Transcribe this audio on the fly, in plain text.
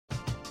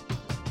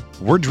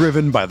We're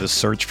driven by the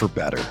search for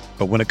better.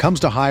 But when it comes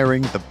to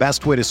hiring, the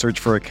best way to search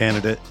for a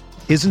candidate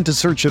isn't to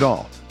search at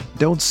all.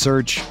 Don't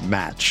search,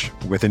 match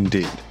with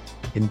Indeed.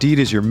 Indeed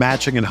is your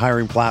matching and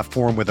hiring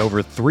platform with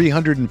over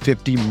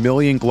 350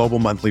 million global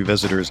monthly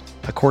visitors,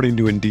 according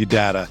to Indeed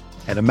data,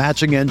 and a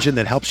matching engine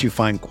that helps you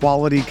find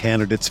quality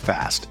candidates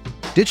fast.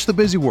 Ditch the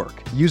busy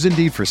work. Use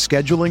Indeed for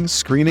scheduling,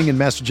 screening, and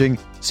messaging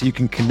so you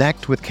can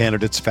connect with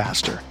candidates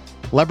faster.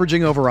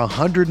 Leveraging over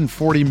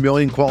 140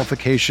 million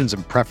qualifications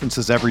and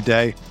preferences every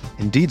day,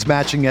 Indeed's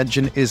matching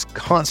engine is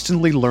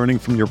constantly learning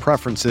from your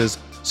preferences,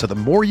 so the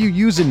more you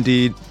use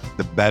Indeed,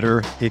 the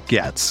better it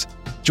gets.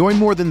 Join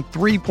more than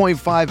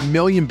 3.5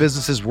 million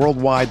businesses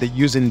worldwide that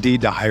use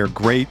Indeed to hire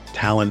great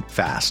talent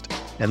fast.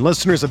 And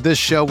listeners of this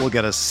show will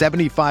get a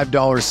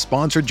 $75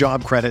 sponsored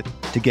job credit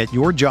to get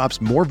your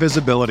jobs more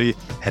visibility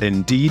at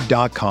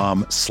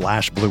Indeed.com/Blue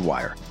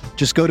Wire.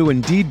 Just go to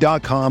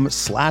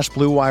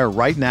Indeed.com/Blue Wire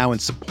right now and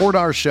support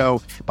our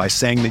show by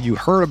saying that you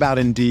heard about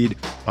Indeed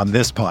on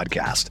this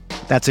podcast.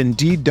 That's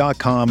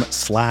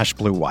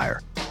Indeed.com/Blue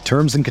Wire.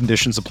 Terms and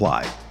conditions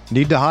apply.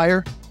 Need to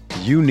hire?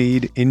 You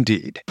need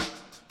Indeed.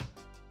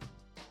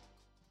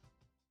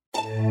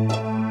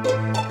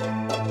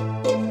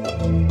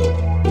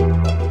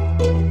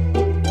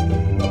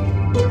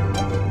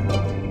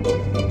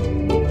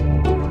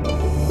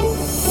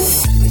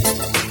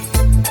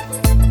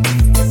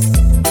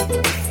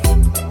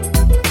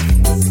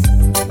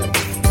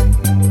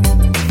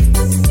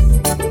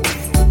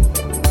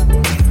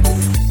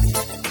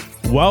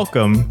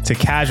 Welcome to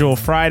Casual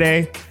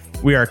Friday.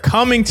 We are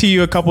coming to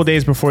you a couple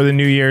days before the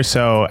new year,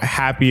 so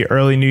happy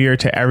early new year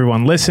to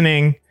everyone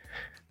listening.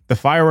 The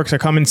fireworks are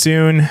coming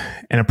soon,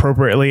 and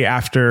appropriately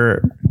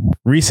after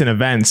recent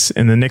events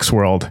in the Knicks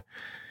world.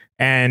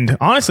 And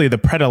honestly, the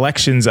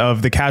predilections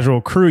of the casual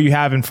crew you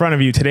have in front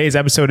of you, today's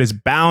episode is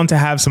bound to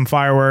have some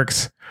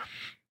fireworks.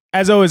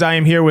 As always, I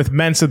am here with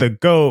Mensa the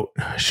GOAT,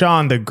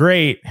 Sean the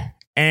Great,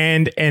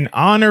 and an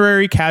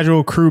honorary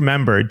casual crew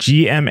member,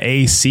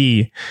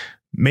 GMAC.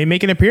 May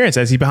make an appearance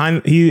as he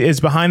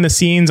is behind the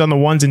scenes on the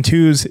ones and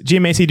twos.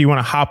 GMAC, do you want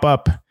to hop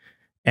up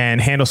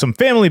and handle some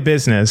family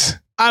business?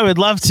 I would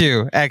love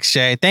to,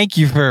 XJ. Thank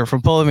you for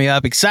pulling me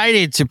up.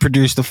 Excited to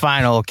produce the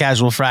final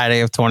Casual Friday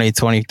of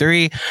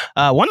 2023.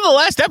 One of the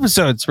last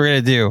episodes we're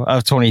going to do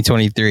of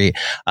 2023.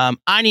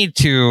 I need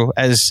to,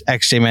 as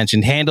XJ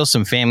mentioned, handle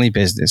some family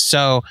business.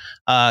 So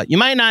you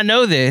might not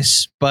know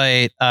this,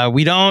 but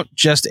we don't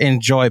just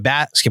enjoy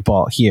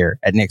basketball here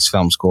at Knicks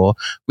Film School.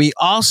 We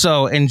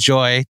also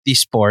enjoy the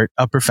sport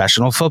of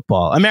professional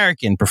football,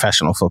 American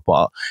professional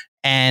football.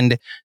 And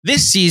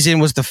this season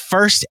was the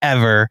first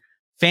ever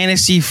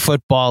fantasy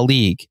football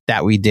league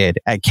that we did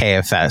at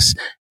KFS.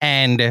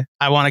 And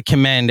I want to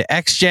commend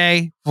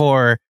XJ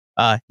for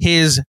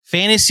his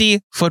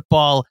fantasy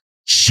football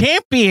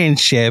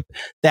championship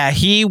that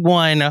he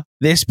won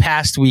this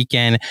past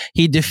weekend.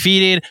 He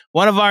defeated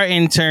one of our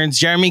interns,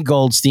 Jeremy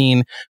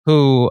Goldstein,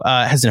 who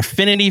has an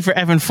affinity for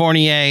Evan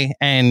Fournier,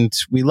 and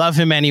we love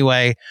him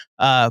anyway.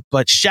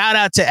 But shout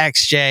out to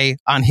XJ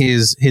on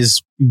his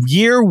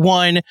year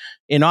one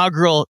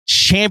inaugural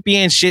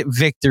championship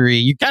victory.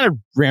 You kind of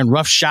ran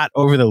roughshod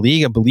over the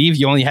league. I believe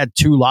you only had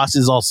 2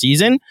 losses all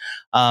season.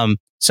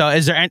 So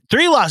is there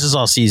 3 losses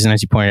all season,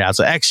 as you pointed out?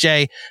 So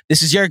XJ,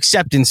 this is your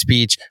acceptance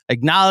speech,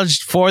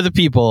 acknowledged for the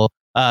people.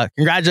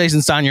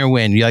 Congratulations on your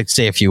win. You'd like to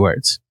say a few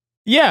words?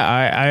 Yeah,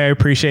 I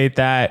appreciate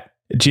that,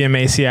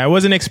 GMAC. I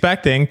wasn't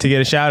expecting to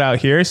get a shout out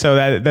here, so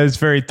that is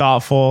very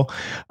thoughtful.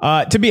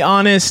 To be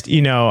honest,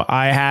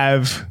 I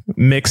have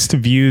mixed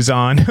views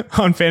on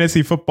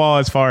fantasy football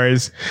as far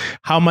as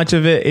how much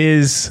of it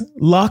is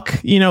luck,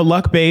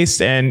 luck based.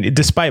 And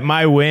despite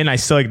my win, I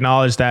still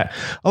acknowledge that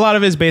a lot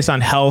of it is based on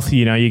health.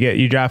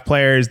 You draft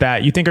players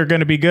that you think are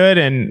going to be good,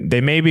 and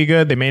they may be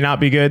good, they may not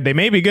be good, they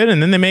may be good,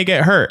 and then they may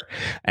get hurt.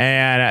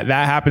 And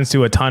that happens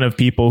to a ton of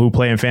people who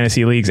play in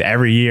fantasy leagues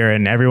every year,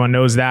 and everyone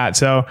knows that.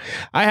 So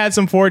I had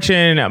some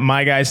fortune.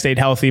 My guys stayed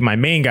healthy. My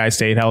main guy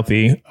stayed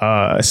healthy,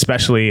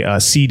 especially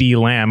CD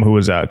Lamb, who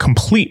was a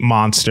complete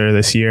monster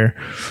this year.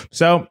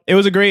 So it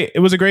was a great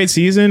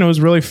season. It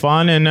was really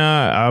fun, and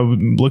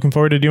I'm looking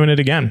forward to doing it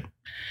again.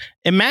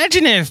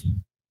 Imagine if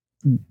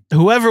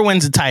whoever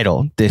wins the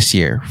title this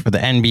year for the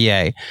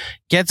NBA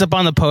gets up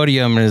on the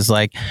podium and is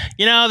like,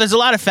 there's a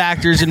lot of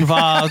factors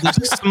involved.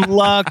 There's some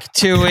luck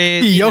to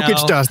it.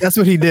 Jokic does. That's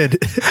what he did.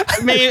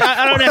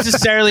 I don't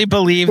necessarily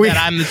believe that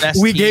I'm the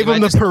best. We gave him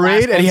the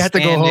parade and he had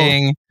to go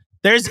home.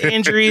 There's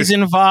injuries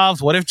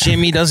involved. What if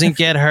Jimmy doesn't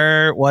get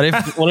hurt? What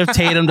if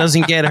Tatum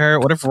doesn't get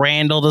hurt? What if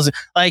Randall doesn't?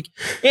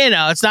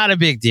 It's not a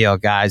big deal,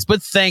 guys.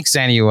 But thanks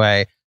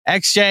anyway.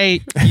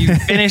 XJ, you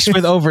finished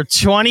with over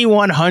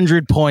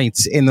 2,100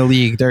 points in the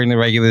league during the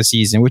regular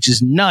season, which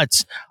is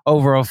nuts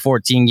over a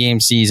 14-game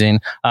season.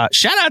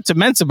 Shout out to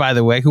Mensa, by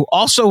the way, who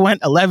also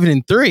went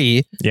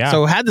 11-3. Yeah.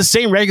 So had the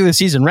same regular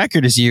season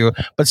record as you,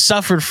 but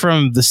suffered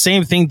from the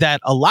same thing that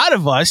a lot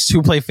of us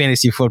who play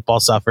fantasy football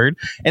suffered.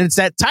 And it's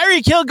that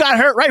Tyreek Hill got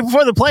hurt right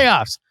before the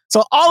playoffs.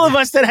 So all of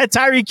us that had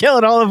Tyreek Hill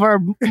in all of our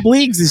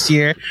leagues this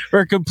year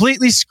were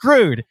completely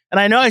screwed. And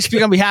I know I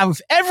speak on behalf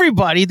of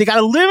everybody that got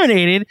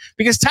eliminated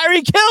because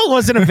Tyreek Hill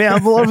wasn't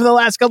available over the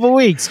last couple of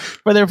weeks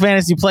for their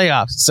fantasy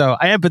playoffs. So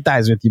I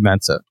empathize with you,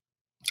 Mensa.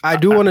 I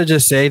do want to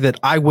just say that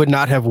I would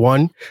not have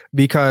won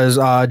because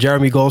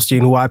Jeremy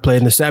Goldstein, who I played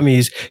in the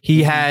semis,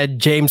 he had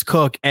James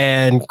Cook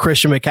and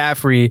Christian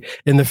McCaffrey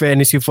in the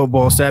fantasy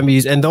football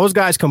semis, and those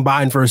guys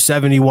combined for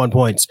 71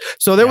 points.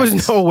 So there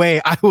was no way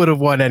I would have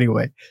won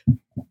anyway.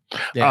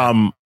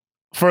 Yeah.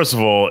 First of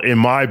all, in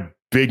my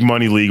big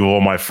money league with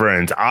all my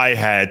friends, I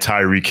had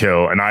Tyreek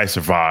Hill and I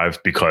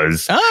survived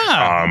because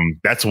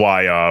that's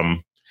why.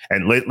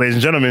 And ladies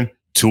and gentlemen,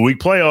 2-week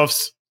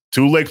playoffs.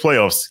 2-leg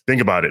playoffs.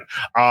 Think about it.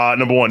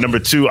 Number one. Number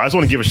two, I just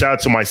want to give a shout out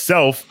to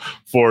myself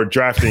for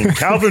drafting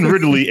Calvin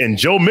Ridley and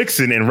Joe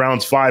Mixon in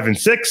rounds 5 and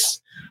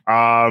 6,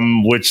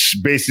 which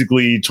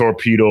basically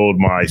torpedoed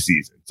my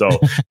season. So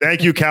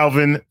thank you,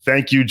 Calvin.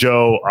 Thank you,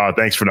 Joe.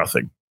 Thanks for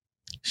nothing.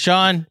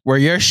 Sean, where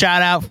your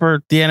shout out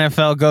for the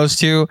NFL goes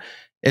to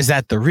is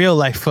that the real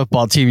life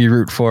football team you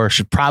root for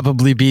should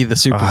probably be the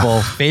Super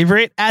Bowl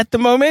favorite at the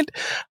moment.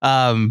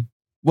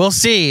 We'll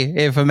see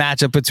if a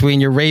matchup between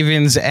your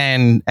Ravens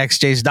and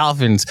XJ's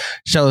Dolphins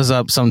shows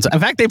up sometime. In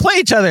fact, they play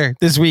each other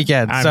this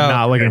weekend. I'm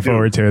not looking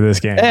forward to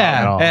this game.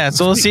 Yeah.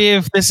 So we'll see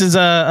if this is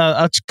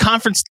a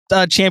conference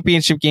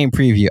championship game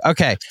preview.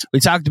 Okay. We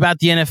talked about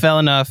the NFL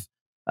enough.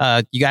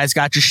 You guys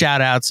got your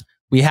shout outs.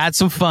 We had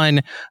some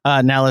fun.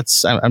 Now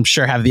let's, I'm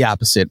sure, have the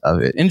opposite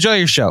of it. Enjoy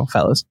your show,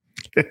 fellas.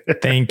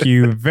 Thank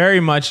you very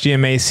much,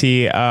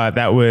 GMAC.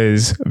 That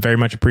was very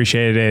much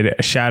appreciated.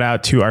 A shout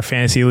out to our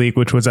fantasy league,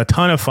 which was a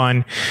ton of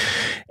fun.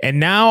 And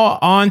now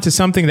on to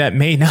something that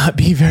may not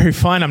be very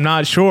fun. I'm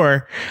not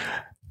sure.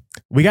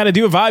 We got to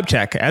do a vibe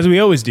check, as we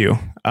always do.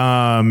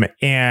 And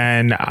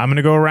I'm going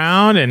to go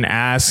around and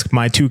ask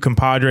my two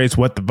compadres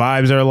what the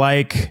vibes are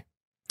like.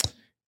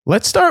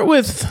 Let's start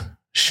with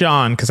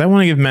Sean, because I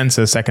want to give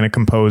Mensa a second to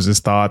compose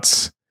his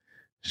thoughts.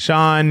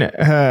 Sean,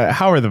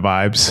 how are the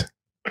vibes?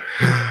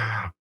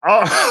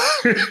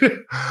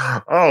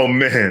 Oh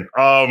man.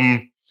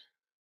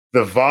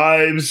 The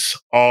vibes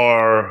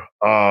are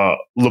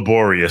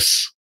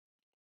laborious.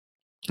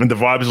 And the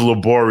vibes are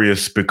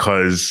laborious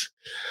because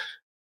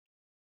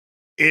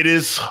it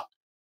is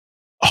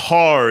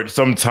hard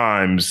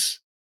sometimes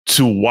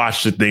to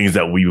watch the things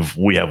that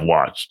we have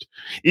watched.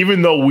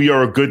 Even though we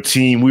are a good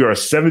team, we are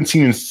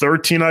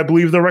 17-13, I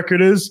believe the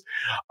record is.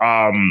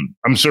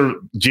 I'm sure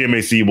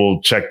GMAC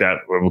will check that,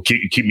 or will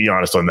keep me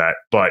honest on that.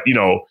 But, you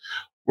know,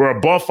 we're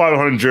above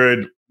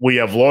 500. We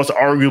have lost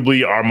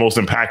arguably our most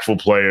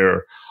impactful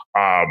player.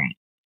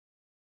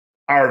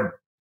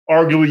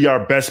 Arguably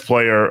our best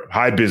player,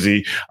 Hi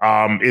Busy,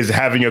 is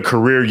having a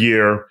career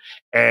year.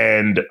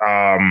 And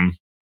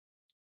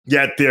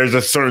yet there's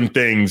a certain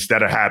things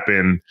that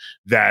happen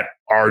that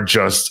are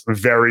just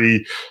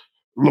very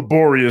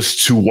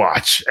laborious to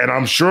watch. And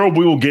I'm sure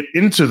we will get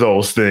into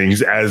those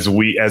things as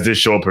this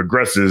show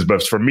progresses.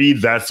 But for me,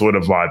 that's what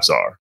the vibes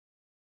are.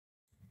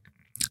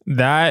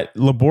 That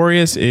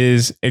laborious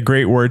is a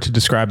great word to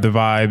describe the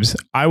vibes.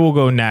 I will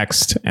go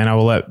next and I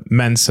will let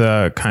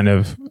Mensa kind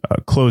of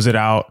close it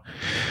out.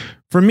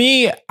 For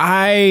me,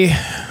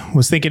 I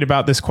was thinking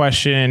about this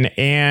question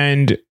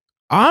and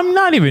I'm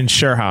not even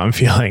sure how I'm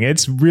feeling.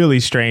 It's really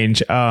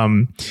strange.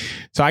 So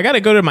I got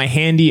to go to my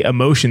handy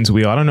emotions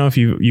wheel. I don't know if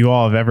you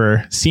all have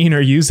ever seen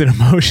or used an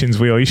emotions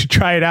wheel. You should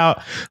try it out.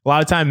 A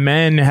lot of time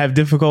men have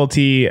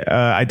difficulty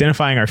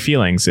identifying our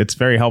feelings. It's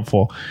very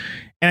helpful.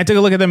 And I took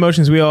a look at the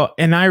emotions wheel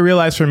and I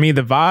realized for me,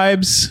 the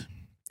vibes,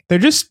 they're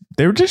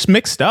just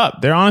mixed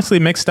up. They're honestly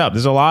mixed up.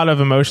 There's a lot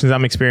of emotions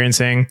I'm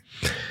experiencing.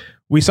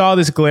 We saw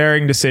this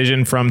glaring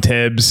decision from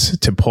Tibbs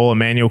to pull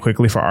Emmanuel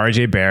quickly for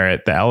RJ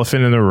Barrett, the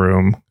elephant in the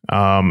room.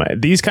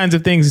 These kinds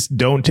of things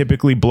don't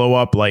typically blow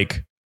up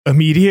like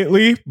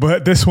immediately,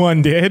 but this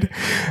one did.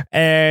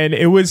 And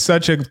it was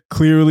such a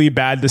clearly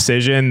bad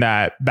decision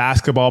that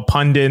basketball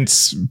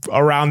pundits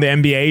around the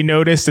NBA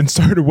noticed and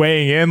started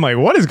weighing in like,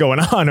 what is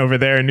going on over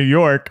there in New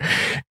York?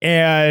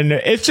 And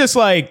it's just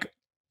like,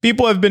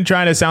 people have been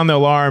trying to sound the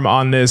alarm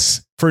on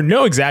this for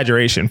no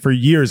exaggeration for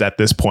years at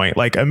this point.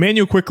 Like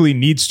Emmanuel quickly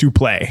needs to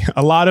play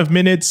a lot of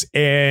minutes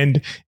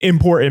and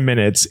important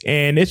minutes.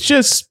 And it's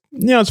just,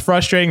 you know, it's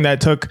frustrating that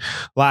it took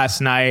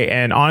last night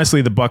and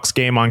honestly the Bucks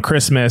game on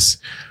Christmas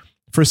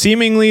for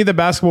seemingly the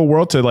basketball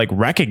world to like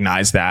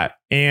recognize that.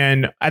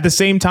 And at the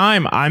same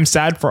time, I'm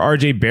sad for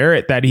RJ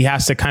Barrett that he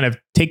has to kind of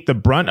take the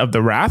brunt of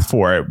the wrath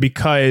for it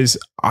because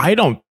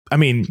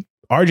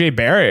RJ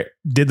Barrett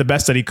did the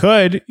best that he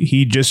could.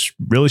 He just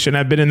really shouldn't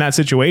have been in that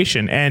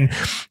situation. And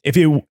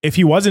if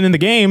he wasn't in the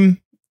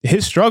game,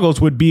 his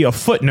struggles would be a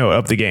footnote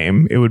of the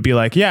game. It would be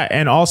like, yeah,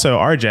 and also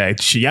RJ,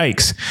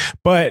 yikes.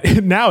 But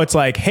now it's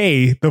like,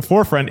 hey, the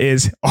forefront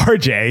is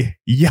RJ,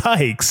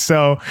 yikes.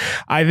 So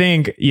I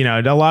think, you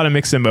know, a lot of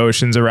mixed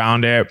emotions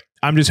around it.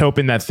 I'm just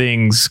hoping that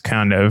things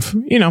kind of,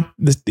 you know,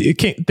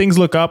 things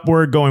look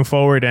upward going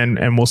forward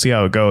and we'll see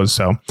how it goes.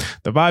 So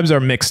the vibes are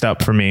mixed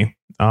up for me.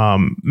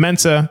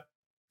 Mensa,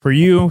 for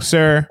you,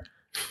 sir,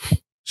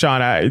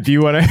 Sean, do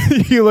you want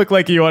to? You look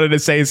like you wanted to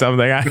say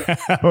something.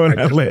 I want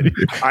to let you.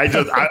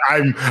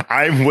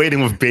 I'm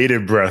waiting with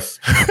bated breath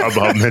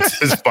about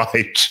Mensa's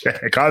body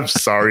check. I'm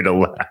sorry to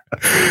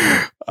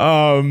laugh.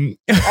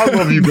 I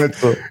love you,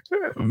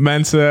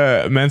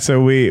 Mensa.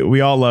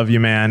 We all love you,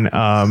 man.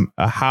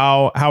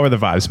 How are the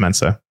vibes,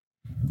 Mensa?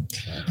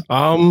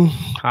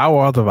 How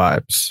are the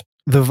vibes?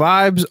 The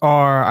vibes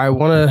are,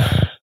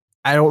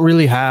 I don't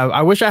really have,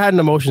 I wish I had an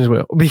emotions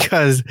wheel,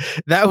 because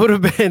that would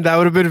have been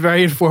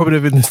very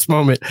informative in this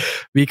moment,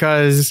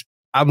 because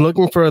I'm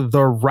looking for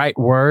the right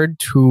word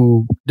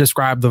to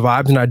describe the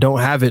vibes and I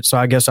don't have it. So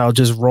I guess I'll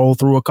just roll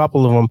through a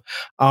couple of them.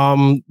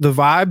 The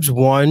vibes,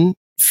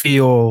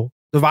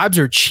 the vibes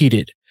are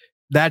cheated.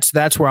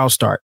 That's where I'll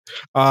start.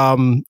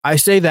 I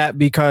say that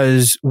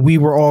because we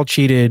were all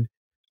cheated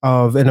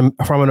from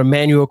an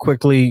Immanuel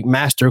Quickley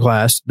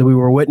masterclass that we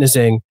were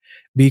witnessing,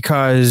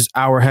 because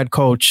our head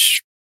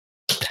coach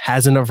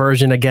has an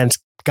aversion against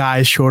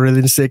guys shorter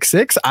than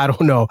 6'6". I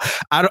don't know.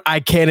 I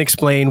can't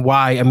explain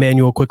why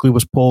Immanuel Quickley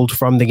was pulled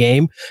from the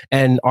game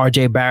and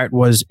RJ Barrett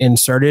was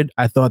inserted.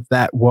 I thought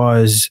that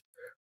was,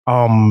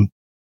 to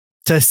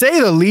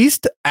say the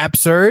least,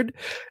 absurd.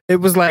 It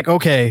was like,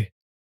 okay,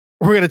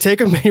 we're going to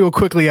take Immanuel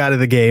Quickley out of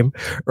the game,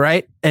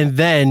 right? And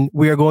then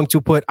we are going to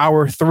put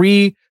our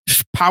 3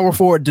 power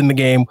forwards in the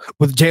game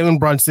with Jalen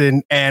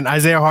Brunson and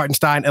Isaiah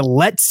Hartenstein, and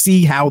let's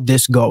see how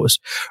this goes,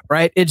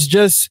 right?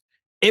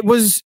 It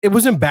was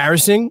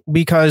embarrassing,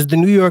 because the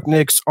New York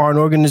Knicks are an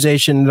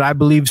organization that I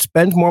believe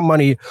spends more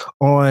money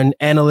on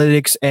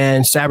analytics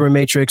and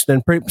sabermetrics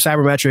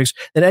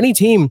than any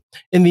team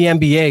in the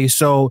NBA.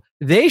 So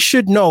they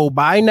should know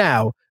by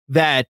now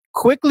that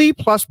Quickley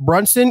plus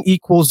Brunson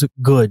equals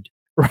good,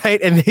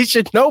 right? And they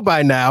should know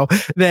by now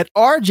that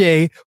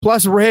RJ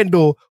plus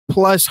Randall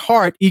plus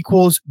Hart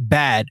equals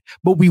bad.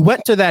 But we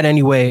went to that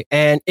anyway,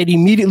 and it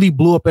immediately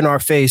blew up in our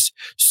face.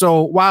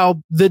 So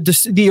while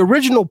the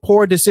original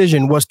poor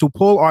decision was to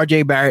pull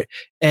RJ Barrett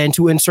and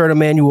to insert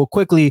Immanuel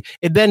Quickley,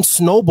 it then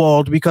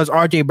snowballed because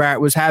RJ Barrett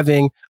was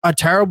having a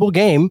terrible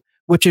game,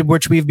 which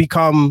we've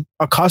become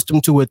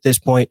accustomed to at this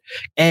point.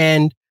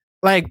 And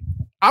like,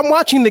 I'm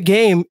watching the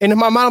game, and in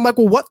my mind, I'm like,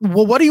 well,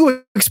 what do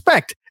you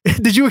expect?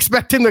 Did you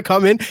expect him to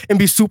come in and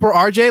be super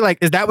RJ? Like,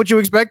 is that what you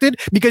expected?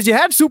 Because you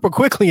had super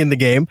Quickley in the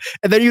game,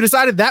 and then you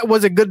decided that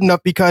wasn't good enough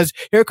because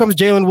here comes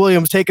Jalen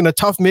Williams taking a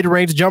tough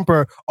mid-range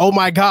jumper. Oh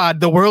my God,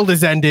 the world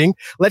is ending.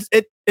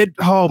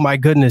 Oh my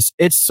goodness.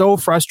 It's so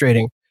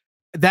frustrating.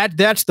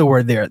 That's the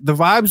word there. The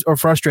vibes are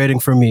frustrating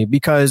for me,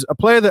 because a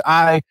player that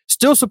I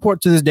still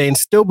support to this day and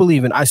still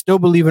believe in, I still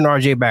believe in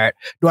RJ Barrett.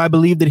 Do I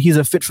believe that he's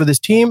a fit for this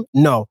team?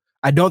 No.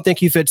 I don't think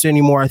he fits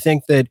anymore. I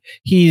think that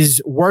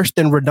he's worse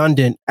than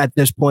redundant at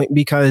this point,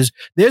 because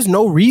there's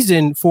no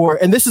reason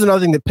for, and this is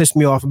another thing that pissed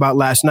me off about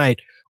last night.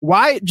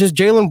 Why just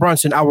Jalen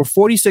Brunson, our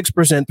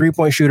 46%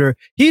 three-point shooter,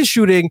 he's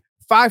shooting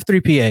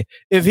 5-3 PA.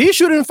 If he's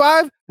shooting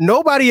 5,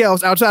 nobody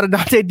else outside of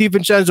Dante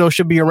DiVincenzo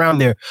should be around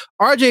there.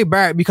 RJ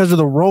Barrett, because of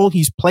the role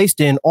he's placed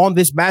in on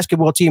this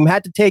basketball team,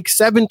 had to take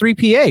 7-3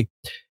 PA.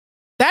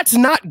 That's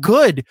not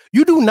good.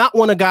 You do not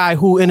want a guy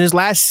who in his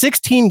last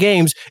 16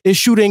 games is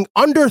shooting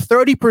under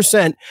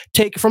 30%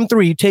 from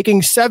 3,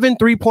 taking 7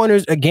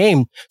 3-pointers a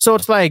game. So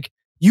it's like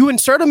you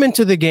insert him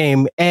into the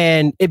game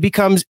and it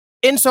becomes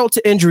insult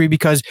to injury,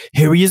 because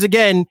here he is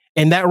again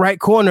in that right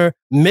corner,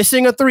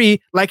 missing a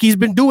 3 like he's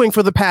been doing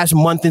for the past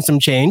month and some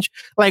change.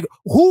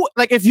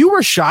 If you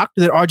were shocked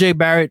that RJ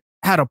Barrett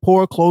had a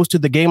poor close to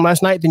the game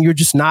last night, then you're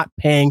just not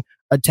paying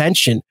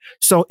attention.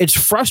 So it's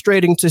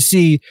frustrating to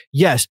see,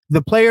 yes,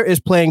 the player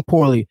is playing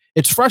poorly.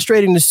 It's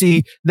frustrating to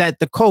see that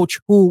the coach,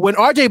 who, when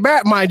RJ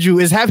Barrett, mind you,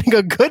 is having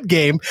a good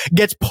game,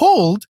 gets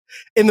pulled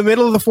in the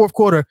middle of the fourth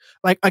quarter.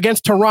 Like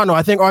against Toronto,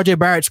 I think RJ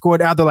Barrett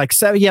scored either like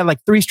 7, he had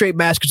like 3 straight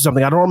baskets or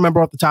something. I don't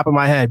remember off the top of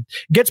my head.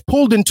 Gets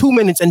pulled in 2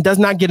 minutes and does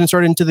not get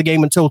inserted into the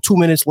game until 2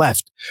 minutes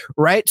left,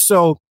 right?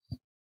 So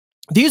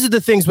these are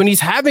the things. When he's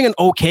having an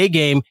okay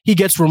game, he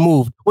gets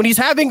removed. When he's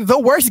having the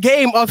worst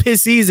game of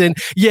his season,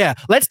 yeah,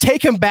 let's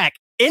take him back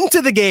into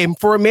the game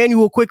for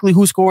Immanuel Quickley,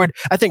 who scored,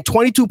 I think,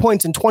 22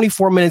 points in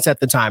 24 minutes at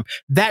the time.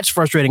 That's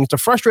frustrating. It's a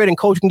frustrating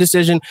coaching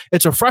decision.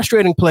 It's a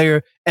frustrating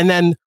player. And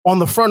then on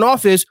the front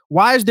office,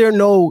 why is there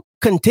no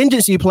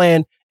contingency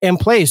plan in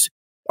place?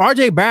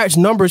 RJ Barrett's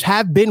numbers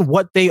have been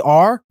what they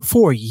are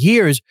for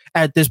years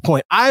at this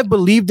point. I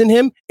believed in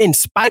him in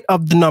spite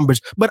of the numbers,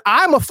 but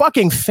I'm a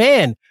fucking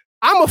fan.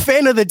 I'm a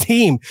fan of the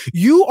team.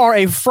 You are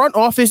a front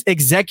office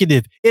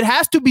executive. It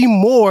has to be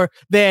more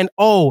than,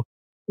 oh,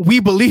 we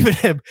believe in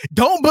him.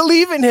 Don't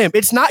believe in him.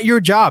 It's not your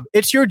job.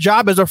 It's your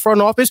job as a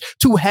front office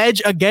to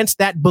hedge against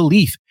that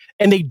belief.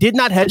 And they did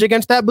not hedge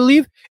against that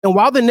belief. And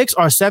while the Knicks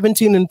are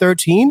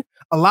 17-13,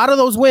 a lot of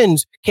those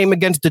wins came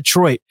against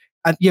Detroit.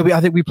 I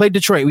think we played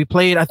Detroit. We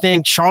played, I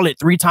think, Charlotte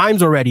 3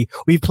 times already.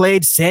 We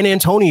played San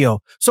Antonio.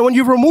 So when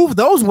you remove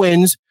those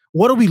wins,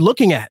 what are we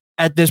looking at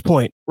this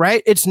point,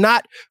 right? It's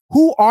not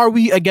who are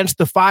we against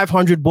the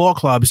 500 ball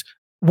clubs.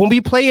 When we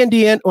play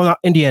Indiana,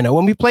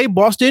 when we play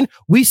Boston,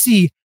 we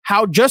see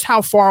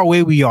how far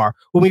away we are.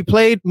 When we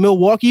played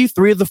Milwaukee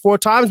 3 of the 4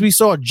 times, we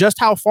saw just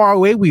how far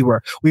away we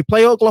were. We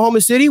play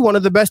Oklahoma City, one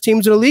of the best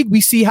teams in the league.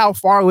 We see how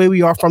far away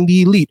we are from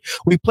the elite.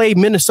 We play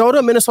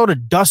Minnesota. Minnesota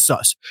dusts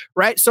us,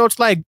 right? So it's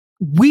like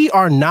we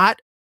are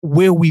not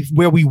where we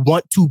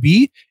want to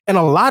be. And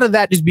a lot of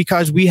that is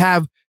because we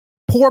have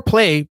poor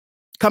play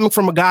coming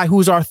from a guy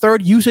who's our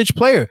third usage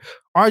player.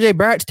 RJ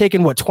Barrett's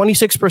taken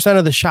 26%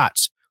 of the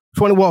shots.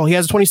 He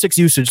has 26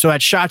 usage, so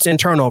that's shots and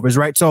turnovers,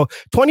 right? So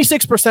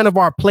 26% of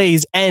our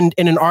plays end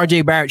in an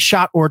RJ Barrett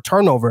shot or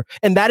turnover,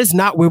 and that is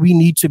not where we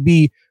need to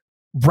be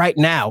right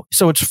now.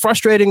 So it's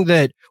frustrating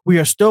that we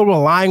are still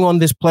relying on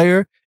this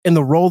player in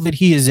the role that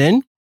he is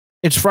in.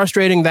 It's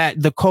frustrating that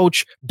the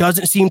coach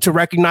doesn't seem to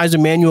recognize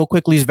Immanuel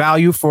Quickley's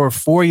value for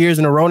 4 years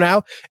in a row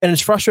now. And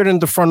it's frustrating that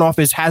the front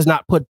office has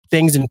not put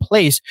things in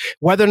place.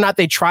 Whether or not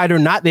they tried or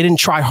not, they didn't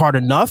try hard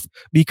enough,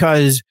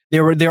 because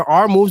there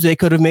are moves they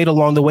could have made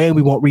along the way, and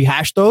we won't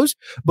rehash those.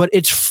 But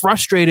it's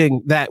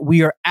frustrating that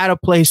we are at a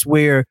place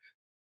where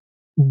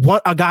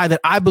a guy that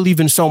I believe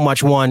in so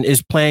much,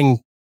 is playing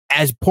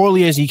as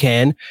poorly as he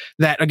can,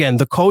 that again,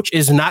 the coach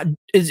is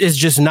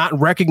just not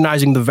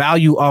recognizing the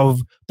value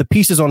of the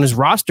pieces on his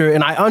roster.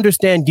 And I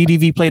understand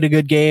DDV played a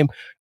good game.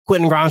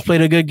 Quentin Grimes played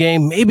a good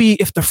game. Maybe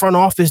if the front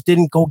office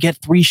didn't go get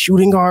 3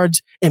 shooting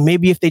guards, and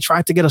maybe if they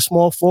tried to get a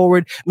small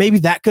forward, maybe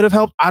that could have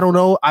helped. I don't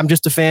know. I'm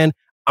just a fan.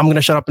 I'm going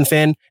to shut up and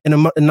fan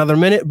in another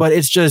minute, but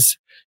it's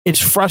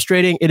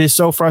frustrating. It is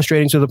so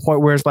frustrating to the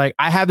point where it's like,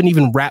 I haven't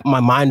even wrapped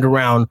my mind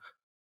around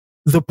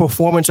the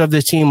performance of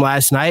this team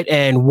last night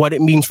and what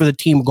it means for the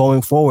team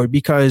going forward.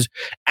 Because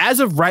as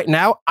of right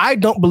now, I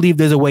don't believe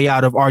there's a way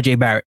out of RJ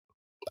Barrett.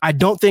 I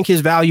don't think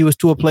his value is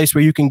to a place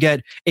where you can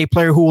get a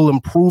player who will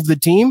improve the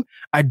team.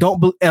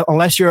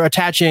 Unless you're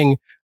attaching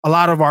a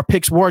lot of our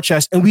picks war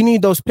chest, and we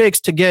need those picks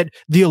to get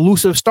the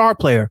elusive star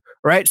player,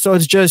 right? So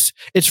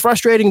it's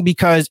frustrating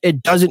because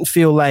it doesn't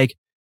feel like,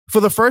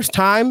 for the first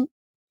time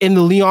in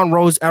the Leon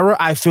Rose era,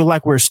 I feel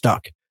like we're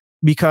stuck.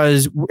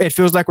 Because it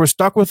feels like we're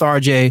stuck with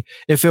RJ.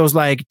 It feels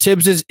like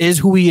Tibbs is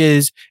who he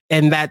is,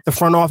 and that the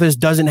front office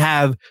doesn't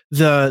have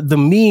the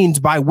means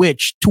by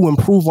which to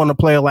improve on a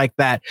player like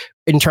that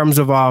in terms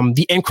of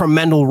the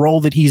incremental role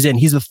that he's in.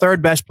 He's the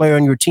third best player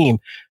on your team.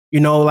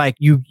 Like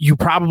you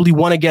probably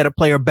want to get a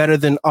player better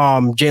than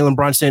Jalen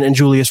Brunson and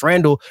Julius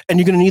Randle, and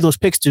you're going to need those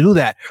picks to do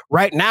that.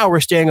 Right now, we're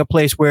staying in a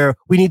place where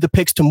we need the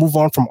picks to move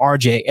on from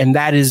RJ, and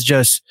that is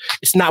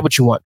it's not what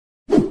you want.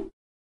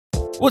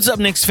 What's up,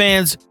 Knicks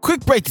fans?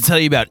 Quick break to tell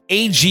you about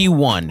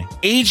AG1.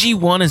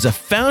 AG1 is a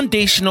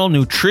foundational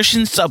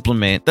nutrition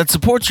supplement that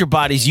supports your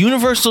body's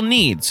universal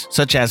needs,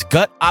 such as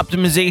gut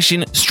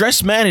optimization,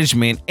 stress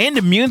management, and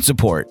immune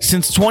support.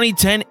 Since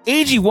 2010,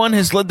 AG1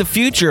 has led the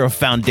future of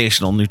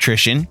foundational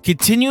nutrition,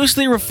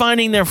 continuously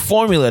refining their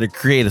formula to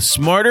create a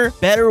smarter,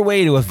 better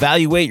way to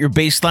evaluate your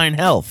baseline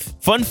health.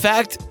 Fun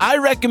fact, I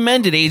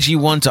recommended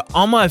AG1 to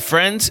all my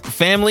friends,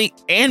 family,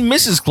 and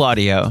Mrs.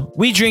 Claudio.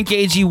 We drink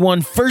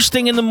AG1 first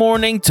thing in the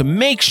morning to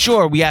make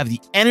sure we have the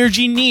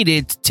energy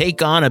needed to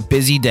take on a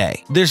busy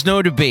day. There's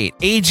no debate.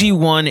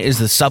 AG1 is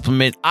the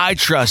supplement I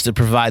trust to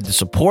provide the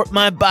support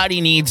my body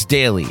needs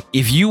daily.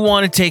 If you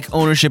want to take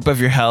ownership of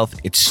your health,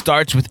 it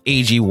starts with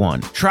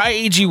AG1. Try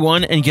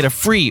AG1 and get a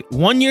free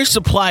 1-year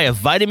supply of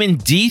vitamin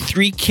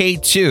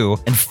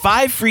D3K2 and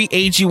 5 free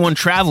AG1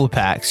 travel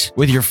packs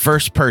with your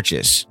first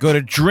purchase. Go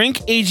to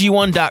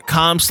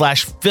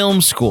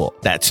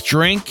drinkag1.com/filmschool. That's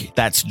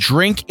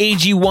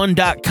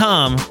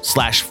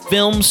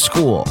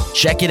drinkag1.com/filmschool.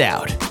 Check it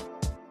out.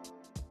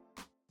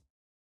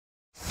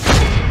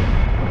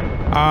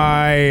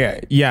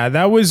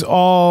 That was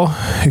all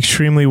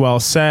extremely well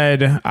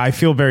said. I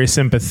feel very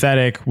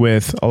sympathetic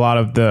with a lot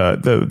of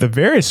the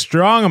very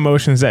strong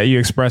emotions that you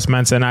expressed,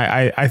 Mensa, and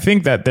I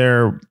think that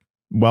they're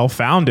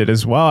well-founded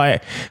as well.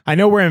 I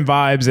know we're in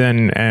vibes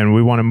and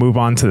we want to move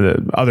on to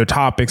the other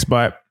topics,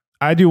 but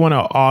I do want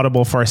to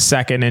audible for a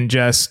second and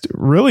just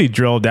really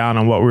drill down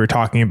on what we were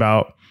talking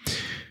about.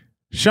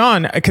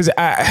 Sean, because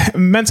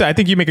Mensa, I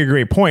think you make a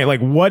great point. Like,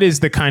 what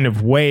is the kind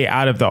of way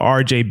out of the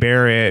RJ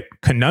Barrett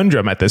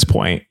conundrum at this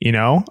point,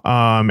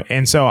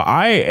 And so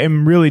I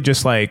am really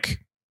just like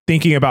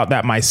thinking about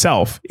that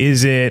myself.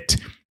 Is it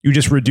you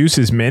just reduce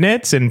his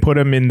minutes and put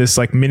him in this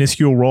like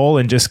minuscule role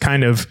and just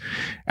kind of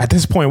at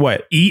this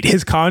point, eat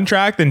his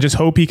contract and just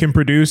hope he can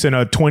produce in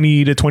a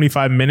 20 to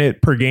 25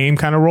 minute per game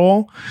kind of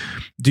role?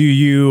 Do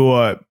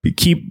you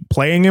keep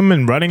playing him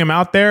and running him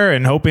out there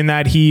and hoping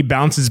that he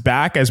bounces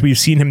back as we've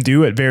seen him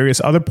do at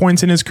various other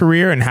points in his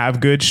career and have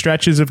good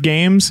stretches of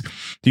games?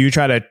 Do you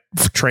try to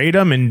trade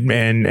him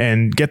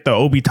and get the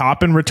Obi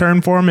Toppin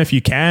return for him if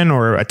you can,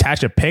 or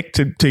attach a pick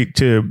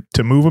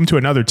to move him to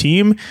another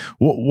team?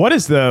 What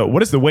is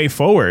the way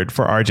forward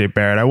for RJ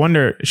Barrett? I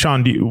wonder,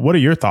 Sean, what are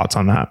your thoughts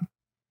on that?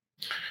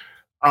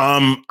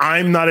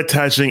 I'm not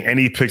attaching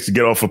any picks to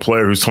get off a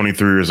player who's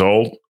 23 years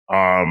old.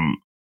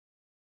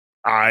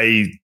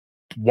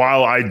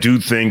 While I do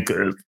think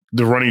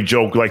the running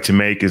joke we like to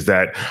make is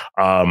that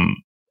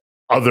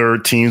other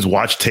teams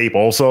watch tape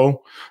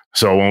also.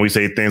 So when we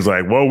say things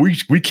like, well,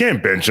 we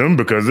can't bench him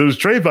because his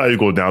trade value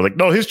go down. Like,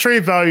 no, his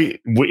trade value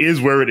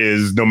is where it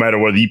is, no matter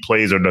whether he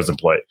plays or doesn't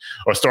play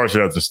or starts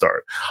or doesn't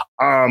start.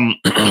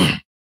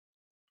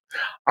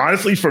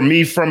 Honestly, for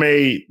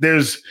me,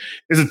 there's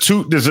a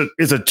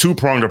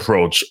two-pronged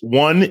approach.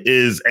 One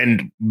is,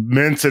 and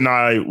Mintz and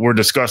I were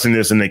discussing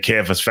this in the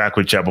KFS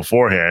faculty chat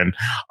beforehand,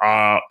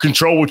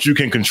 control what you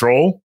can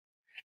control.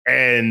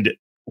 And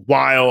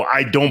while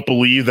I don't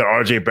believe that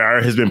RJ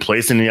Barrett has been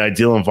placed in the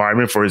ideal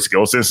environment for his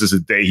skill set since the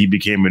day he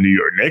became a New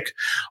York Knick,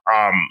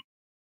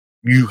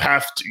 you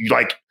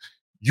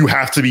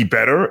have to be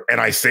better.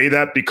 And I say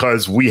that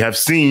because we have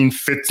seen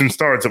fits and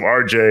starts of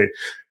RJ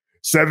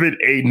 7,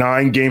 8,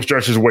 9 game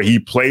stretches where he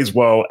plays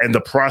well and the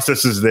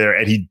process is there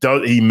and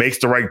he makes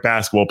the right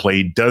basketball play.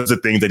 He does the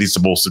things that he's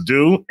supposed to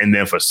do. And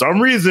then for some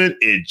reason,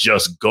 it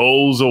just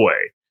goes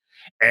away.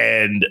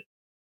 And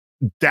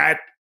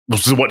that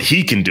is what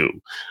he can do.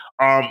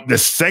 The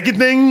second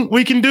thing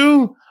we can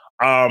do,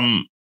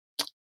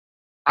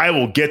 I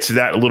will get to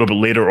that a little bit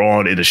later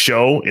on in the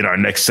show in our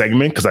next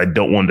segment because I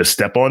don't want to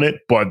step on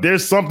it. But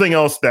there's something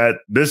else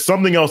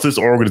this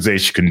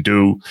organization can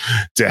do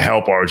to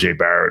help RJ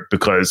Barrett,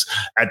 because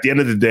at the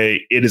end of the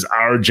day, it is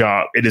our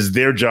job. It is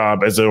their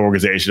job as an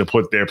organization to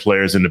put their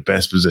players in the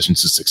best position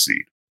to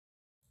succeed.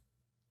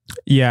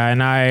 Yeah,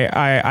 and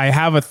I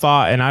have a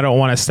thought, and I don't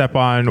want to step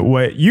on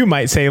what you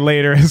might say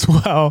later as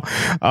well.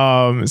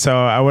 So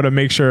I want to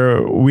make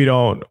sure we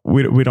don't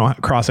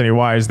cross any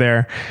wires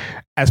there.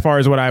 As far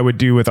as what I would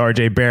do with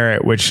RJ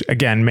Barrett, which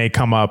again may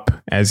come up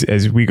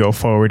as we go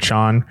forward,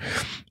 Sean.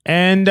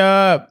 And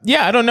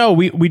I don't know.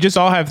 We just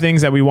all have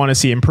things that we want to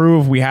see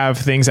improve. We have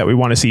things that we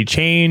want to see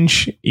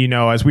change. You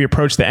know, as we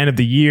approach the end of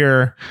the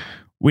year,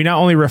 we not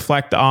only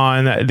reflect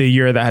on the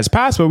year that has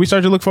passed, but we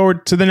start to look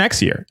forward to the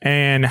next year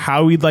and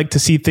how we'd like to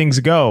see things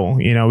go.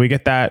 You know, we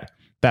get that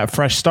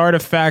fresh start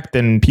effect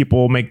and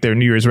people make their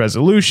New Year's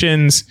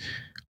resolutions.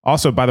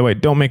 Also, by the way,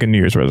 don't make a New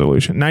Year's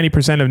resolution.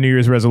 90% of New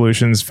Year's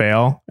resolutions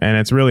fail, and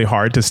it's really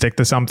hard to stick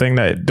to something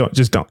that don't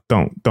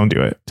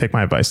do it. Take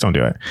my advice, don't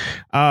do it.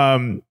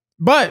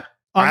 But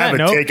on I have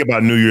a take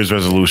about New Year's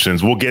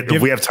resolutions.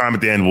 If we have time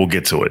at the end, we'll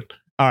get to it.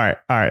 All right.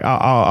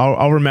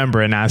 I'll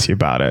remember and ask you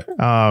about it.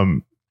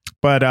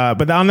 But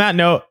on that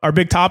note, our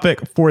big topic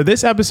for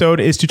this episode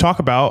is to talk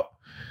about,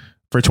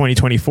 for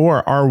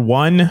 2024, our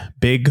one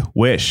big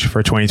wish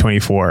for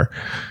 2024.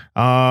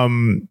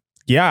 I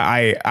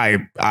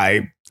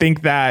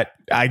think that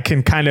I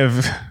can kind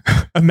of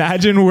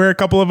imagine where a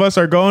couple of us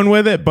are going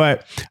with it,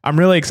 but I'm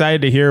really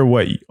excited to hear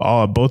what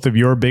both of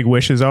your big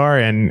wishes are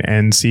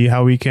and see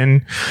how we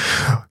can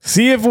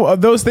see if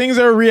those things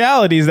are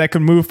realities that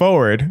can move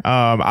forward.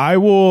 I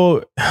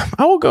will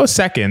go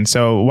second.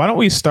 So why don't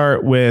we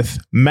start with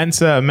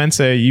Mensa?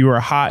 Mensa, you were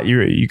hot.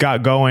 You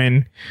got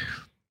going.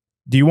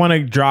 Do you want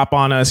to drop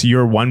on us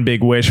your one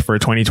big wish for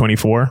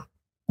 2024?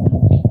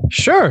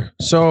 Sure.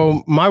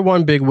 So my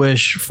one big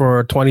wish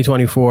for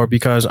 2024,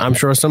 because I'm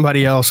sure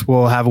somebody else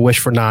will have a wish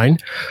for 9.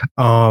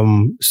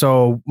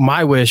 So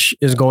my wish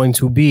is going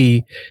to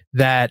be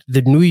that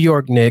the New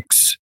York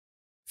Knicks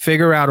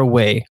figure out a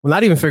way. Well,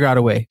 not even figure out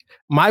a way.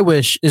 My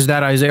wish is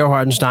that Isaiah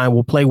Hartenstein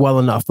will play well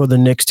enough for the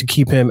Knicks to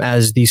keep him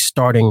as the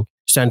starting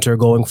center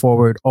going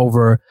forward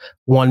over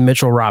one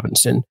Mitchell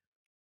Robinson.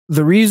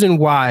 The reason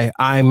why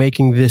I'm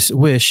making this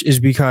wish is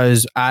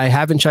because I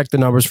haven't checked the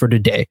numbers for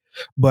today,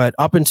 but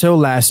up until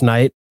last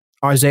night,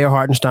 Isaiah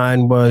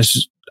Hartenstein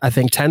was, I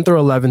think, 10th or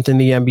 11th in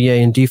the NBA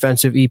in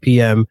defensive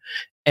EPM.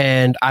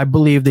 And I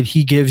believe that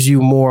he gives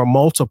you more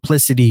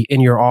multiplicity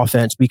in your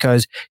offense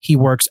because he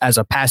works as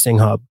a passing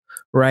hub,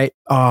 right?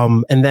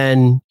 And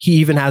then he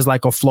even has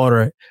like a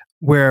floater,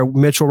 where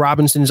Mitchell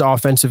Robinson's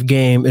offensive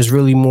game is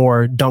really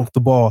more dunk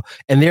the ball.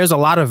 And there's a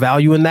lot of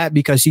value in that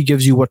because he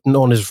gives you what's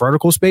known as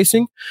vertical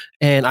spacing.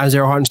 And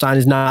Isaiah Hartenstein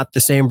is not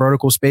the same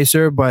vertical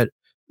spacer, but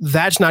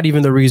that's not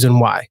even the reason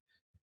why.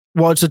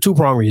 Well, it's a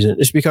 2-pronged reason.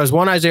 It's because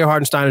one, Isaiah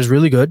Hartenstein is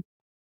really good.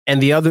 And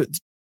the other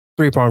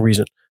 3-pronged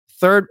reason.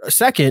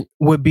 Second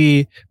would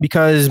be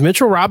because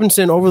Mitchell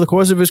Robinson over the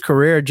course of his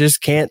career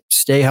just can't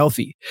stay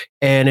healthy.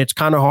 And it's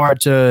kind of hard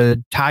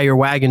to tie your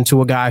wagon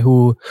to a guy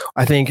who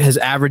I think is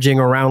averaging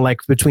around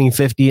like between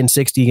 50 and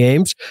 60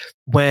 games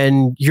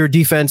when your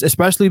defense,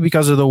 especially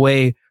because of the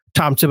way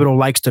Tom Thibodeau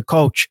likes to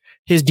coach,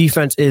 his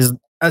defense is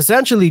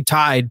essentially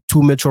tied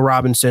to Mitchell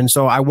Robinson.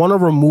 So I want to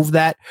remove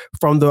that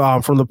from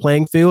the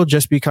playing field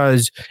just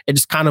because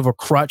it's kind of a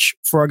crutch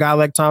for a guy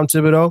like Tom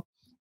Thibodeau.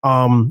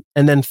 And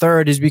then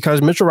third is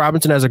because Mitchell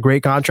Robinson has a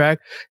great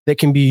contract that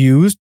can be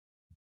used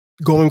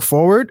going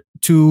forward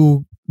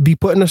to be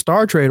put in a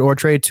star trade or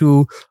trade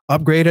to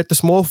upgrade at the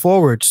small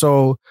forward.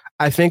 So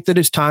I think that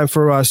it's time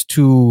for us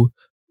to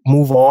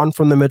move on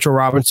from the Mitchell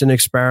Robinson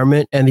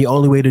experiment. And the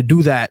only way to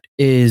do that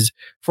is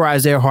for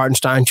Isaiah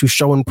Hartenstein to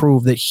show and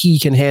prove that he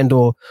can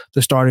handle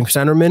the starting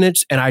center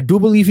minutes. And I do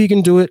believe he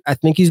can do it. I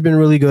think he's been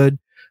really good.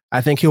 I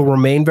think he'll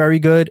remain very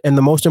good. And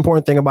the most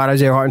important thing about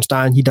Isaiah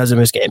Hartenstein, he doesn't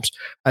miss games.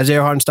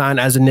 Isaiah Hartenstein,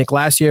 as a Knick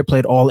last year,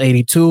 played all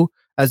 82.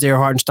 Isaiah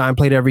Hartenstein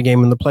played every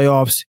game in the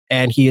playoffs,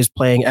 and he is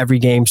playing every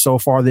game so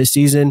far this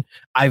season.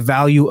 I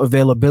value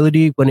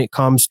availability when it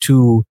comes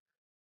to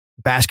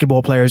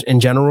basketball players in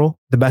general.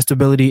 The best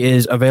ability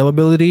is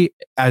availability.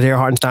 Isaiah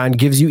Hartenstein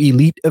gives you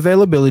elite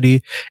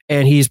availability,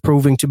 and he's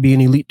proving to be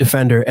an elite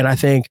defender. And I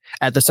think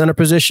at the center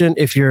position,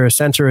 if your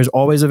center is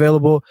always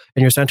available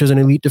and your center is an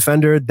elite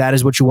defender, that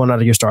is what you want out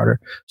of your starter.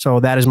 So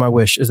that is my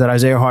wish, is that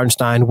Isaiah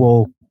Hartenstein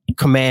will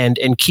command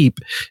and keep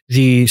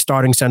the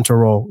starting center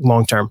role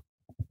long term.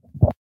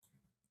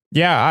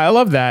 Yeah, I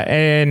love that.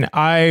 And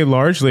I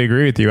largely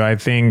agree with you. I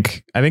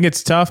think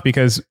it's tough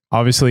because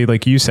obviously,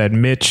 like you said,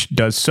 Mitch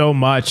does so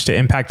much to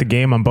impact the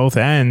game on both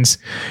ends.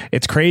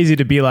 It's crazy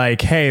to be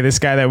like, hey, this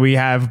guy that we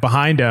have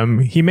behind him,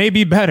 he may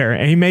be better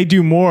and he may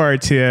do more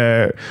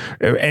to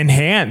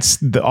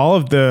enhance all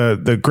of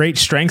the great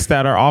strengths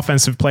that our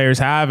offensive players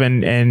have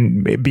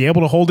and be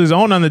able to hold his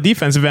own on the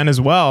defensive end as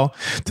well,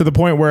 to the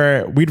point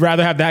where we'd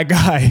rather have that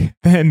guy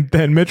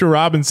than Mitchell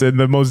Robinson,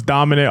 the most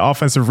dominant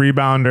offensive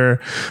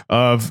rebounder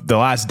of the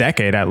last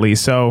decade at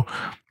least. So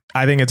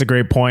I think it's a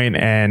great point,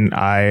 and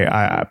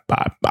I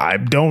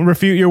don't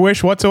refute your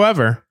wish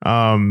whatsoever.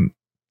 Sean,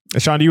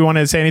 do you want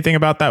to say anything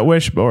about that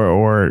wish,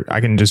 or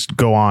I can just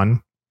go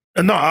on?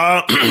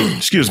 No,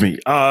 excuse me.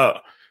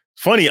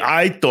 Funny,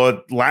 I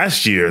thought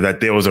last year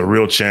that there was a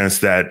real chance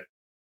that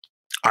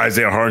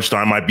Isaiah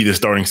Hartenstein might be the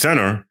starting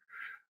center.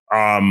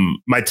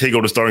 Might take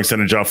over the starting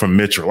center job from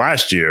Mitchell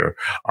last year,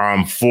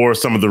 for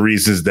some of the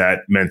reasons that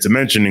meant to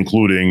mention,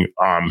 including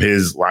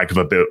his lack of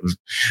ability,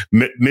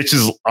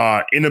 Mitch's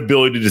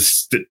inability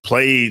to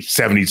play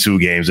 72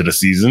 games in a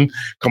season,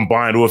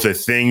 combined with the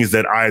things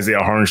that Isaiah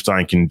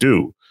Hartenstein can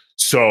do.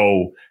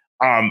 So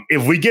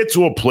if we get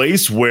to a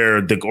place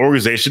where the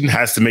organization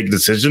has to make a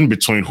decision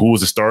between who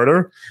is a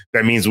starter,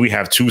 that means we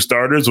have two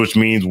starters, which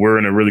means we're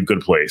in a really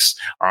good place.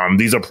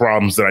 These are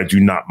problems that I do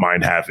not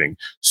mind having.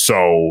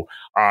 So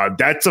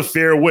that's a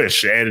fair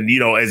wish. And, you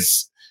know,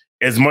 as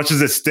much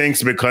as it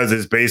stinks because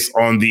it's based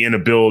on the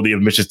inability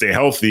of Mitch to stay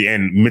healthy,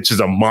 and Mitch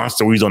is a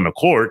monster when he's on the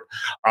court,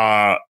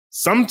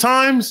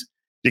 sometimes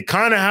you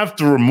kind of have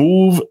to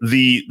remove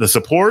the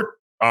support.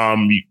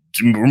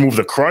 Remove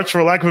the crutch,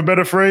 for lack of a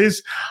better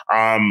phrase,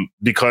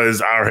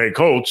 because our head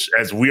coach,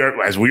 as we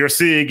are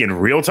seeing in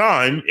real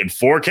time in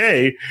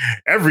 4K,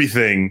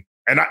 everything.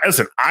 And I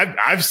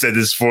said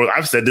this for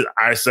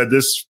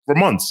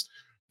months.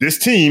 This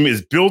team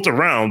is built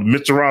around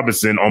Mitchell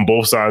Robinson on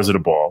both sides of the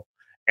ball,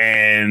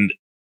 and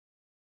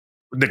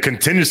the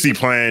contingency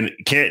plan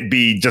can't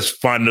be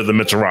just find another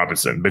Mitchell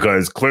Robinson,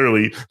 because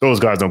clearly those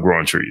guys don't grow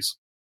on trees.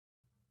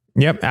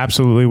 Yep,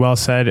 absolutely. Well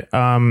said.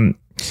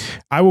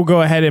 I will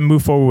go ahead and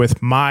move forward with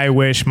my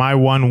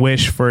one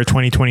wish for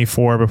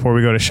 2024 before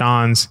we go to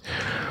Sean's.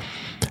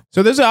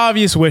 So there's an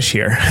obvious wish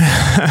here,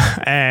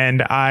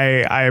 and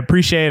I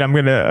appreciate, I'm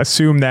going to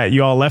assume that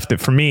you all left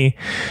it for me.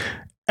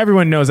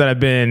 Everyone knows that I've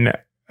been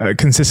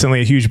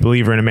consistently a huge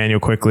believer in Immanuel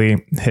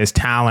Quickley, his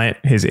talent,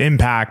 his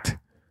impact.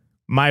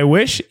 My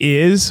wish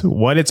is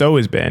what it's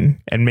always been,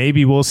 and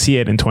maybe we'll see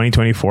it in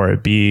 2024.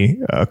 It'd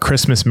be a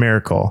Christmas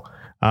miracle.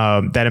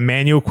 That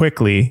Immanuel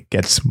Quickley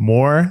gets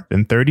more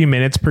than 30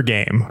 minutes per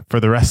game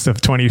for the rest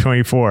of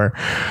 2024.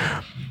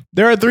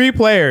 There are three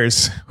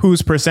players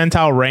whose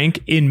percentile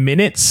rank in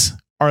minutes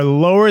are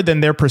lower than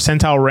their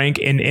percentile rank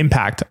in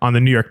impact on the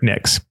New York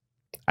Knicks.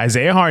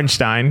 Isaiah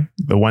Hartenstein,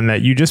 the one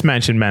that you just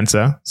mentioned,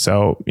 Mensa.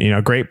 So, you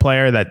know, great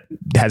player that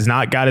has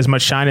not got as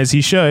much shine as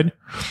he should.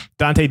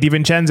 Dante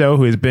DiVincenzo,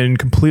 who has been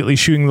completely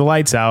shooting the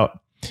lights out.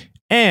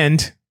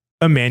 And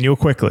Immanuel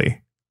Quickley.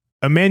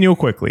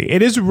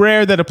 It is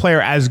rare that a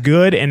player as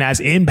good and as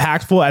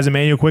impactful as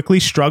Immanuel Quickley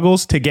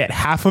struggles to get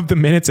half of the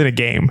minutes in a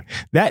game.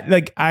 That,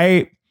 like,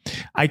 I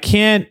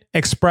can't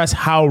express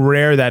how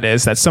rare that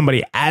is, that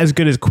somebody as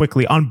good as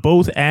Quickley on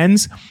both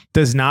ends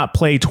does not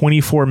play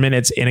 24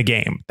 minutes in a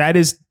game. That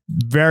is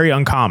very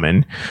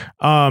uncommon.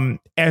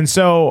 And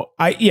so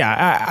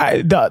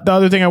the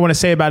other thing I want to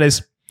say about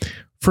is,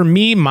 for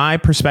me, my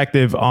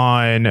perspective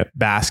on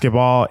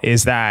basketball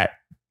is that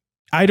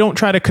I don't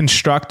try to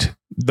construct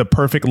the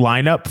perfect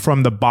lineup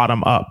from the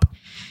bottom up.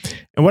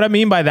 And what I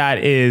mean by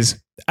that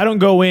is, I don't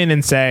go in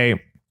and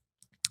say,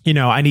 you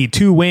know, I need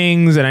two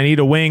wings, and I need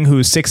a wing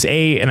who's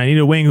 6'8", and I need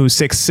a wing who's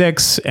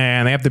 6'6",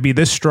 and they have to be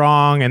this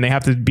strong, and they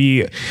have to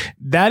be...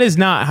 That is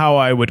not how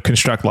I would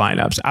construct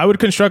lineups. I would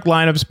construct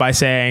lineups by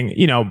saying,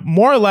 you know,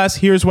 more or less,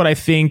 here's what I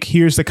think,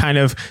 here's the kind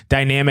of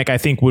dynamic I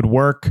think would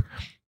work.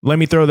 Let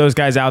me throw those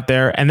guys out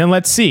there, and then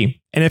let's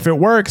see. And if it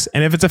works,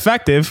 and if it's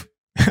effective,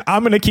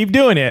 I'm going to keep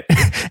doing it.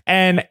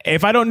 And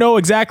if I don't know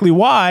exactly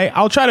why,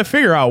 I'll try to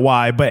figure out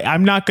why, but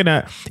I'm not going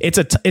to,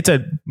 it's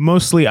a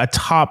mostly a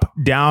top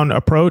down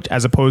approach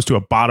as opposed to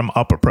a bottom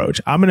up approach.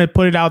 I'm going to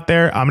put it out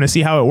there. I'm going to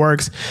see how it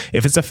works.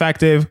 If it's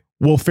effective,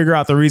 we'll figure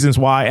out the reasons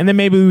why. And then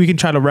maybe we can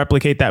try to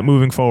replicate that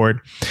moving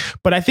forward.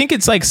 But I think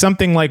it's like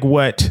something like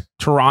what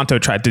Toronto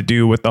tried to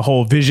do with the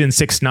whole Vision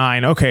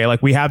 6-9. Okay,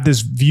 like we have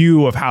this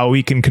view of how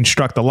we can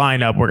construct the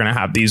lineup. We're going to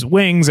have these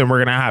wings, and we're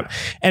going to have,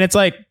 and it's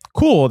like,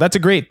 cool, that's a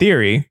great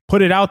theory.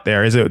 Put it out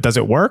there. Does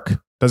it work?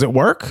 Does it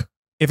work?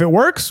 If it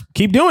works,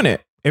 keep doing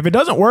it. If it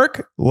doesn't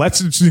work, let's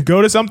just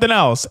go to something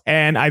else.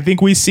 And I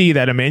think we see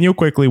that Immanuel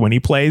Quickley, when he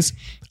plays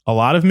a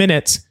lot of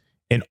minutes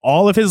in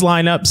all of his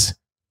lineups,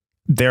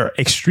 they're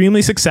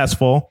extremely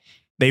successful.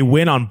 They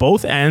win on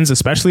both ends,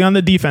 especially on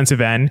the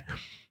defensive end.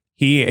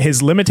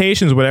 His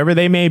limitations, whatever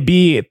they may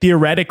be,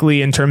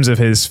 theoretically, in terms of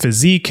his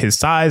physique, his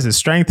size, his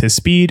strength, his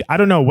speed, I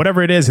don't know,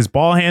 whatever it is, his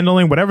ball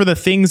handling, whatever the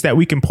things that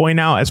we can point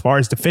out as far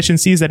as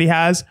deficiencies that he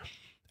has,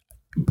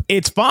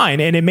 it's fine.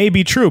 And it may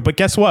be true, but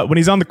guess what? When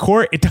he's on the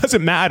court, it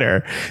doesn't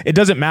matter. It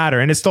doesn't matter.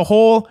 And it's the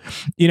whole,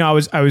 I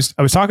was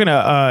talking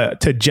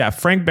to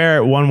Jeff, Frank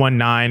Barrett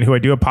 119, who I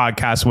do a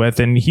podcast with,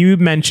 and he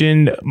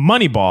mentioned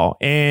Moneyball.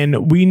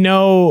 And we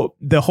know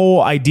the whole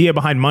idea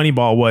behind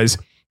Moneyball was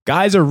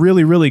guys are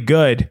really, really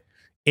good,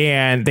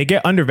 and they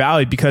get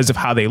undervalued because of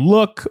how they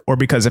look, or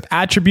because of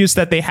attributes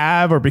that they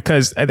have, or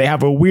because they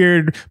have a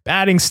weird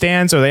batting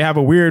stance, or they have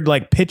a weird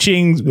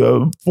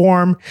pitching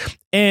form.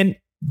 And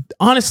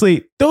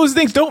honestly, those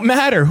things don't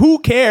matter. Who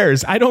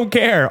cares? I don't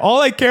care.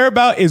 All I care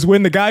about is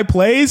when the guy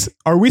plays,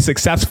 are we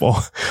successful?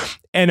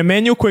 And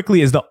Immanuel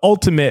Quickley is the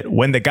ultimate.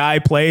 When the guy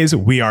plays,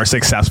 we are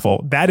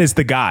successful. That is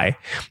the guy.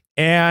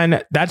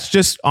 And that's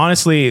just,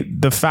 honestly,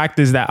 the fact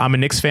is that I'm a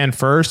Knicks fan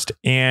first.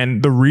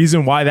 And the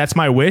reason why that's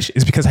my wish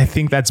is because I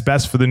think that's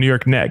best for the New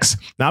York Knicks.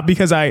 Not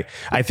because I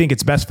think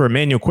it's best for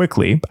Immanuel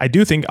Quickley. I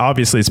do think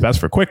obviously it's best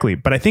for Quickley,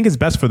 but I think it's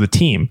best for the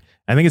team.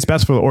 I think it's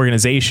best for the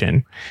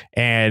organization.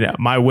 And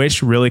my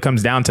wish really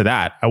comes down to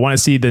that. I want to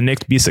see the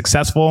Knicks be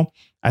successful.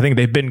 I think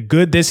they've been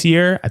good this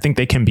year. I think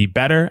they can be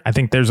better. I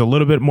think there's a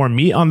little bit more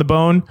meat on the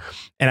bone.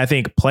 And I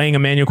think playing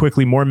Immanuel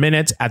Quickley more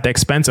minutes at the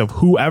expense of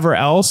whoever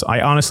else,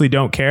 I honestly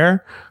don't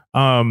care.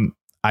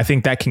 I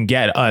think that can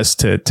get us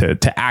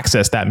to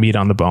access that meat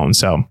on the bone.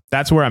 So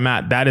that's where I'm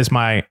at. That is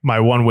my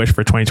one wish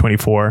for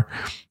 2024.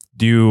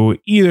 Do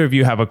either of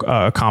you have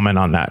a comment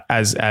on that?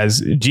 As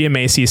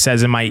GMAC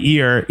says in my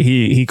ear,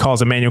 he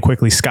calls Immanuel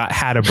Quickley Scott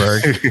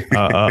Hatterberg,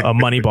 a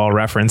Moneyball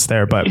reference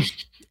there. But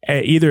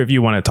either of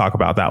you want to talk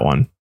about that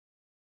one?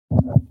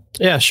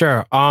 Yeah,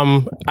 sure.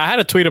 I had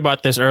a tweet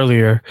about this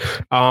earlier,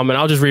 and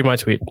I'll just read my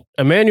tweet.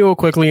 Immanuel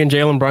Quickley and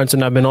Jalen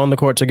Brunson have been on the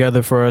court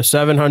together for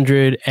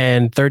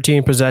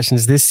 713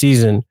 possessions this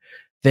season.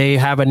 They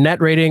have a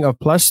net rating of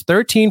plus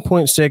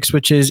 13.6,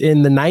 which is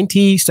in the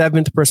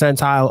 97th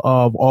percentile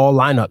of all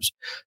lineups.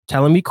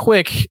 Telling me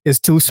Quick is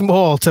too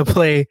small to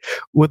play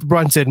with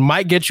Brunson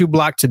might get you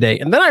blocked today.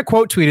 And then I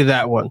quote tweeted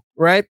that one,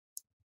 right?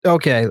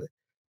 Okay.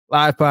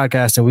 Live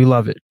podcasting. We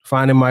love it.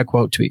 Finding my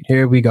quote tweet.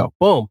 Here we go.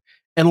 Boom.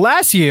 And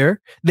last year,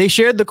 they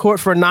shared the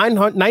court for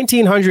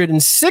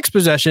 1,906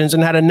 possessions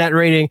and had a net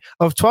rating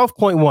of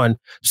 12.1.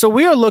 So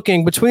we are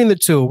looking between the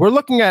two. We're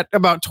looking at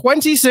about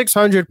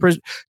 2,600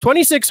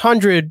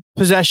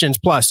 possessions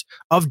plus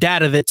of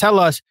data that tell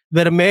us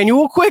that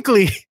Immanuel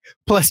Quickley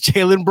plus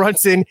Jalen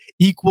Brunson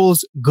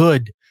equals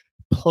good.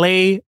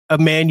 Play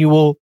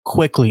Immanuel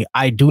Quickley.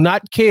 I do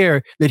not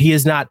care that he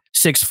is not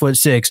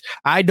 6'6".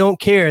 I don't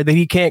care that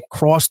he can't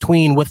cross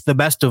tween with the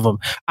best of them.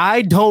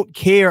 I don't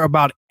care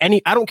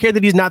that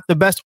he's not the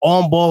best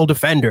on-ball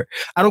defender.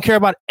 I don't care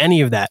about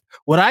any of that.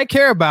 What I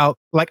care about,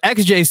 like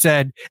XJ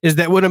said, is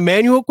that when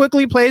Immanuel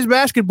Quickley plays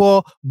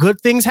basketball, good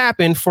things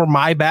happen for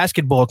my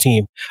basketball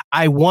team.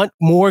 I want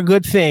more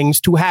good things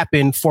to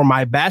happen for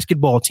my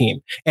basketball team.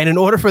 And in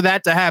order for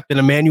that to happen,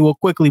 Immanuel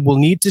Quickley will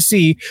need to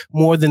see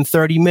more than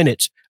 30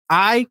 minutes.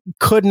 I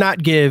could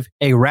not give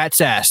a rat's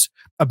ass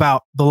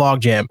about the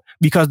logjam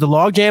because the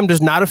logjam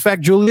does not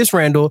affect Julius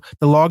Randle.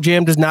 The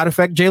logjam does not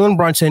affect Jalen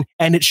Brunson,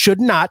 and it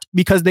should not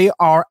because they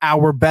are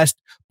our best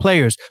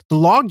players. The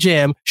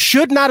logjam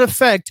should not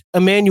affect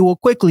Immanuel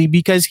Quickley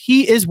because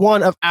he is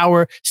one of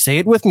our, say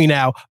it with me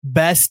now,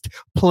 best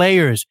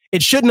players.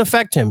 It shouldn't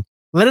affect him.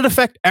 Let it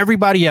affect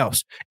everybody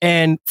else.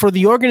 And for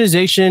the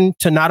organization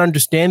to not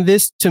understand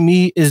this, to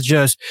me, is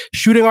just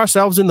shooting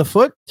ourselves in the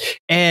foot.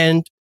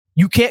 And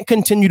you can't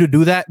continue to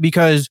do that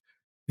because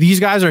these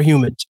guys are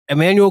humans.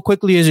 Immanuel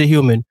Quickley is a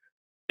human.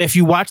 If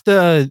you watch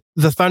the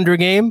Thunder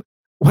game,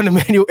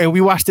 and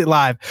we watched it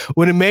live,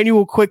 when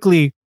Immanuel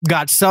Quickley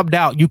got subbed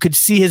out, you could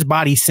see his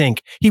body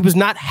sink. He was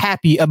not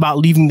happy about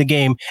leaving the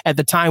game at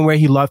the time where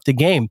he left the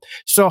game.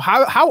 So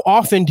how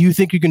often do you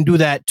think you can do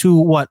that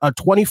to a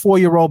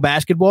 24-year-old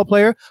basketball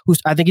player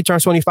I think he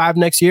turns 25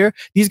 next year?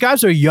 These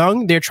guys are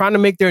young. They're trying to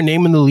make their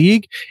name in the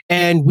league.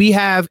 And we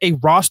have a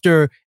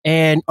roster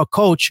and a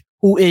coach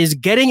who is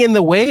getting in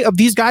the way of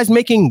these guys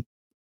making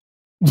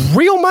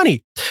real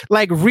money,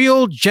 like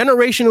real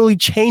generationally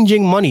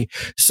changing money.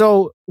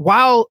 So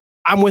while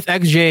I'm with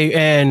XJ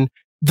and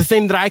the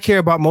thing that I care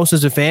about most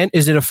as a fan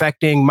is it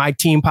affecting my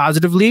team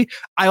positively,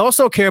 I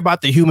also care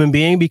about the human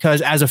being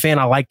because as a fan,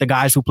 I like the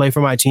guys who play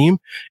for my team.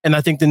 And I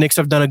think the Knicks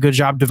have done a good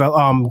job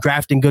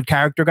drafting good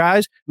character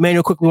guys.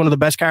 Immanuel Quickley, one of the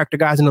best character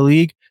guys in the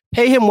league.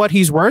 Pay him what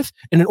he's worth.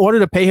 And in order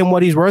to pay him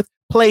what he's worth,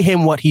 play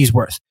him what he's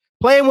worth.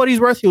 Play him what he's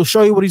worth. He'll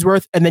show you what he's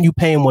worth. And then you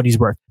pay him what he's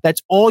worth.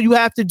 That's all you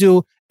have to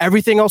do.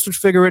 Everything else would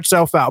figure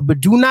itself out. But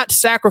do not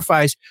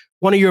sacrifice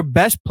one of your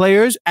best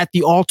players at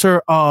the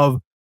altar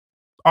of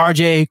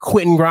RJ,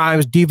 Quentin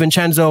Grimes,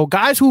 DiVincenzo,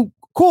 guys who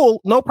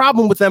cool, no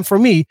problem with them for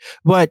me,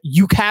 but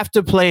you have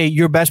to play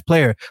your best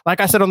player. Like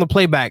I said on the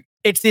playback,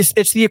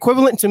 it's the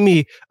equivalent to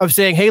me of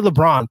saying, hey,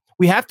 LeBron,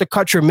 we have to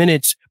cut your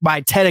minutes by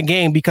 10 a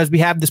game because we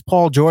have this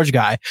Paul George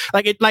guy.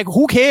 Like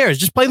who cares?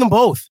 Just play them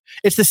both.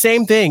 It's the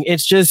same thing.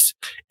 It's just,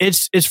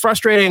 it's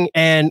frustrating.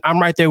 And I'm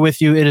right there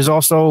with you. It is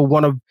also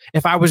one of,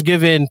 if I was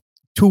given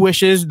 2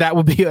 wishes, that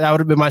would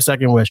have been my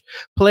second wish.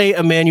 Play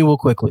Emmanuel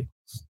Quickley.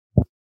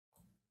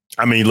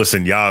 I mean,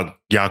 listen, y'all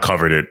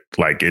covered it.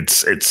 Like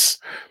it's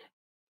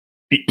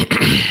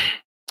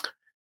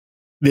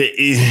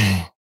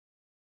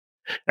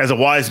as a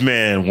wise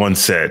man once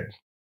said,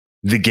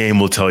 the game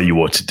will tell you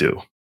what to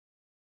do.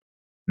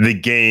 The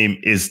game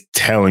is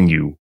telling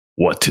you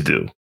what to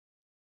do.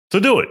 So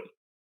do it.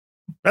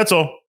 That's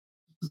all.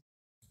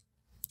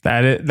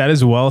 That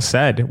is well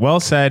said.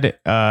 Well said,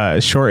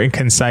 short and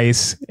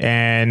concise.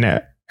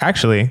 And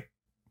actually,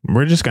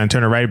 we're just going to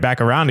turn it right back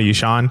around to you,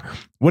 Sean.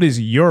 What is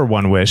your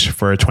one wish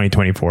for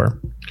 2024?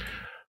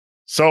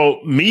 So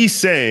me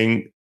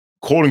saying,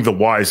 quoting the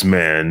wise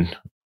man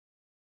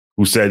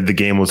who said the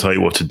game will tell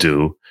you what to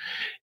do,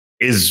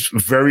 is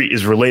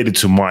related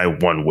to my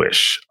one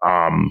wish.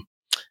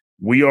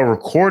 We are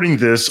recording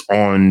this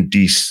on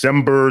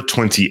December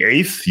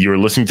 28th. You're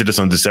listening to this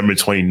on December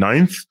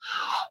 29th,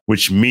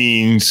 which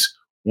means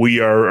we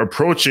are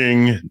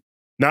approaching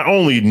not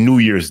only New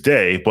Year's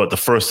Day, but the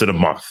first of the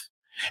month.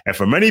 And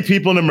for many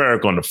people in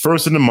America, on the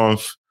first of the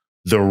month,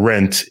 the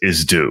rent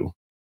is due.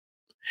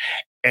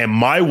 And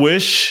my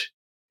wish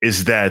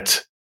is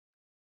that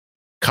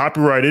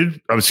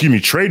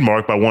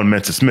trademarked by one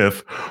Mensa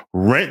Smith,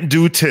 rent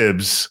due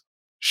Tibbs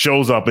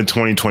shows up in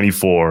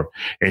 2024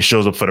 and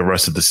shows up for the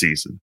rest of the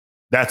season.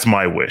 That's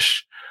my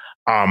wish.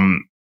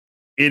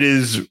 It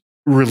is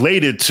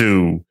related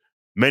to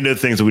many of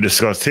the things that we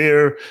discussed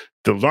here,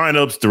 the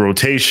lineups, the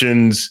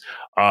rotations,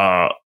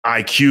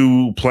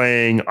 IQ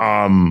playing.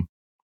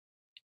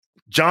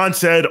 John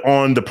said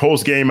on the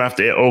post game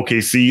after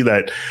OKC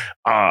that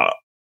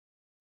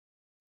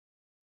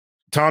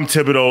Tom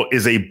Thibodeau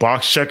is a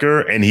box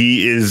checker, and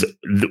he is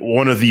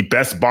one of the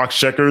best box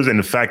checkers. And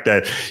the fact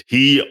that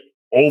he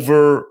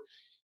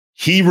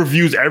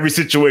reviews every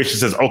situation,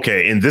 says,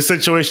 okay, in this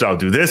situation, I'll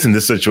do this. In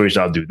this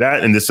situation, I'll do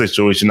that. In this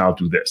situation, I'll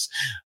do this.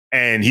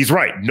 And he's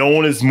right. No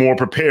one is more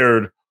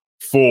prepared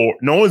than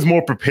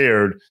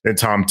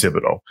Tom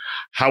Thibodeau.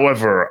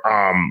 However,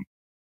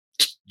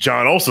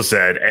 John also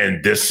said,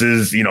 and this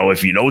is,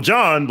 if you know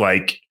John,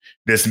 like,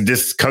 this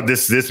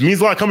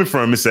means a lot coming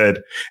from him. He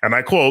said, and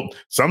I quote,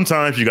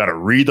 sometimes you got to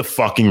read the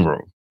fucking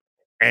room.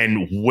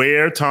 And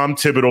where Tom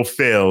Thibodeau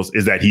fails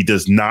is that he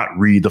does not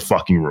read the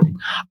fucking room.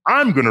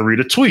 I'm going to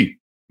read a tweet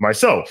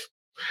myself.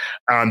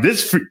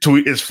 This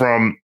tweet is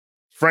from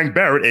Frank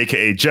Barrett,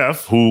 a.k.a.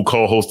 Jeff, who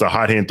co-hosts the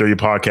Hot Hand 30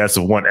 podcast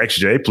of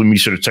 1XJ. Please be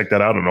sure to check that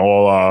out on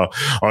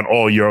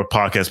all your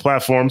podcast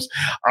platforms.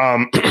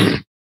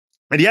 And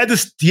he had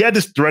this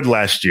thread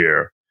last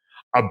year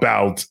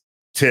about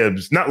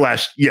Tibbs,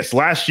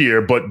 last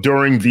year, but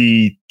during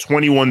the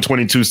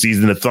 21-22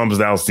 season, the thumbs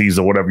down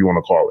season, whatever you want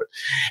to call it.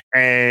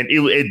 And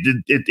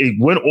it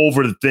went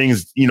over the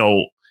things,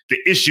 the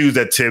issues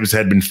that Tibbs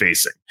had been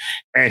facing.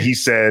 And he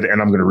said,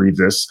 and I'm going to read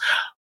this,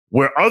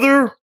 where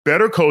other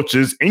better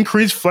coaches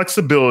increase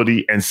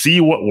flexibility and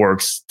see what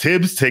works,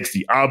 Tibbs takes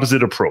the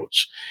opposite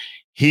approach.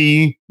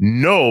 He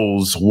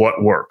knows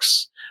what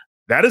works.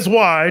 That is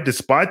why,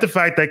 despite the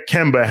fact that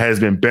Kemba has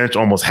been benched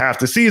almost half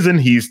the season,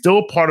 he's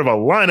still part of a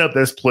lineup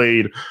that's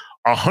played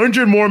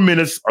 100 more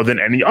minutes than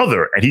any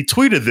other. And he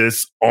tweeted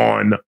this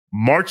on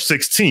March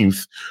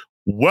 16th,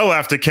 well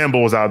after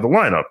Kemba was out of the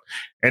lineup.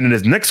 And in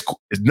his next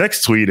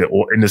tweet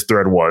or in this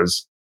thread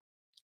was,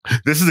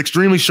 this is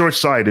extremely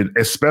short-sighted,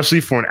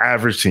 especially for an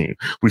average team.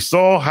 We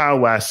saw how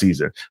last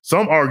season.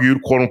 Some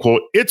argued, quote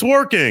unquote, it's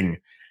working,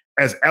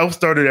 as Elf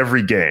started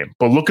every game.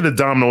 But look at the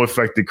domino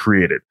effect it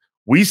created.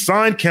 We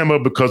signed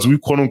Kemba because we,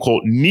 quote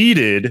unquote,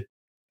 needed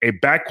a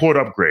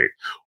backcourt upgrade.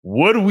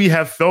 Would we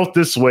have felt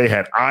this way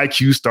had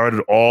IQ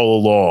started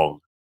all along?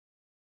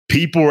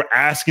 People were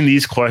asking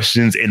these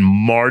questions in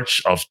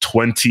March of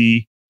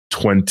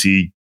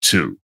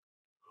 2022.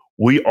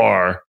 We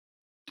are,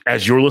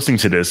 as you're listening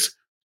to this,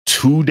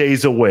 2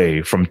 days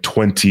away from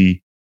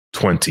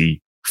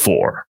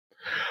 2024.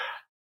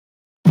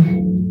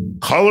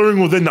 Coloring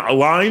within the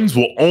lines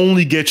will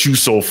only get you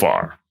so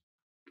far.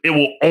 It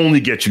will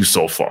only get you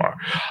so far.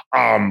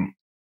 One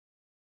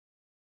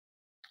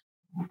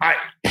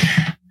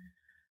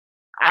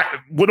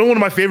of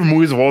my favorite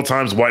movies of all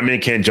time is White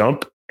Man Can't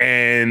Jump.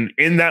 And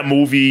in that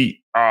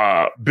movie,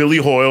 Billy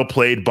Hoyle,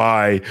 played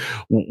by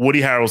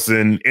Woody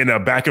Harrelson, in a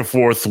back and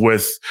forth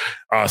with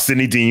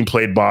Sidney Dean,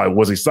 played by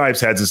Wesley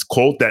Snipes, has this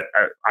quote that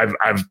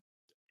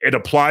it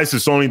applies to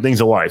so many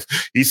things in life.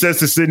 He says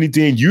to Sidney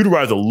Dean, you'd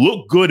rather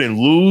look good and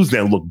lose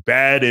than look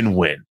bad and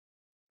win.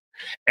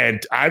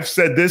 And I've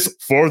said this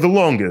for the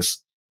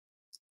longest.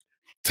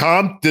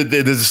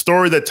 There's a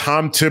story that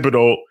Tom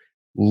Thibodeau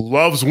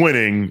loves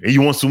winning and he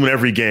wants to win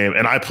every game.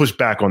 And I push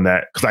back on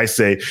that because I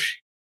say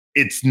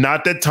it's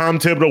not that Tom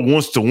Thibodeau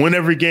wants to win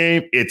every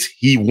game. It's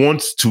he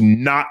wants to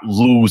not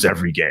lose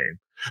every game,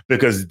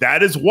 because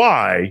that is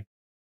why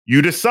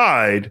you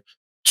decide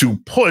to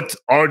put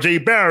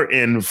RJ Barrett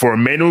in for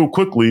Emmanuel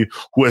Quickly,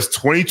 who has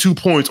 22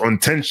 points on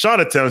 10 shot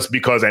attempts,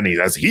 because, and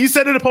as he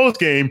said in the post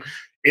game,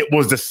 it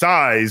was the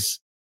size.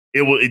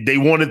 They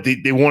wanted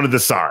the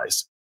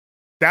size.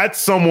 That's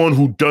someone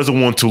who doesn't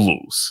want to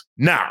lose.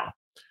 Now,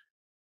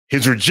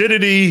 his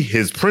rigidity,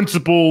 his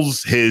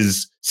principles,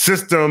 his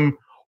system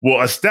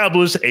will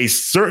establish a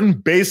certain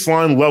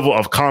baseline level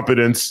of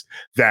competence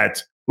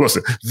that,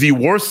 listen, the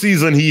worst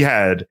season he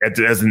had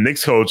as a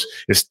Knicks coach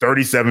is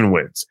 37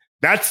 wins.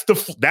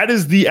 That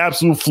is the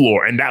absolute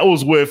floor. And that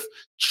was with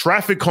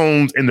traffic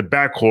cones in the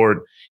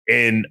backcourt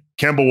and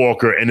Kemba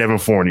Walker and Evan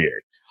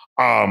Fournier.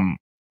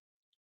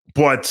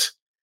 But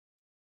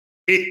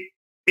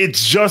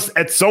it's just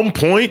at some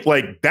point,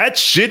 like, that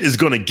shit is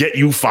going to get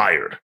you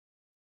fired.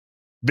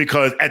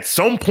 Because at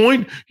some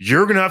point,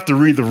 you're going to have to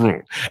read the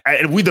room.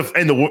 And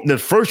the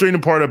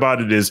frustrating part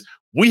about it is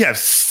we have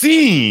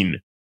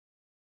seen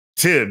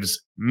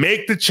Tibbs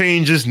make the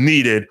changes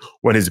needed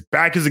when his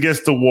back is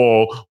against the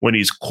wall, when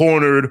he's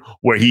cornered,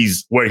 where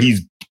he's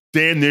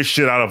damn near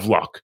shit out of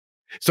luck.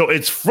 So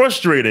it's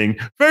frustrating,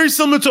 very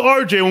similar to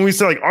RJ when we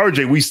say, like,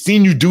 RJ, we've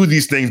seen you do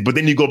these things, but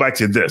then you go back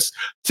to this.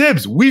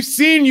 Tibbs, we've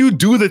seen you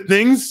do the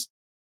things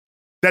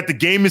that the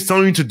game is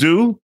telling you to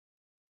do,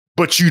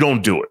 but you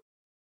don't do it.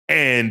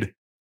 And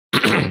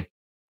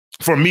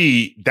for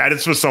me, that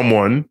is for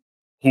someone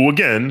who,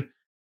 again,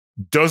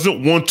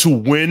 doesn't want to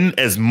win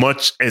as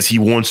much as he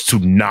wants to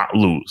not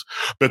lose.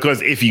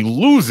 Because if he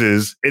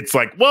loses, it's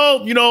like,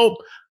 well, you know,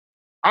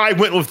 I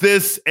went with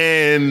this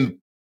and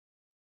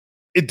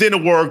it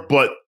didn't work,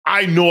 but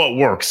I know it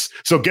works.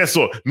 So guess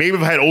what? Maybe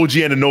if I had OG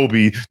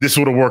Anunoby, this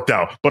would have worked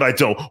out, but I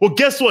don't. Well,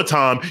 guess what,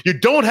 Tom? You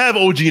don't have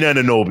OG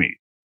Anunoby.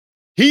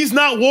 He's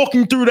not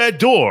walking through that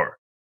door,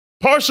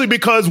 partially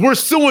because we're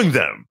suing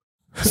them.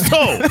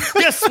 So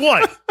guess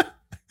what?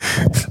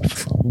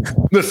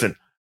 Listen,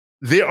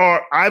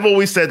 I've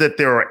always said that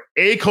there are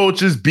A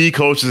coaches, B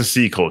coaches, and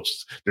C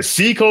coaches. The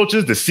C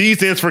coaches, the C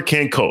stands for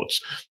can't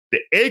coach. The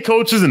A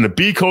coaches and the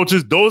B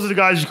coaches, those are the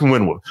guys you can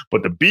win with.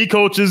 But the B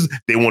coaches,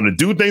 they want to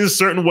do things a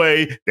certain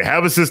way. They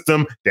have a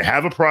system. They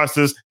have a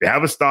process. They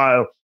have a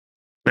style.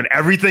 And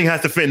everything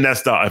has to fit in that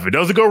style. If it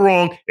doesn't go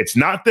wrong, it's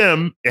not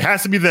them. It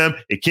has to be them.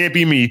 It can't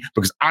be me,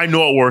 because I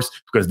know it works,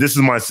 because this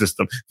is my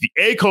system. The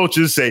A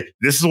coaches say,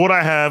 this is what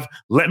I have.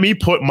 Let me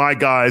put my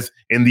guys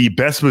in the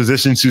best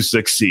position to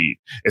succeed,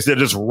 instead of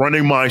just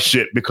running my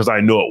shit because I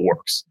know it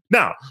works.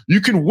 Now,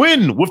 you can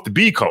win with the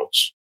B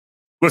coach.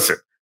 Listen,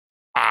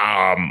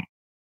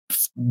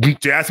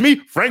 if you ask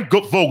me, Frank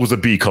Vogel's a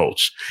B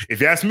coach.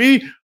 If you ask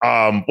me,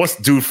 what's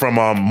the dude from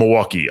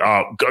Milwaukee?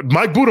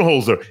 Mike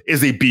Budenholzer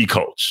is a B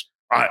coach.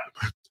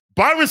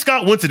 Byron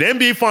Scott went to the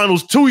NBA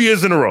Finals 2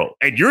 years in a row,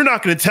 and you're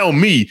not going to tell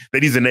me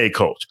that he's an A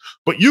coach.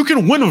 But you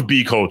can win with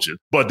B coaches,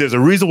 but there's a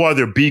reason why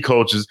they're B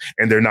coaches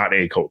and they're not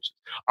A coaches.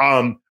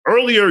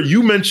 Earlier,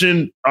 you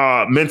mentioned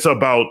Mensa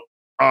about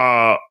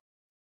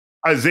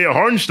Isaiah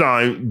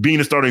Hartenstein being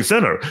a starting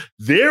center.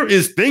 There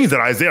is things that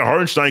Isaiah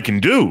Hartenstein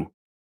can do,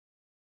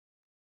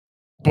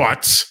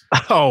 but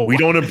we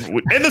don't.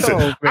 And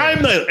listen,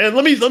 I'm not. And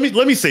let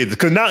me say this,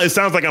 because now it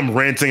sounds like I'm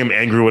ranting, I'm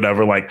angry,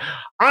 whatever. Like,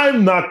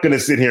 I'm not going to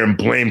sit here and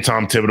blame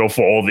Tom Thibodeau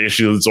for all the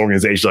issues of this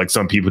organization like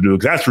some people do,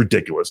 because that's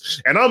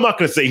ridiculous. And I'm not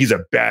going to say he's a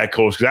bad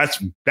coach, because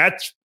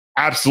that's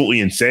absolutely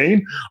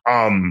insane.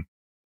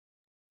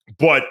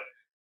 But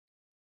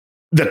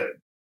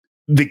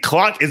the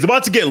clock is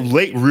about to get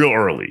late real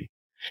early,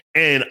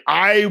 and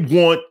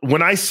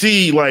when I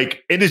see,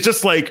 like, and it's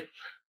just like,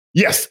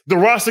 yes, the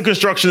roster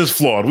construction is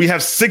flawed. We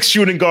have 6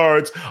 shooting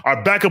guards.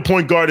 Our backup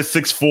point guard is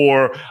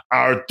 6'4".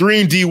 Our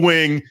 3-and-D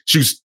wing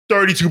shoots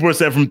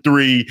 32% from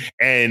 3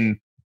 and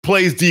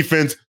plays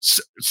defense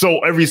so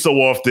every so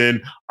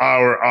often.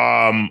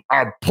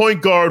 Our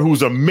point guard,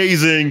 who's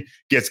amazing,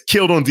 gets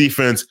killed on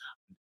defense.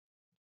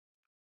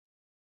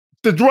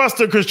 The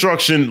roster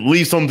construction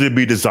leaves something to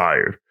be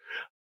desired.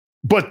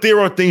 But there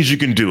are things you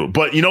can do.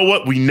 But you know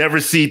what? We never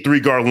see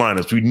 3-guard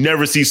lineups. We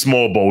never see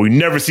small ball. We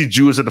never see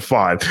Julius at the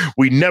 5.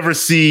 We never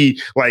see,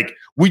 like,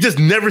 we just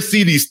never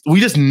see these.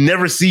 We just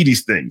never see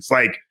these things.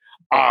 Like,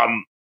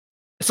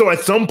 so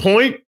at some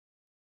point,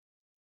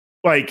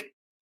 like,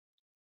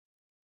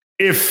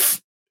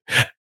 if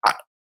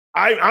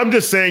I'm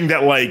just saying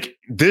that, like,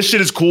 this shit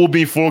is cool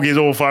being 4 games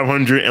over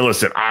 500. And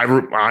listen,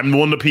 I'm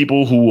one of the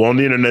people who on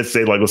the internet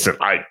say, like, listen,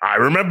 I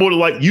remember what it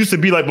like used to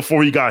be like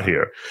before he got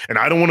here, and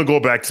I don't want to go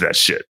back to that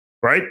shit,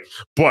 right?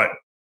 But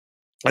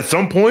at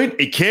some point,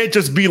 it can't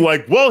just be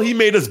like, well, he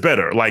made us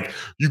better. Like,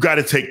 you got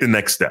to take the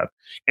next step.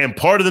 And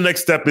part of the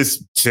next step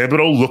is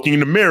Thibodeau looking in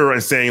the mirror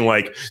and saying,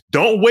 like,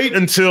 don't wait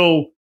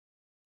until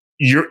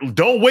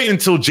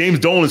James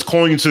Dolan is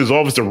calling you to his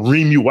office to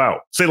ream you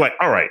out. Say, like,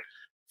 all right,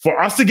 for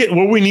us to get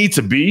where we need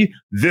to be,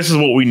 this is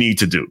what we need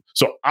to do.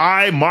 So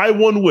my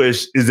one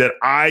wish is that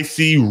I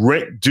see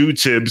rent due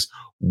Tibbs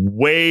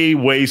way,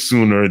 way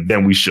sooner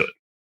than we should.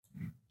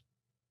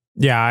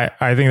 Yeah,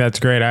 I think that's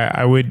great.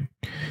 I would,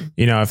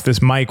 if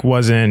this mic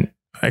wasn't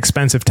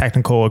expensive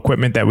technical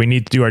equipment that we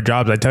need to do our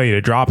jobs, I'd tell you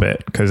to drop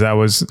it, because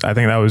I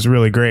think that was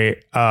really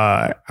great.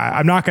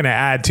 I'm not going to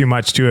add too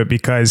much to it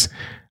because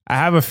I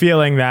have a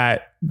feeling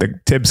that the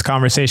Tibbs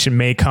conversation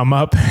may come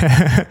up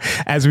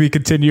as we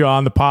continue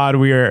on the pod.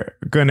 We are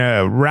going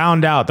to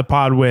round out the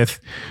pod with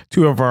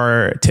two of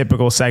our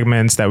typical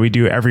segments that we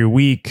do every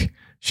week,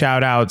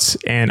 shout outs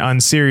and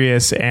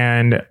unserious.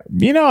 And,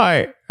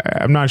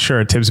 I'm not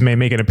sure Tibbs may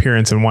make an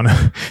appearance in one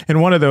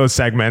of those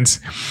segments,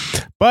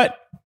 but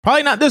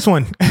probably not this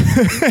one.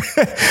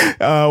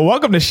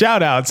 Welcome to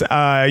shout outs.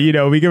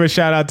 We give a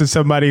shout out to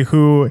somebody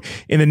who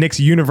in the Knicks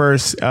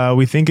universe,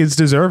 we think is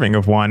deserving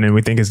of one, and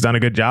we think has done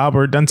a good job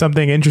or done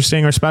something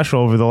interesting or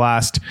special over the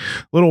last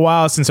little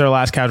while since our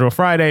last Casual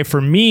Friday. For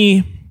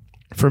me,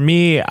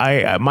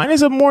 mine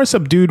is a more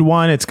subdued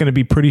one. It's going to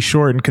be pretty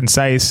short and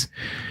concise.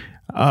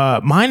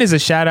 Mine is a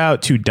shout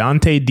out to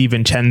Donte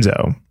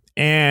DiVincenzo.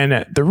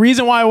 And the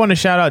reason why I want to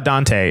shout out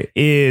Donte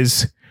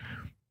is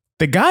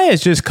the guy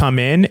has just come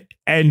in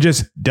and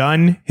just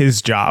done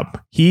his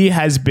job. He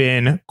has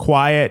been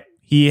quiet.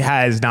 He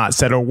has not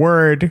said a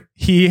word.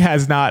 He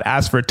has not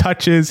asked for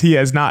touches. He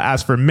has not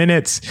asked for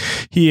minutes.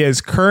 He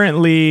is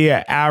currently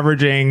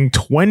averaging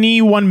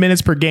 21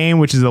 minutes per game,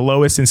 which is the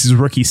lowest since his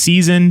rookie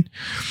season.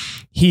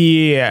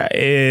 He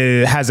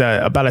has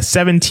about a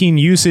 17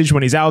 usage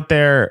when he's out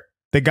there.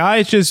 The guy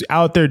is just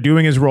out there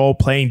doing his role,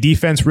 playing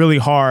defense really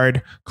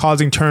hard,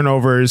 causing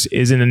turnovers,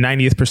 is in the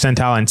 90th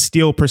percentile in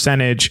steal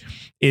percentage,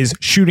 is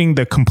shooting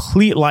the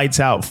complete lights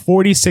out,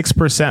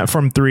 46%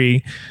 from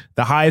three,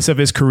 the highest of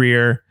his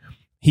career.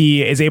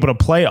 He is able to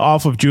play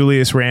off of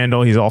Julius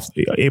Randle. He's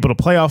able to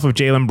play off of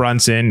Jalen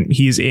Brunson.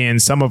 He's in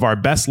some of our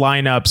best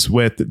lineups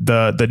with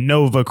the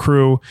Nova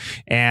crew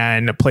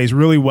and plays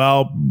really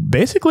well,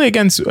 basically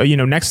against,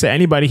 next to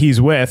anybody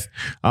he's with.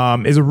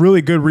 Is a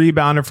really good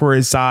rebounder for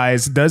his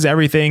size, does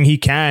everything he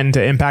can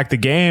to impact the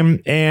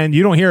game, and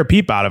you don't hear a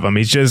peep out of him.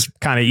 He's just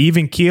kind of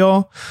even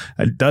keel,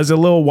 does a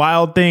little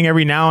wild thing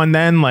every now and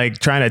then, like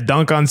trying to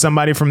dunk on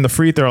somebody from the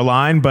free throw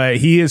line, but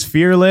he is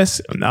fearless.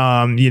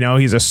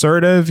 He's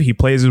assertive. He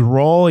plays his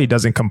role. He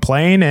doesn't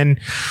complain. And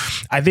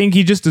I think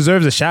he just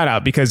deserves a shout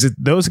out because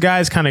those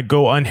guys kind of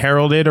go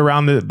unheralded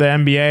around the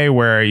NBA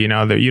where,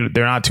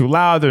 they're not too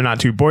loud. They're not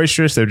too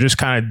boisterous. They're just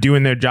kind of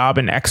doing their job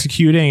and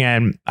executing.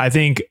 And I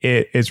think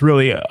it's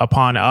really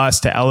upon us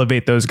to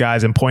elevate those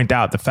guys and point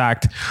out the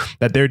fact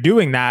that they're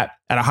doing that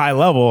at a high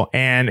level.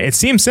 And it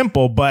seems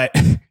simple, but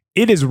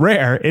it is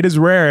rare. It is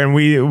rare. And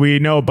we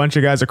know a bunch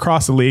of guys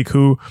across the league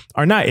who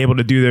are not able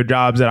to do their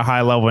jobs at a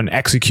high level and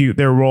execute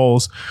their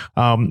roles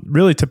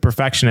really to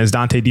perfection as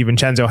Donte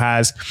DiVincenzo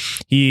has.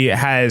 He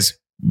has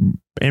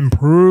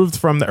improved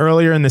from the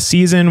earlier in the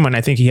season when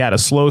I think he had a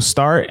slow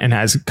start and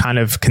has kind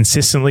of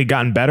consistently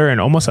gotten better in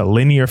almost a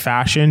linear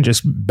fashion,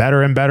 just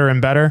better and better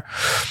and better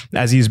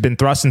as he's been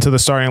thrust into the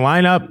starting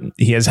lineup.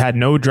 He has had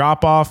no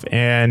drop off.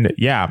 And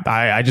yeah,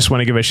 I just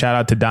want to give a shout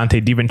out to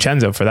Donte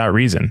DiVincenzo for that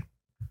reason.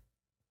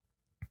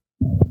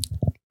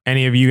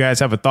 Any of you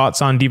guys have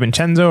thoughts on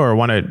DiVincenzo or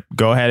want to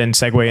go ahead and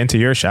segue into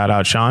your shout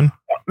out, Sean?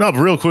 No, but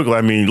real quickly,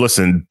 I mean,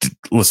 listen,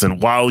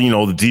 while,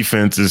 the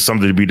defense is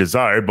something to be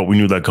desired, but we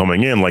knew that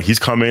coming in, like he's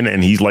come in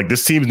and he's like,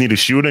 this team needed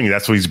shooting. And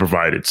that's what he's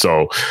provided.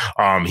 So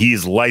he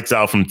is lights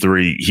out from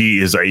three. He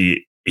is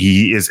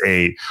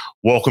a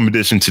welcome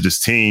addition to this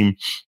team.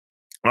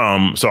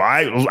 So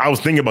I was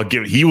thinking about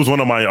he was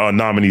one of my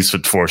nominees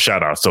for a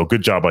shout out. So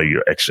good job by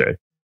you, XJ.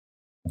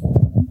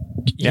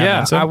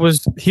 Yeah,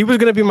 he was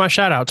going to be my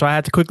shout out. So I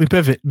had to quickly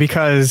pivot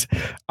because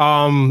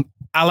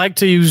I like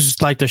to use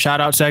the shout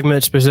out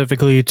segment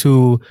specifically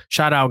to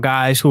shout out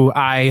guys who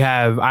I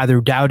have either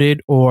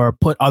doubted or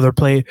put other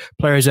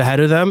players ahead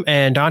of them.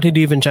 And Donte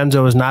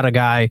DiVincenzo is not a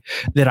guy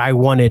that I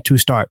wanted to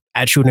start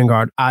at shooting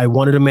guard. I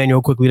wanted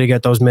Immanuel Quickley to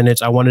get those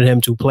minutes. I wanted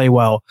him to play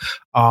well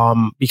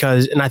and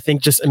I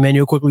think just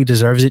Immanuel Quickley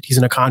deserves it. He's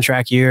in a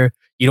contract year.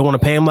 You don't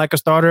want to pay him like a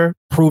starter.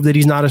 Prove that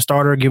he's not a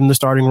starter. Give him the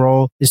starting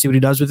role and see what he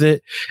does with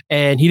it.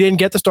 And he didn't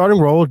get the starting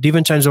role.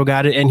 DiVincenzo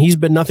got it, and he's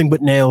been nothing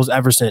but nails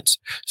ever since.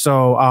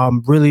 So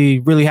really,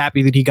 really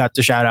happy that he got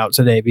the shout out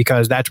today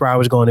because that's where I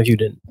was going if you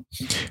didn't.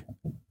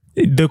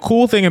 The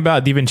cool thing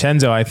about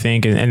DiVincenzo, I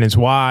think, and it's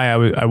why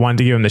I wanted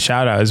to give him the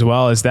shout out as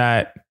well, is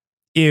that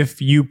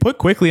if you put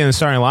Quickley in the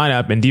starting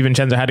lineup and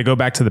DiVincenzo had to go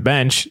back to the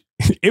bench,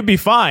 it'd be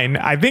fine.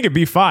 I think it'd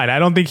be fine. I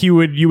don't think you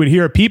would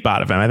hear a peep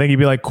out of him. I think he'd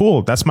be like,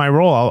 cool, that's my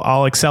role.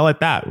 I'll excel at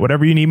that.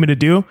 Whatever you need me to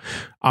do,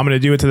 I'm going to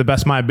do it to the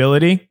best of my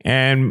ability.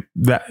 And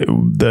let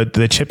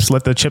the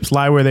chips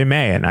lie where they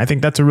may. And I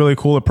think that's a really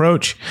cool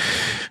approach.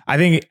 I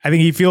think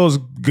he feels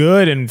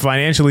good and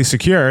financially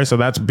secure. So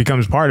that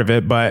becomes part of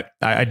it. But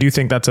I do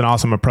think that's an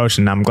awesome approach.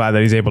 And I'm glad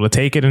that he's able to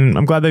take it. And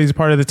I'm glad that he's a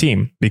part of the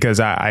team because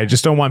I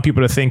just don't want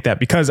people to think that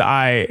because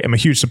I am a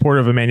huge supporter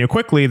of Immanuel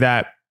Quickley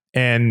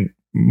and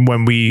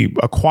when we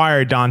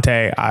acquired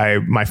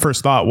Donte, my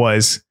first thought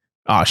was,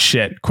 oh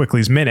shit,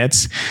 Quickley's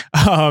minutes.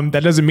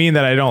 That doesn't mean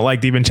that I don't like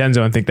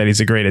DiVincenzo and think that he's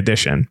a great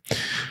addition.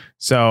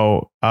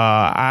 So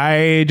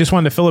I just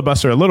wanted to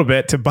filibuster a little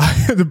bit to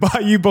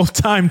buy you both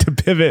time to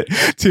pivot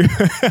to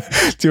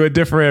to a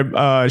different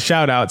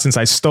shout out, since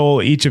I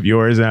stole each of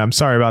yours, and I'm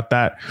sorry about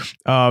that.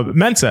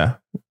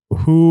 Mensa,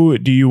 who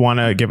do you want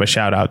to give a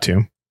shout out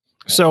to?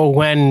 So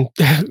when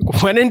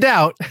in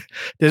doubt,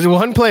 there's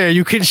one player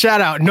you can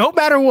shout out no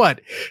matter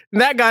what. And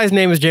that guy's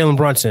name is Jalen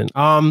Brunson.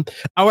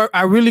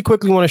 I really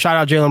quickly want to shout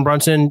out Jalen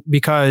Brunson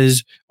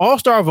because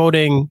All-Star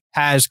voting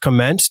has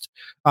commenced.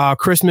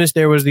 Christmas,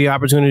 there was the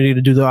opportunity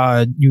to do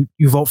the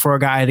you vote for a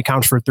guy that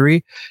counts for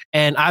 3,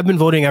 and I've been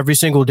voting every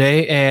single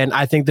day, and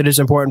I think that it's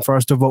important for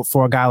us to vote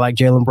for a guy like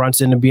Jalen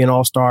Brunson to be an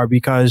all-star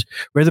because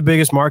we're the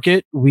biggest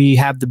market, we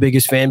have the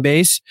biggest fan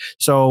base.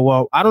 So,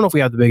 well, I don't know if we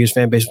have the biggest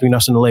fan base between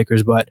us and the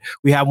Lakers, but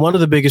we have one of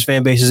the biggest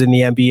fan bases in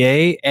the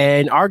NBA,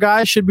 and our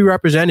guys should be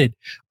represented.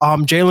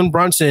 Jalen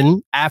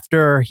Brunson,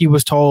 after he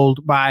was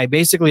told by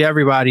basically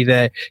everybody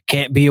that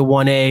can't be a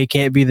 1A,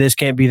 can't be this,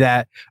 can't be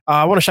that,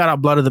 I want to shout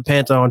out Blood of the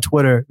Panther on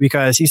Twitter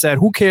because he said,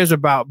 who cares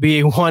about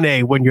being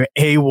 1A when you're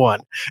A1?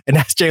 And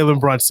that's Jalen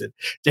Brunson.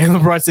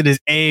 Jalen Brunson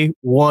is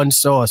A1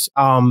 sauce.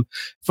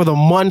 For the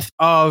month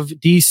of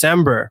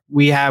December,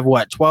 we have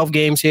 12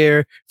 games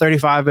here,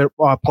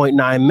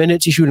 35.9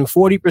 minutes. He's shooting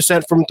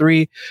 40% from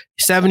 3,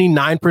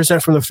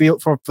 79% from the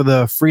field for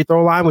the free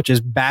throw line, which is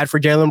bad for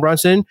Jalen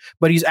Brunson,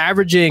 but he's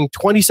averaging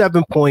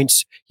 27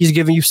 points. He's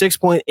giving you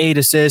 6.8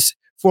 assists,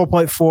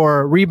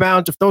 4.4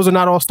 rebounds. If those are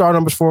not all-star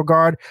numbers for a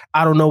guard,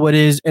 I don't know what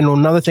is. And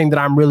another thing that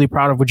I'm really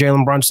proud of with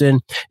Jalen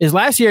Brunson is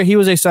last year he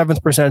was a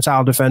 7th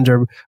percentile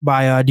defender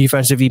by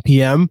defensive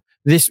EPM.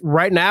 This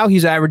right now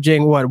he's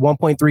averaging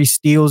 1.3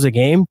 steals a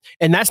game,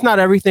 and that's not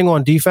everything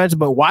on defense.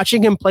 But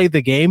watching him play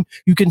the game,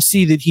 you can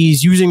see that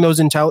he's using his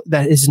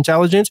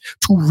intelligence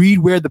to read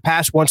where the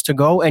pass wants to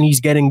go, and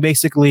he's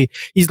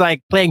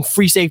like playing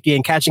free safety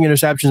and catching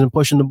interceptions and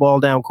pushing the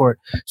ball down court.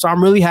 So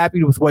I'm really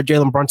happy with what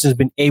Jalen Brunson has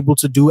been able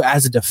to do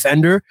as a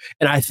defender,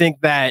 and I think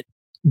that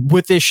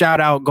with this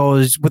shout out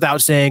goes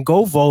without saying,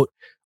 go vote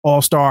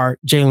all-star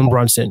Jalen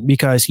Brunson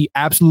because he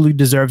absolutely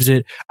deserves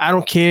it. I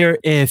don't care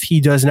if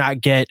he does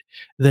not get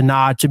the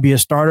nod to be a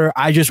starter.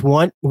 I just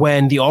want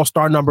when the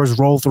all-star numbers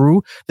roll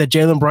through that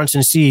Jalen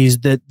Brunson sees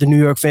that the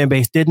New York fan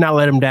base did not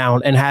let him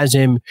down and has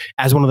him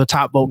as one of the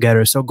top vote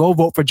getters. So go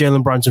vote for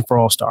Jalen Brunson for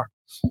all-star.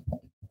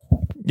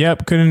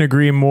 Yep, couldn't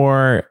agree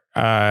more.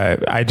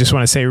 I just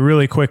want to say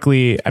really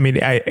quickly, I mean,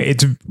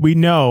 we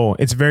know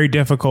it's very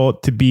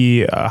difficult to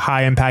be a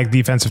high impact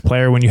defensive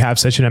player when you have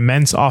such an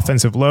immense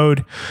offensive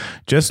load.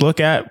 Just look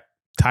at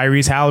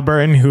Tyrese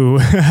Halliburton, who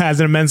has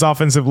an immense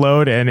offensive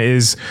load and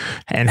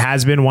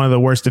has been one of the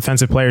worst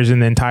defensive players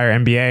in the entire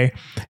NBA.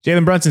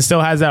 Jalen Brunson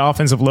still has that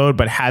offensive load,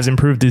 but has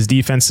improved his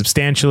defense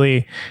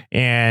substantially.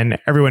 And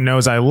everyone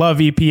knows I love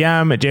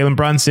EPM. Jalen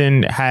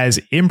Brunson has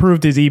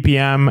improved his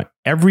EPM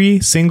every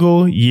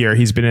single year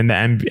he's been in the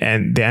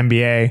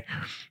NBA.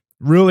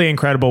 Really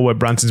incredible what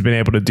Brunson's been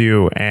able to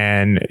do,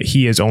 and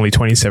he is only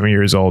 27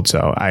 years old.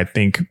 So I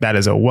think that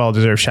is a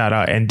well-deserved shout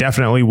out, and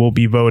definitely will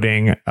be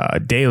voting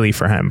daily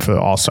for him for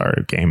the All-Star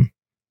game.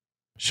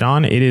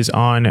 Sean, it is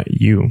on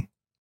you.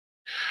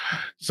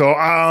 So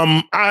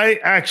I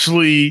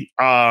actually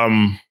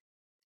I'm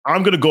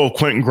gonna go with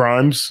Quentin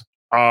Grimes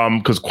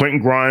because Quentin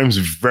Grimes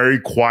very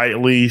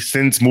quietly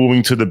since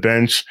moving to the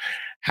bench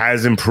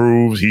has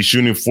improved. He's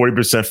shooting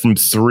 40% from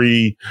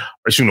 3,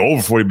 or shooting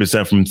over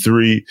 40% from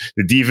 3.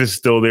 The defense is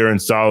still there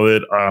and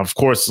solid. Of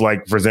course,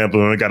 like, for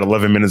example, they got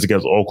 11 minutes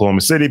against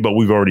Oklahoma City, but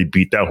we've already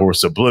beat that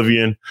horse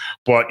oblivion.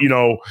 But,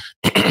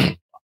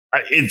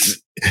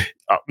 it's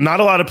not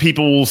a lot of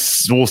people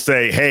will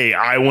say, hey,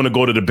 I want to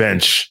go to the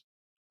bench.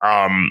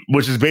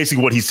 Which is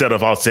basically what he said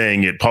without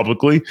saying it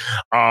publicly.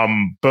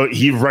 But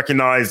he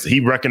recognized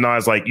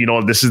like,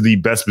 this is the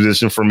best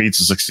position for me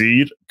to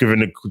succeed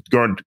given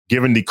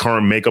the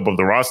current makeup of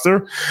the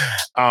roster,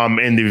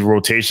 and the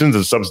rotations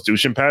and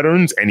substitution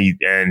patterns. And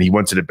he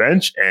went to the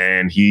bench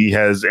and he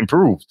has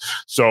improved.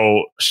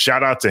 So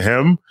shout out to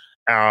him.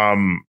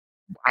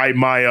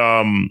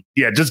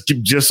 Just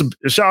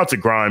a shout out to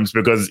Grimes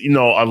because,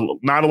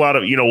 not a lot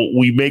of,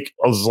 we make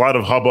a lot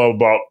of hubbub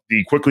about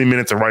the quickly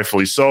minutes and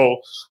rightfully so,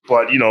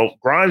 but,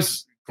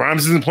 Grimes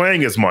isn't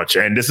playing as much.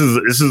 And this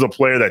is a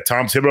player that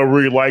Tom Thibodeau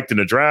really liked in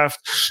the draft.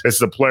 This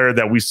is a player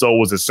that we saw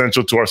was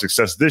essential to our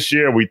success this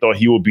year. We thought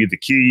he would be the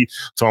key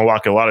to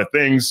unlock a lot of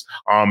things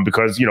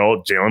because,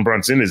 Jalen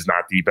Brunson is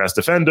not the best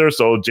defender.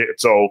 So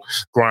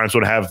Grimes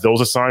would have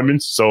those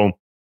assignments. So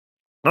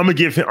I'm gonna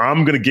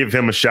give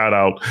him a shout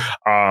out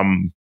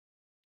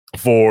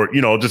for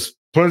just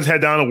putting his head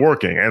down and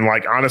working. And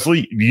like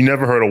honestly, you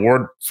never heard a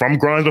word from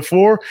Grimes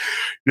before.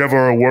 You never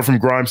heard a word from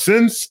Grimes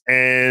since.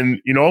 And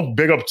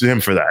big up to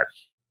him for that.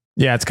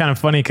 Yeah, it's kind of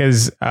funny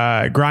because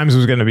Grimes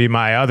was going to be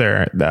my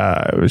other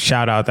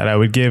shout out that I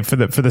would give for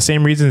the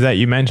same reasons that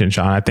you mentioned,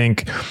 Sean. I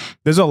think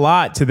there's a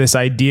lot to this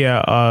idea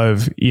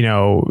of,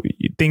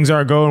 things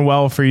aren't going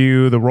well for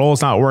you. The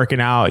role's not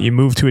working out. You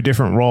move to a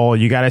different role.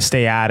 You got to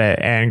stay at it.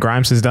 And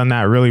Grimes has done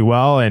that really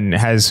well and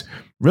has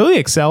really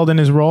excelled in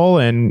his role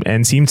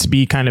and seems to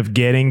be kind of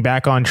getting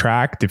back on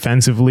track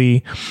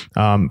defensively,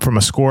 from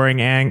a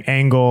scoring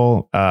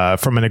angle,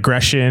 from an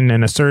aggression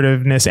and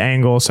assertiveness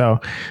angle. So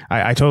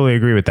I totally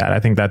agree with that. I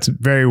think that's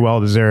very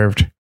well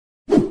deserved.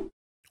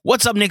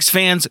 What's up, Knicks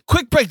fans?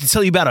 Quick break to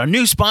tell you about our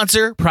new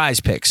sponsor, Prize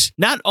Picks.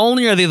 Not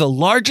only are they the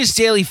largest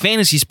daily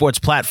fantasy sports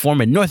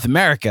platform in North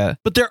America,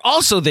 but they're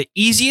also the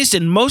easiest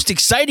and most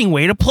exciting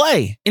way to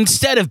play.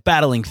 Instead of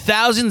battling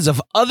thousands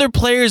of other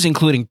players,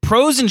 including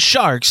pros and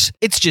sharks,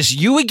 it's just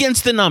you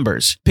against the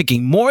numbers,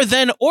 picking more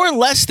than or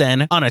less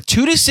than on a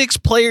 2 to 6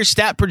 player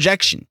stat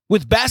projection.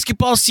 With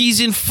basketball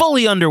season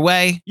fully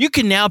underway, you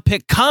can now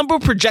pick combo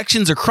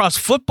projections across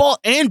football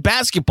and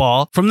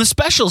basketball from the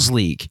Specials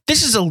League.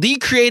 This is a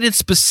league created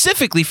specifically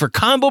for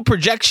combo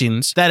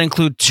projections that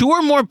include 2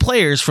 or more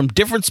players from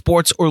different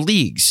sports or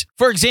leagues.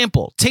 For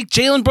example, take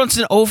Jalen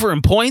Brunson over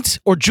in points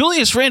or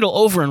Julius Randle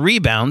over in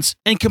rebounds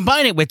and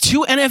combine it with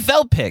 2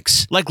 NFL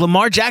picks like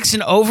Lamar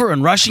Jackson over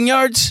in rushing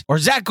yards or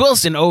Zach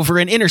Wilson over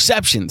in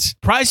interceptions.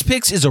 Prize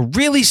Picks is a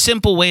really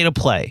simple way to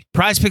play.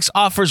 Prize Picks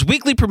offers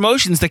weekly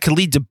promotions that can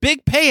lead to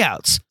big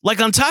payouts.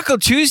 Like on Taco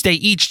Tuesday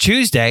each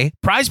Tuesday,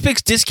 Prize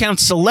Picks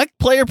discounts select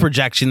player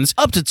projections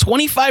up to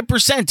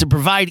 25% to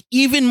provide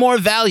even more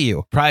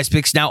value. Prize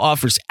Picks now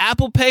offers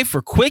Apple Pay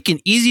for quick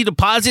and easy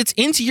deposits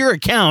into your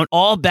account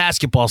all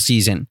basketball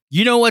season.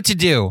 You know what to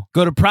do.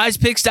 Go to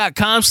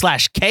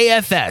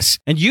prizepicks.com/KFS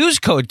and use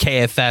code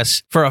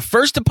KFS for a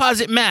first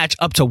deposit match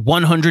up to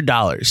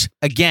 $100.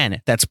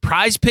 Again, that's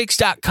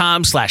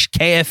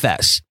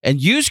prizepicks.com/KFS and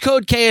use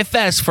code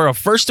KFS for a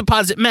first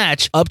deposit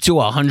match up to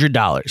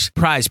 $100.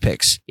 Prize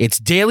Picks. It's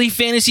daily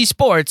fantasy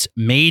sports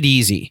made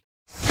easy.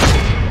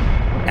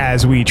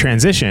 As we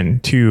transition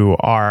to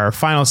our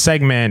final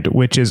segment,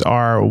 which is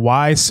our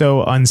Why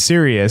So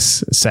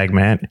Unserious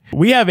segment,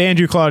 we have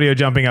Andrew Claudio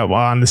jumping up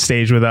on the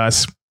stage with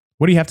us.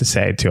 What do you have to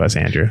say to us,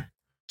 Andrew?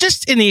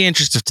 Just in the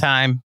interest of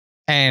time,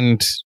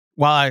 and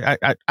while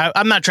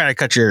I'm not trying to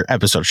cut your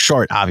episode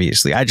short,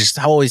 obviously, I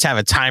always have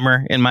a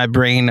timer in my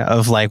brain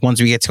of like,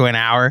 once we get to an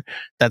hour,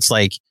 that's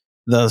like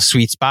the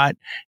sweet spot.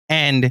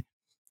 And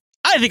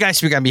I think I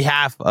speak on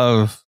behalf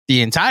of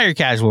the entire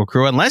casual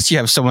crew, unless you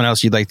have someone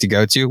else you'd like to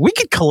go to. We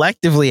could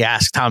collectively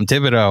ask Tom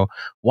Thibodeau,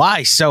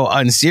 why so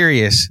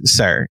unserious,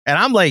 sir? And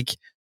I'm like,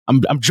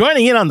 I'm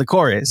joining in on the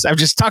chorus. I've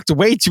just talked to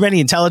way too many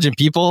intelligent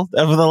people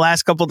over the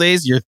last couple of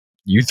days, you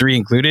 3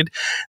 included,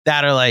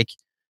 that are like,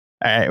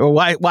 all right, well,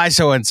 why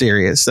so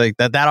unserious? Like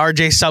that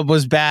RJ sub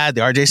was bad.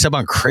 The RJ sub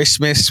on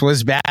Christmas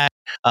was bad.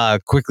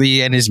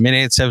 Quickly and his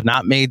minutes have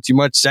not made too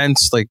much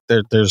sense. Like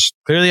there's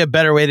clearly a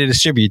better way to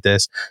distribute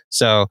this.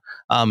 So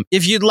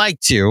if you'd like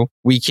to,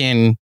 we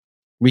can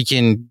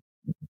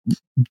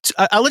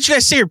I'll let you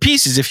guys say your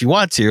pieces if you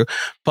want to,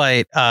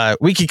 but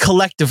we could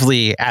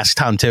collectively ask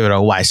Tom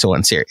Thibodeau why so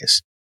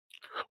unserious.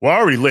 Well, I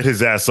already lit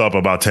his ass up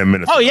about 10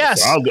 minutes ago. Oh,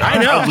 yes. So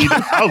I know.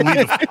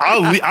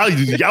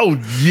 I'll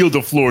yield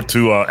the floor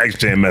to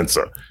XJ and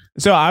Mensa.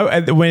 So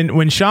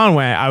when Sean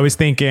went, I was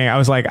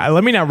like,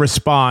 let me not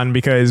respond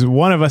because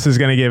one of us is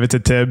going to give it to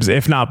Tibbs,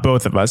 if not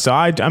both of us. So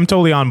I'm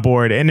totally on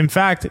board. And in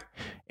fact,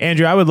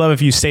 Andrew, I would love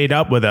if you stayed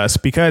up with us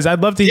because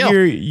I'd love to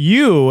hear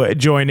you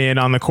join in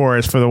on the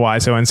chorus for the Why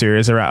So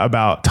Unserious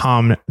about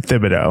Tom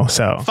Thibodeau.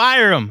 So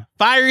fire him.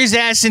 Fire his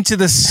ass into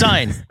the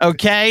sun.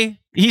 Okay.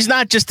 He's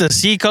not just a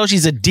C coach,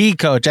 he's a D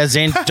coach, as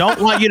in don't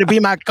want you to be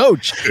my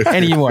coach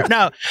anymore.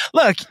 Now,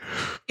 look,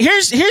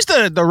 here's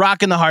the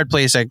rock and the hard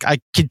place I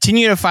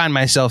continue to find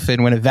myself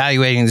in when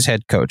evaluating this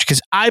head coach, because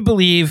I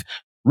believe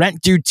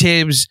Rent Dude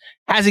Tibbs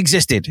has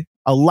existed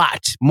a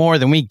lot more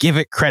than we give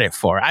it credit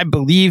for. I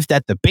believe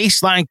that the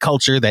baseline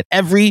culture that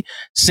every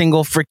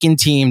single freaking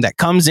team that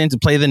comes in to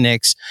play the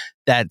Knicks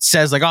that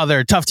says like, oh,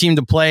 they're a tough team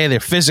to play, they're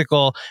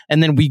physical,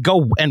 and then we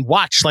go and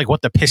watch like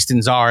what the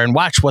Pistons are and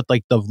watch what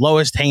like the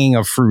lowest hanging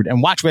of fruit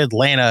and watch what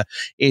Atlanta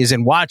is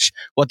and watch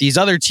what these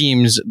other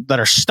teams that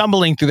are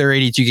stumbling through their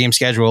 82 game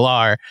schedule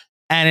are.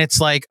 And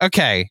it's like,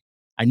 okay,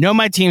 I know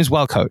my team's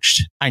well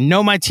coached. I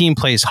know my team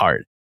plays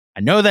hard. I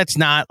know that's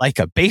not like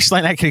a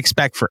baseline I could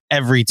expect for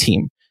every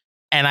team.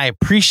 And I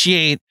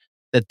appreciate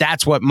that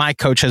that's what my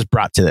coach has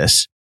brought to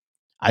this.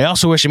 I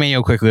also wish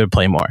Immanuel Quickley would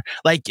play more.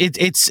 Like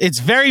it's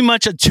very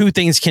much a 2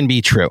 things can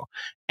be true.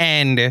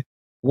 And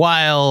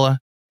while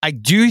I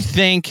do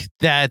think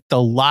that the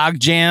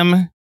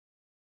logjam,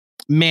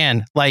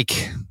 man,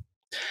 like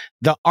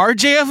the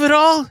RJ of it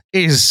all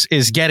is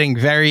getting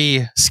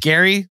very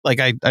scary. Like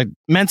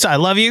Mensa, I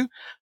love you.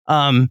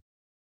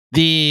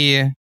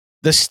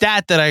 The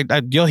stat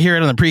that you'll hear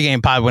it on the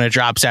pregame pod when it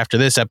drops after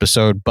this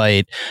episode,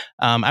 but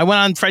I went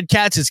on Fred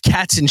Katz's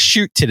Cats and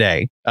Shoot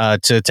today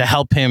to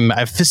help him.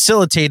 I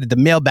facilitated the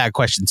mailbag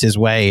questions his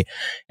way,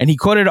 and he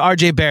quoted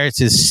RJ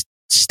Barrett's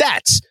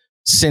stats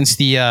since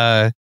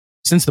the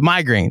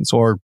migraines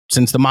or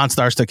since the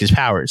Monstars took his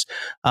powers.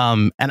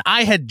 And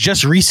I had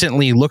just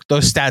recently looked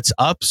those stats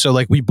up, so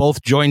like we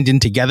both joined in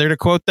together to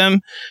quote them.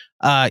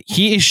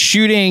 He has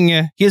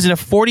a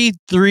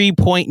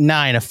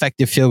 43.9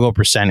 effective field goal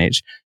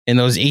percentage in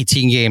those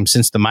 18 games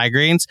since the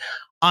migraines.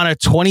 on a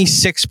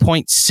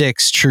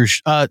 26.6 true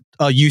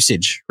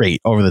usage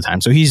rate over the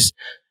time. So he's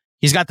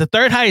got the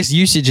third highest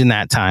usage in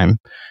that time,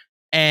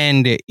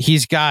 and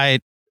he's got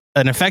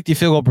an effective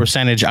field goal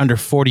percentage under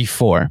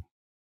 44.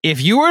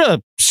 If you were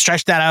to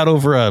stretch that out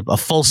over a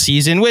full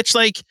season, which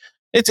like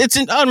it's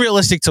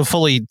unrealistic to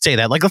fully say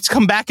that. Like, let's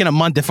come back in a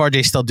month if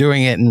RJ's still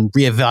doing it and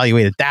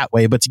reevaluate it that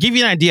way. But to give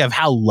you an idea of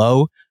how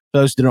low,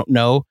 those who don't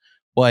know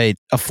what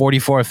a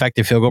 44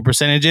 effective field goal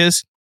percentage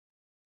is,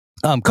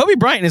 Kobe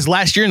Bryant in his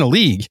last year in the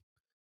league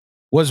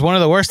was one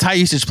of the worst high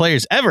usage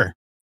players ever.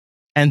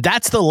 And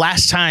that's the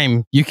last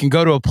time you can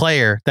go to a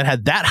player that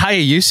had that high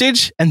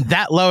usage and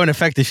that low an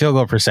effective field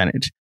goal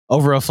percentage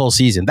over a full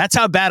season. That's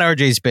how bad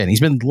RJ's been. He's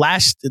been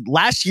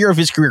last year of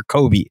his career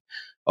Kobe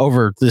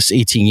over this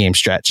 18 game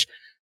stretch.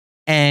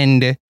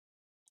 And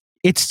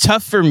it's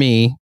tough for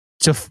me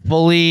to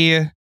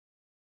fully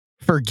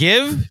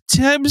forgive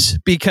Tibbs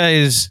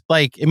because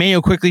like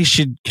Immanuel Quickley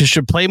should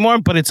play more,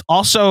 but it's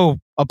also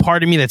a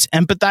part of me that's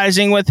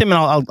empathizing with him.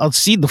 And I'll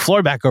cede the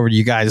floor back over to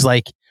you guys.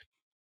 Like,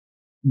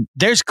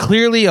 there's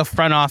clearly a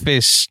front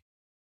office,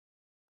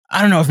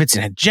 I don't know if it's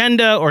an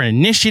agenda or an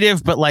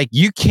initiative, but like,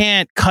 you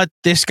can't cut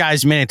this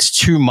guy's minutes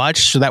too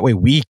much so that way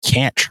we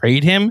can't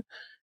trade him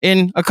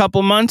in a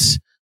couple months.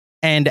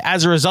 And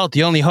as a result,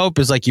 the only hope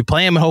is like you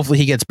play him and hopefully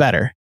he gets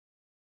better.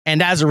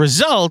 And as a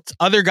result,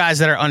 other guys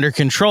that are under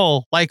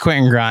control, like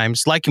Quentin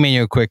Grimes, like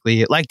Immanuel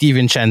Quickley, like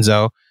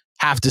DiVincenzo,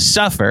 have to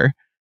suffer.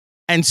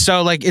 And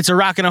so like, it's a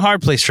rock and a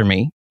hard place for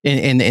me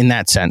in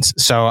that sense.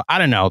 So I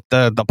don't know,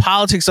 the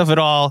politics of it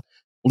all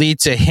lead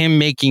to him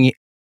making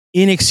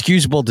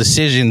inexcusable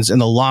decisions in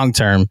the long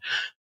term.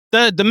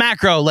 The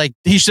macro, like,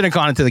 he shouldn't have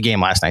gone into the game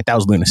last night. That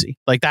was lunacy.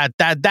 Like that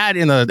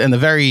in the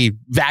very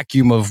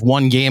vacuum of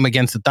one game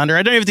against the Thunder,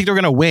 I don't even think they're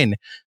going to win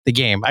the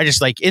game. I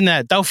just like in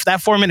that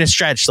 4-minute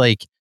stretch,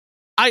 like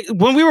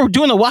when we were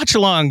doing the watch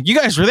along, you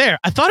guys were there.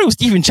 I thought it was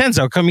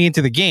DiVincenzo coming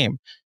into the game.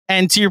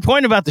 And to your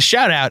point about the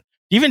shout out,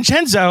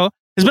 DiVincenzo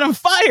has been on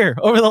fire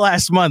over the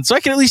last month. So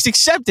I can at least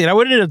accept it. I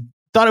wouldn't have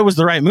thought it was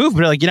the right move,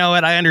 but like, you know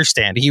what? I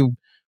understand. He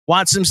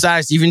wants some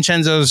size.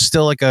 DiVincenzo's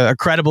still like a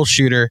credible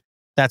shooter.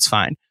 That's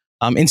fine.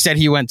 Instead,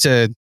 he went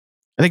to,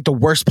 I think, the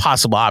worst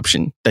possible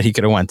option that he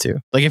could have went to.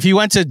 Like, if he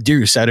went to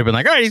Deuce, I'd have been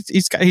like, all right,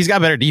 he's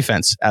got better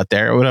defense out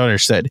there. I would have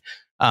understood.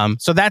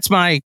 So that's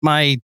my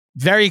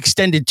very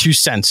extended 2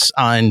 cents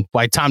on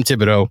why Tom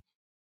Thibodeau,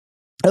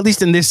 at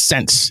least in this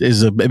sense,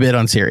 is a bit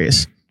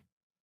unserious.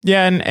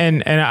 Yeah,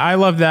 and I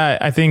love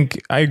that. I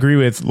think I agree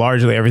with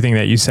largely everything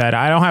that you said.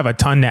 I don't have a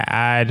ton to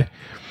add.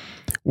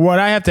 What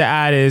I have to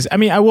add is, I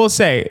mean, I will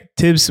say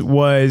Tibbs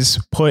was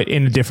put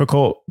in a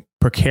difficult,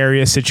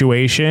 precarious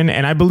situation,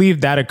 and I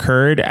believe that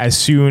occurred as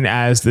soon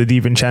as the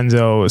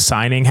DiVincenzo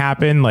signing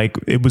happened. Like,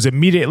 it was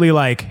immediately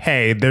like,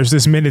 hey, there's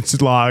this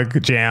minutes log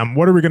jam,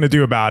 what are we going to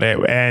do about it?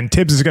 And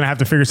Tibbs is going to have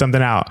to figure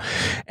something out.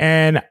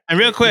 And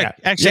real quick,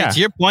 actually, to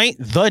your point,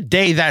 the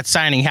day that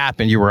signing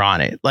happened, you were on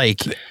it. Like,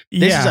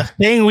 this is a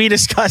thing we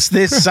discussed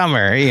this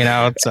summer, you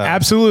know. So.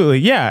 Absolutely,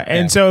 yeah.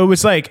 And so it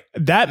was like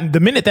that.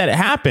 The minute that it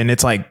happened,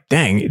 it's like,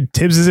 dang,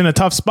 Tibbs is in a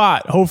tough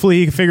spot. Hopefully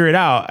he can figure it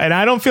out. And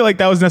I don't feel like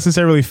that was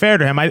necessarily fair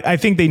to him. I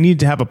think they need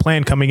to have a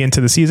plan coming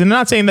into the season. I'm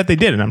not saying that they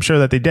didn't. I'm sure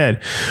that they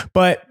did.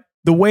 But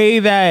the way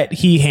that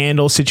he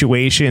handles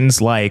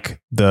situations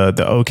like the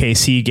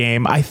OKC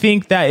game, I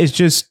think that is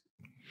just,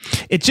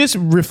 it just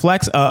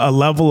reflects a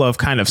level of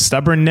kind of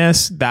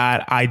stubbornness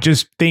that I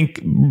just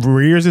think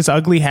rears its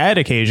ugly head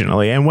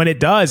occasionally. And when it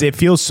does, it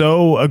feels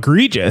so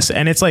egregious.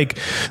 And it's like,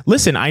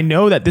 listen, I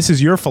know that this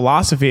is your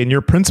philosophy and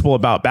your principle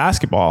about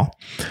basketball,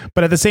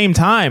 but at the same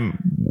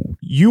time,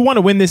 you want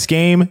to win this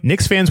game.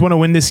 Knicks fans want to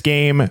win this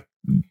game.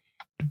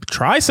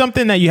 Try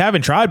something that you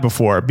haven't tried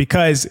before,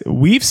 because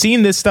we've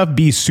seen this stuff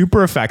be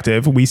super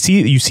effective. You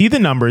see the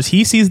numbers.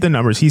 He sees the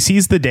numbers. He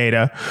sees the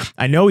data.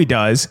 I know he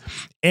does.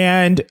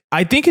 And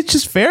I think it's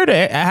just fair to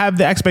have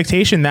the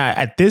expectation that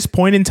at this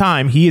point in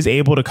time, he is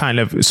able to kind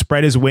of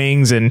spread his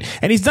wings. And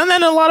he's done that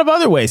in a lot of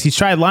other ways. He's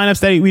tried lineups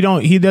that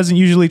he doesn't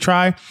usually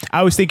try.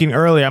 I was thinking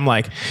earlier, I'm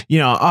like,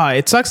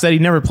 it sucks that he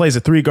never plays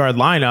a 3-guard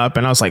lineup.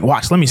 And I was like,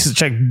 watch, let me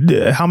check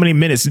how many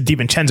minutes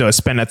DiVincenzo has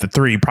spent at the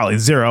 3, probably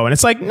 0. And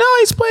it's like, no,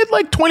 he's played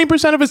like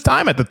 20% of his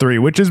time at the 3,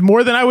 which is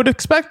more than I would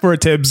expect for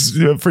Tibbs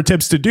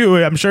to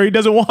do. I'm sure he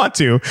doesn't want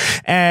to.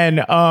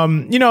 And,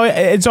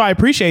 and so I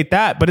appreciate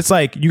that, but it's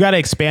like, you got to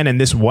expand in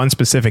this one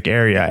specific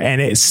area.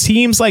 And it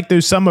seems like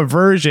there's some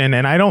aversion,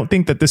 and I don't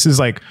think that this is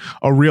like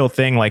a real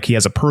thing, like he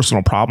has a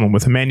personal problem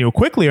with Immanuel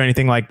Quickley or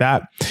anything like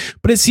that.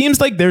 But it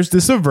seems like there's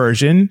this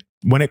aversion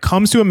when it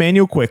comes to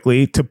Immanuel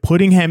Quickley to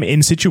putting him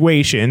in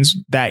situations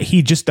that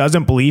he just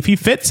doesn't believe he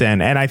fits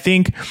in. And I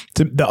think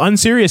the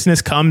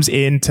unseriousness comes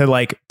into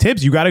like,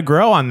 Tibbs, you got to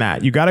grow on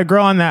that.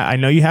 I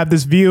know you have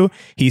this view.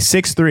 He's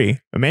 6'3".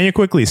 Immanuel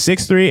Quickley is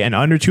 6'3" and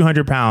under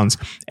 200 pounds.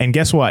 And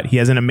guess what? He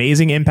has an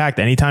amazing impact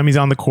anytime he's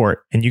on the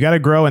court. And you got to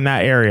grow in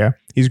that area.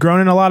 He's grown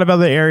in a lot of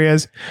other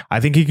areas.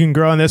 I think he can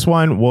grow in this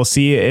one. We'll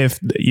see if,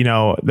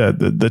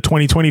 the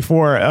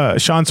 2024,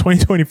 Sean's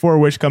 2024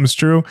 wish comes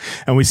true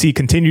and we see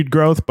continued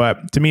growth.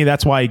 But to me,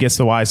 that's why he gets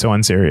the why so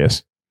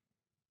unserious.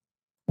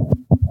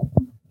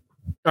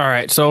 All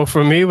right. So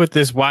for me, with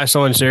this why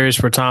so unserious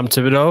for Tom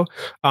Thibodeau,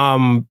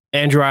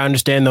 Andrew, I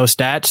understand those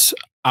stats.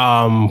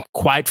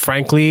 Quite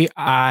frankly,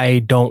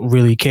 I don't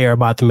really care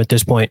about them at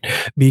this point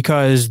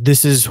because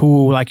this is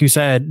who, like you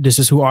said, this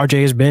is who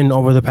RJ has been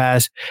over the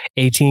past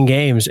 18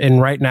 games. And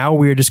right now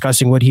we're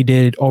discussing what he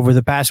did over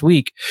the past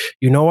week.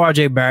 You know,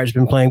 RJ Barrett's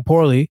been playing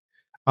poorly.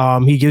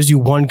 He gives you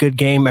one good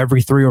game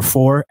every 3 or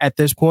 4 at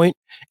this point,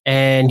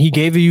 and he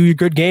gave you a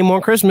good game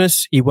on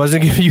Christmas. He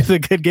wasn't giving you the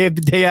good game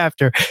the day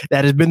after.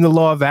 That has been the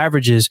law of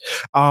averages.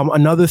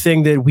 Another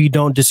thing that we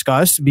don't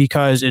discuss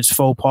because it's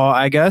faux pas,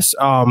 I guess.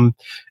 One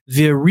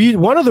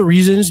of the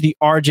reasons the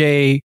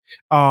RJ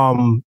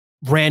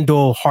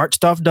Randall Hart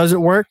stuff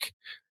doesn't work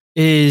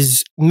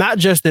is not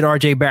just that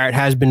RJ Barrett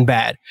has been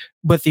bad,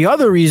 but the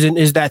other reason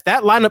is that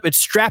lineup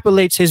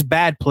extrapolates his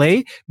bad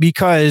play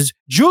because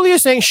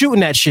Julius ain't shooting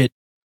that shit.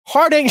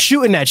 Hart ain't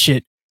shooting that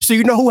shit. So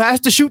you know who has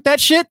to shoot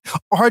that shit?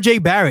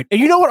 RJ Barrett. And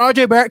you know what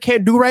RJ Barrett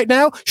can't do right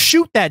now?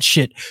 Shoot that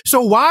shit.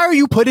 So why are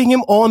you putting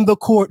him on the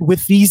court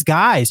with these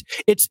guys?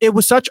 It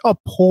was such a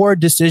poor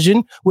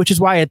decision, which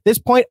is why at this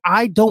point,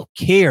 I don't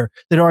care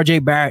that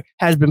RJ Barrett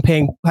has been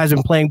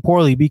playing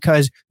poorly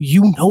because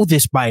you know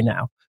this by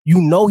now. You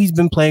know he's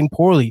been playing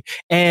poorly.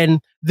 And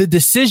the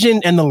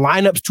decision and the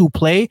lineups to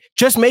play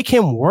just make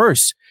him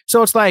worse.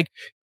 So it's like,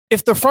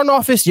 if the front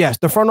office, yes,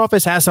 the front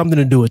office has something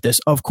to do with this.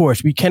 Of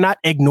course, we cannot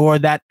ignore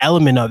that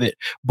element of it.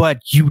 But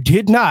you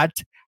did not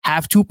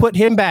have to put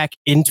him back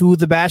into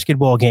the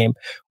basketball game.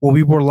 When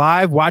we were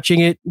live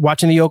watching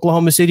the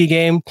Oklahoma City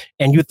game,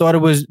 and you thought it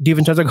was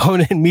DiVincenzo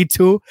going in, me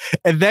too.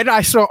 And then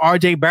I saw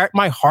RJ Barrett,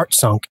 my heart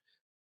sunk.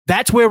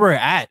 That's where we're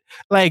at.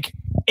 Like,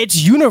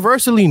 it's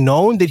universally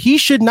known that he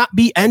should not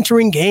be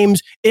entering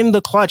games in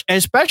the clutch,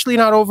 especially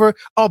not over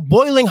a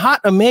boiling hot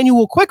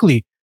Immanuel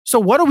Quickley. So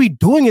what are we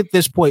doing at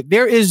this point?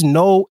 There is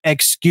no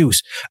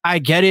excuse. I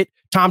get it,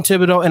 Tom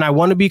Thibodeau, and I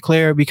want to be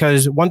clear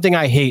because one thing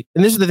I hate,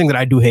 and this is the thing that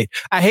I do hate,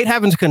 I hate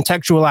having to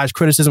contextualize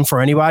criticism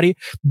for anybody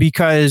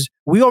because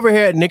we over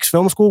here at Knicks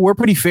Film School, we're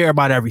pretty fair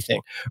about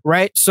everything,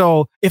 right?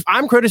 So if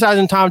I'm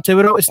criticizing Tom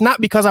Thibodeau, it's not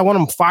because I want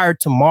him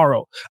fired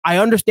tomorrow. I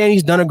understand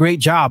he's done a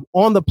great job.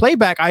 On the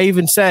playback, I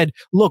even said,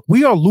 look,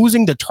 we are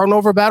losing the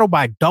turnover battle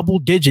by double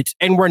digits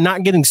and we're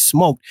not getting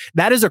smoked.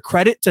 That is a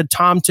credit to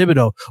Tom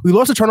Thibodeau. We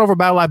lost the turnover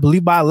battle, I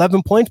believe, by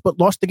 11 points, but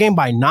lost the game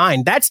by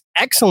 9. That's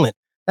excellent.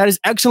 That is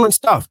excellent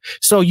stuff.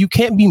 So you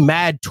can't be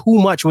mad too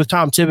much with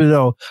Tom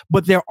Thibodeau,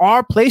 but there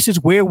are places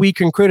where we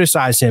can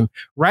criticize him.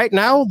 Right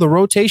now, the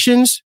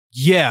rotations,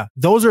 yeah,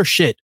 those are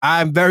shit.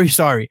 I'm very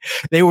sorry.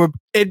 They were,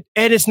 and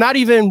it's not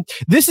even,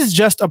 this is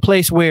just a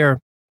place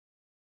where,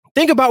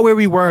 think about where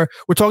we were.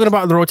 We're talking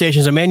about the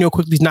rotations. Immanuel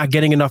Quickley's not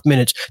getting enough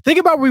minutes. Think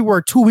about where we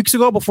were 2 weeks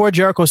ago before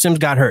Jericho Sims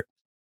got hurt.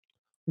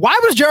 Why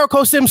was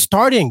Jericho Sims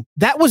starting?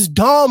 That was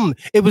dumb.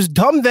 It was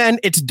dumb then.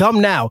 It's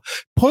dumb now.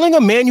 Pulling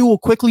Immanuel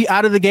Quickley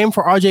out of the game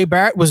for RJ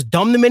Barrett was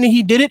dumb the minute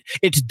he did it.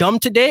 It's dumb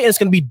today, and it's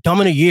going to be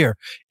dumb in a year.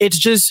 It's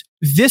just,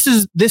 this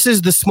is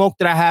the smoke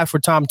that I have for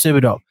Tom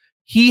Thibodeau.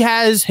 He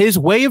has his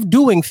way of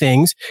doing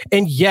things.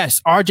 And yes,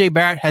 RJ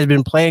Barrett has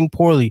been playing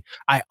poorly.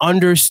 I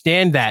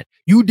understand that.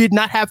 You did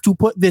not have to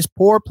put this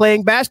poor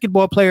playing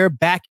basketball player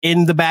back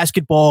in the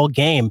basketball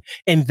game.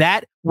 And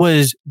that's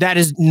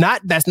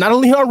not a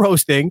Leon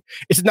Rose thing.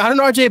 It's not an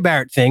RJ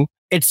Barrett thing.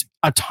 It's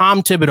a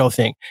Tom Thibodeau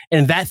thing.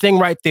 And that thing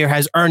right there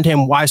has earned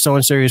him why so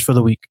unserious for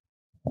the week.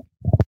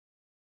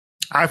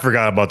 I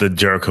forgot about the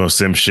Jericho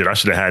Sims shit. I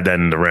should have had that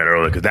in the rant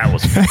earlier because that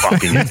was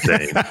fucking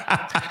insane.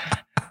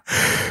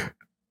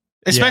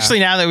 Especially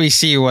now that we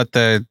see what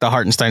the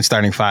Hartenstein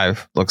starting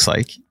 5 looks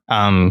like.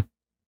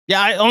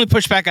 The only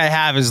pushback I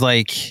have is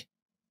like,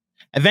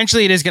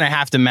 eventually it is going to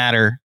have to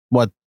matter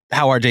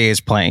how RJ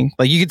is playing.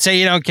 Like, you could say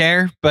you don't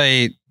care,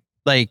 but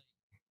like,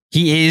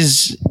 he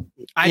is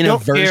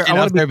versed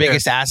in their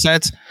biggest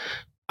assets.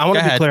 I want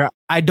to be clear.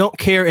 I don't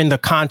care in the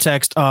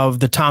context of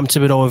the Tom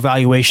Thibodeau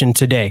evaluation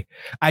today.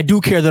 I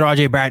do care that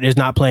RJ Barrett is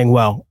not playing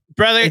well.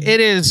 Brother, it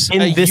is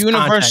a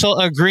universal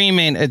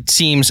agreement, it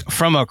seems,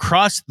 from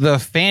across the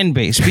fan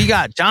base. We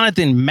got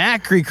Jonathan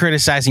Macri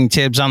criticizing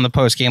Tibbs on the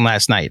postgame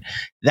last night.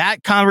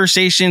 That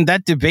conversation,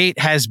 that debate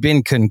has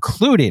been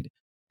concluded.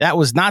 That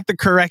was not the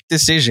correct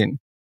decision.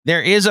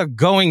 There is a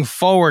going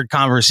forward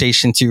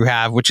conversation to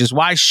have, which is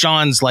why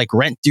Sean's like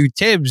rent due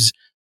Tibbs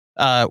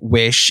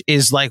wish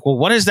is like, well,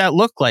 what does that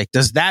look like?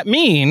 Does that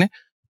mean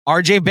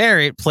RJ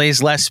Barrett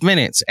plays less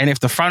minutes? And if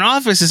the front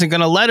office isn't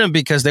going to let him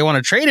because they want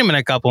to trade him in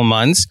a couple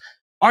months,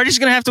 RJ's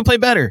going to have to play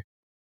better.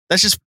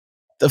 That's just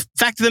the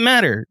fact of the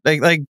matter.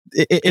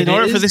 In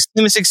order for this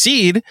team to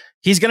succeed,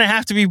 he's going to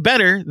have to be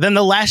better than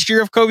the last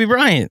year of Kobe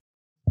Bryant.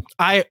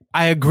 I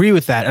agree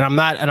with that, and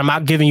I'm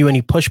not giving you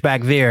any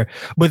pushback there.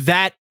 But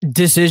that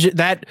decision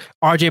that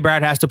RJ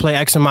Barrett has to play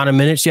X amount of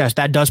minutes, yes,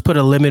 that does put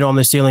a limit on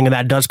the ceiling, and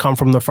that does come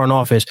from the front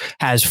office.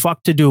 Has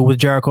fuck to do with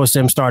Jericho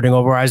Sims starting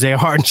over Isaiah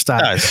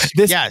Hartenstein.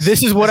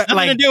 This is what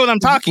nothing to do with what I'm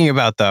talking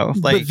about, though.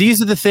 But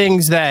these are the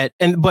things that,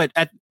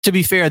 to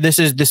be fair, this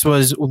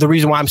was the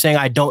reason why I'm saying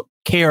I don't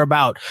care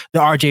about the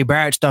RJ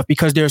Barrett stuff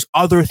because there's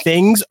other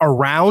things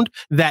around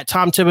that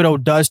Tom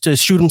Thibodeau does to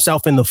shoot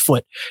himself in the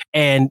foot.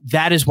 And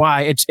that is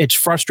why it's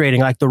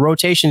frustrating. Like the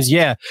rotations,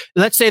 yeah.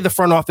 Let's say the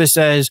front office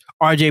says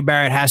RJ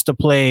Barrett has to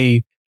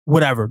play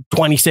whatever,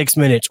 26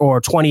 minutes or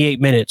 28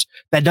 minutes.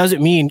 That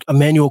doesn't mean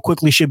Immanuel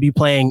Quickley should be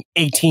playing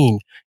 18.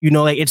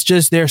 Like it's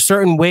just there are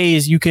certain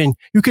ways you can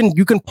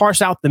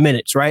parse out the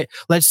minutes, right?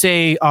 Let's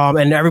say,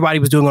 and everybody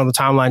was doing it on the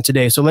timeline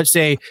today. So let's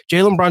say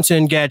Jalen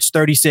Brunson gets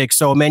 36,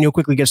 so Immanuel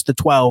Quickley gets the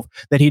 12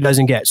 that he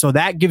doesn't get. So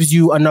that gives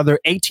you another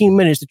 18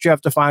 minutes that you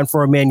have to find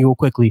for Immanuel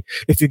Quickley.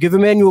 If you give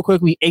Immanuel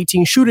Quickley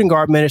 18 shooting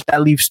guard minutes,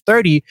 that leaves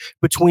 30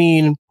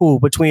 between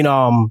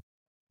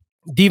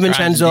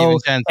DiVincenzo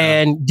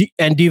and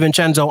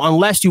DiVincenzo,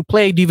 unless you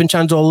play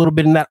DiVincenzo a little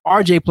bit in that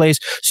RJ place,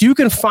 so you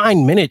can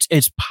find minutes.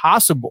 It's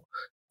possible.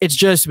 It's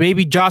just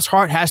maybe Josh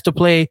Hart has to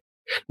play.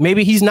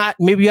 Maybe he's not.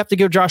 Maybe you have to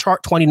give Josh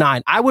Hart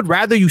 29. I would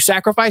rather you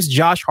sacrifice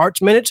Josh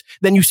Hart's minutes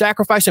than you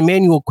sacrifice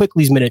Immanuel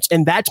Quickley's minutes.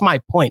 And that's my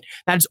point.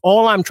 That's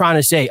all I'm trying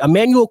to say.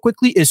 Immanuel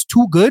Quickley is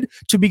too good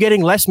to be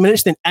getting less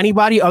minutes than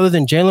anybody other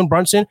than Jalen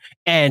Brunson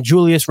and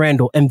Julius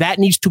Randle. And that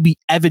needs to be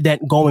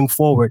evident going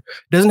forward.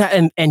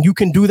 And you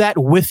can do that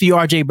with the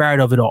RJ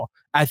Barrett of it all.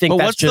 I think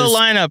that's the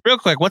lineup? Real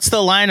quick, what's the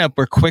lineup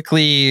where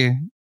Quickley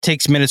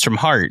takes minutes from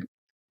Hart,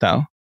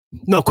 though?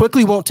 No,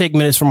 Quickley won't take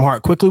minutes from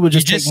Hart. Quickley would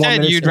just take more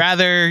minutes.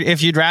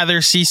 If you'd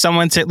rather see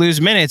someone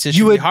lose minutes, it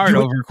should be Hart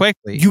over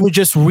Quickley. You would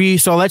just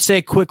so let's say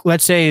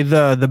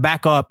the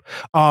backup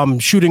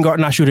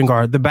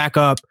the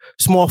backup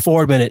small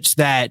forward minutes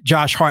that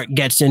Josh Hart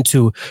gets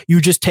into.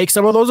 You just take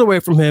some of those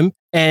away from him,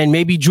 and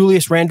maybe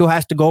Julius Randle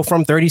has to go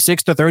from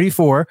 36 to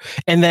 34,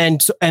 and then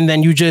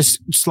you just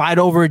slide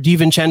over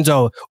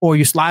DiVincenzo or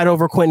you slide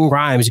over Quentin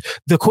Grimes.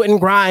 The Quentin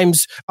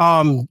Grimes,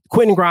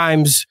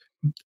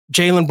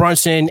 Jalen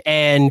Brunson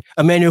and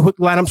Immanuel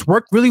Quickley lineups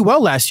worked really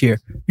well last year.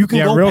 You can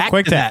go real back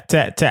quick to that.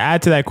 To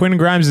add to that, Quentin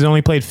Grimes has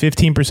only played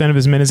 15% of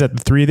his minutes at the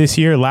 3 this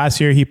year.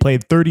 Last year, he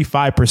played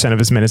 35% of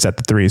his minutes at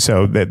the 3.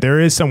 So there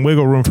is some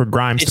wiggle room for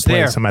Grimes to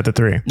play some at the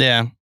 3.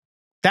 Yeah.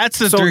 That's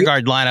the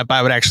 3-guard lineup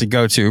I would actually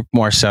go to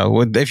more so.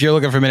 If you're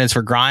looking for minutes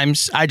for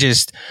Grimes,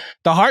 the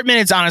Hart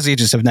minutes honestly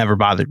just have never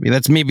bothered me.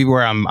 That's maybe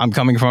where I'm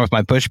coming from with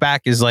my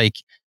pushback is like,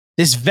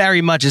 this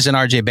very much is an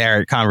RJ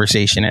Barrett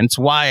conversation. And it's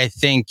why I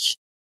think,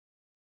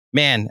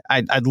 man,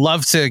 I'd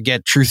love to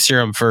get truth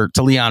serum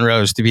to Leon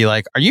Rose to be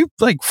like, are you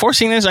like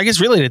forcing this? I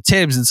guess really to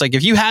Tibbs, it's like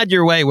if you had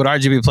your way, would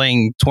RJ be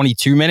playing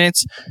 22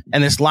 minutes?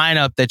 And this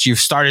lineup that you've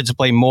started to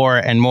play more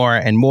and more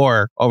and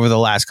more over the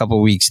last couple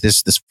of weeks,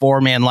 this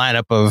 4-man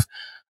lineup of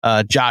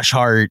Josh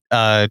Hart,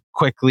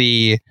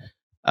 Quickley,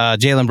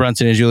 Jalen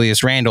Brunson, and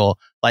Julius Randle,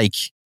 like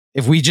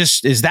if we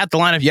is that the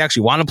lineup you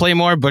actually want to play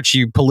more, but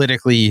you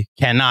politically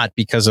cannot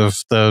because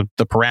of the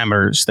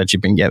parameters that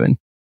you've been given,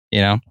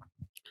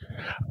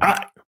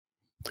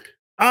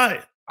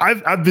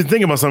 I've been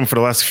thinking about something for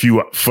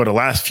the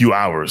last few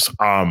hours.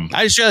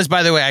 I just realized,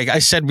 by the way, I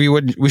said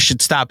we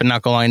should stop and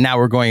not go long. And now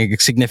we're going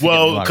significantly.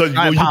 Well, because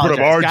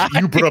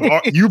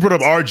you put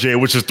up RJ,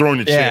 which is throwing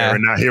the chair,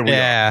 and now here we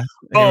are.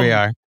 Here we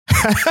are.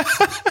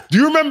 Do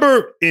you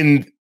remember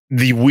in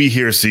the We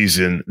Here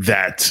season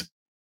that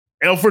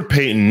Elfrid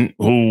Payton,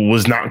 who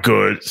was not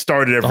good,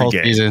 started every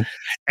game, season.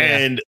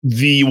 And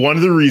one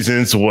of the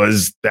reasons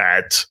was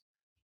that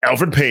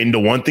Elfrid Payton, the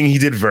one thing he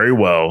did very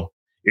well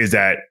is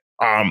that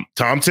Tom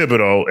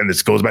Thibodeau, and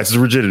this goes back to his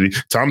rigidity,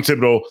 Tom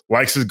Thibodeau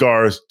likes his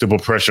guards to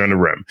put pressure on the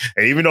rim.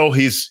 And even though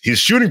his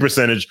shooting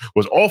percentage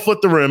was all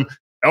foot the rim,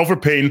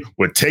 Elfrid Payton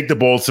would take the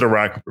ball to the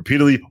rack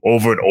repeatedly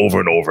over and over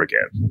and over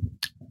again.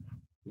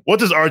 What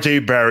does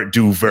RJ Barrett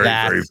do very,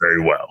 very,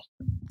 very well?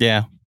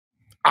 Yeah.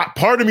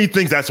 Part of me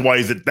thinks that's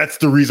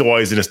the reason why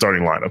he's in the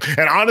starting lineup.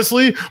 And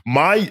honestly,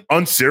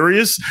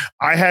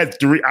 I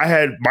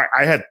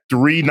had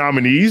three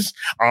nominees.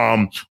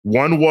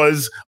 One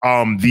was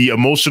the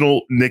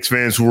emotional Knicks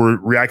fans who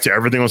react to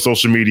everything on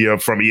social media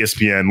from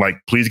ESPN, like,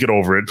 please get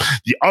over it.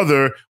 The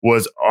other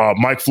was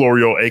Mike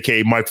Florio,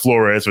 aka Mike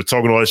Flores, for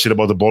talking all that shit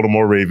about the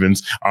Baltimore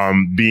Ravens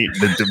they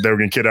were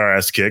gonna get our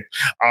ass kicked.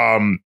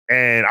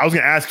 And I was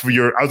gonna ask for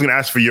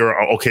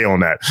your okay on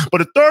that. But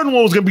the third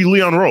one was gonna be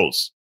Leon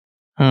Rose.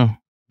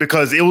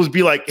 Because it would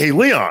be like, hey,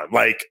 Leon,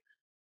 like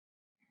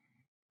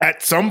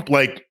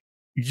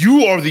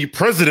you are the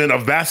president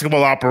of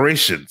basketball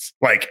operations.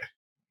 Like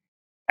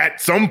at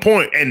some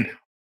point, and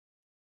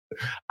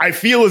I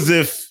feel as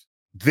if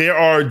there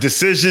are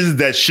decisions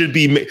that should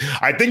be made.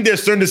 I think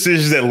there's certain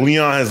decisions that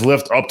Leon has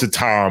left up to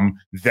Tom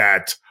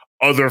that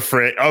other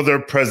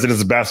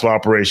presidents of basketball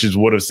operations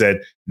would have said,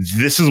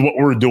 this is what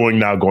we're doing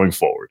now going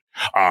forward.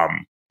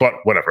 But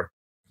whatever.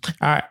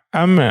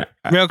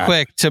 Real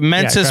quick to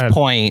Mensa's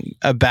point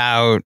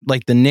about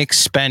like the Knicks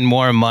spend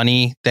more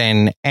money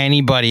than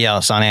anybody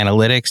else on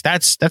analytics.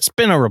 That's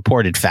been a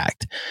reported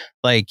fact.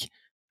 Like,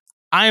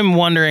 I'm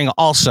wondering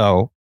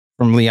also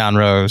from Leon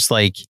Rose,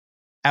 like,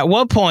 at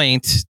what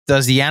point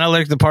does the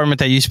analytics department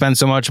that you spend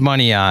so much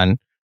money on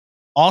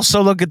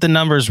also look at the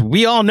numbers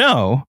we all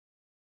know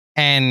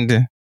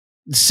and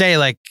say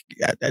like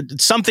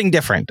something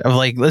different of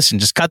like, listen,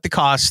 just cut the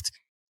cost.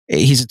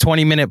 He's a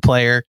 20-minute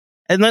player.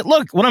 And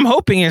look, what I'm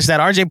hoping is that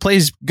RJ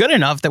plays good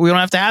enough that we don't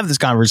have to have this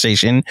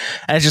conversation.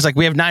 And it's just like,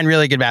 we have 9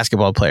 really good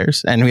basketball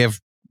players and we have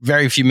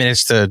very few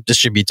minutes to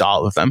distribute to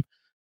all of them.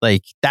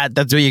 Like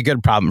that's really a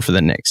good problem for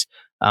the Knicks.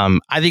 I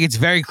think it's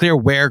very clear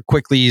where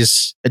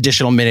Quickley's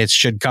additional minutes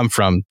should come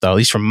from, though, at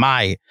least from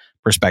my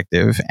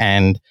perspective.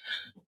 And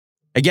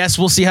I guess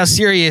we'll see how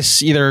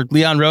serious either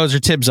Leon Rose or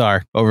Tibbs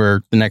are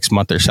over the next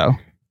month or so.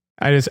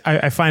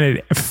 I find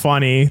it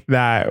funny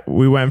that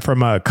we went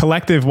from a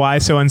collective why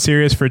so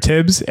unserious for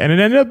Tibbs, and it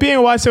ended up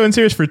being why so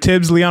unserious for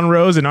Tibbs, Leon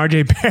Rose, and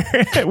RJ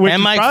Barrett,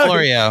 and Mike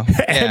Florio.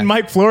 And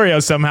Mike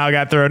Florio somehow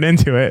got thrown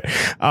into it.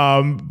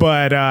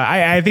 But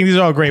I think these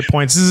are all great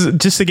points. This is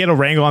just to get a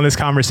wrangle on this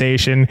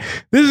conversation.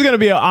 This is going to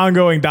be an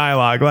ongoing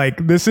dialogue.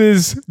 Like, this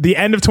is the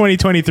end of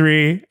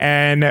 2023,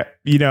 and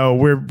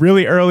we're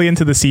really early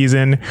into the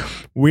season.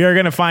 We are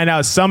going to find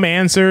out some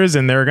answers,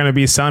 and there are going to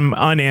be some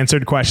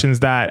unanswered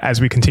questions that,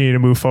 as we continue to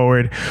move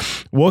forward,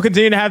 we'll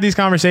continue to have these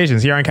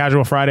conversations here on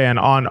Casual Friday and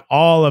on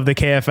all of the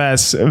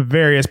KFS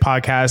various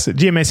podcasts.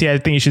 GMAC, I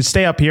think you should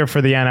stay up here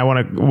for the end. I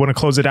want to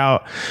close it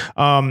out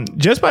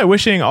just by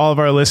wishing all of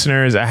our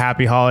listeners a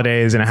happy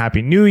holidays and a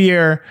happy new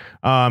year.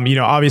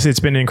 Obviously it's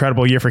been an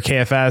incredible year for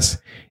KFS,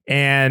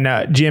 and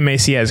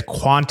GMAC has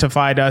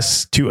quantified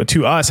us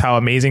to us how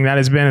amazing that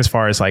has been as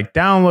far as like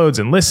downloads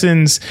and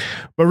listens,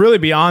 but really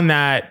beyond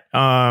that,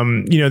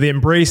 the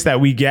embrace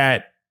that we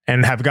get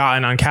and have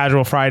gotten on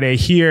Casual Friday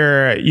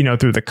here,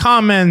 through the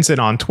comments and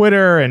on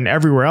Twitter and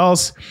everywhere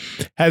else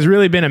has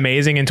really been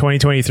amazing in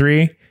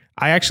 2023.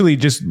 I actually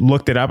just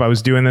looked it up. I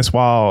was doing this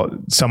while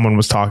someone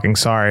was talking.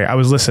 Sorry, I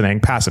was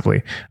listening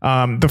passively.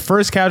 The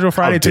first Casual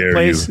Friday took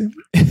place.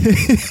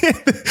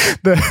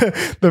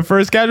 the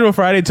first Casual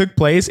Friday took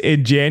place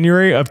in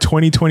January of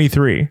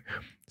 2023.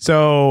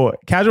 So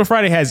Casual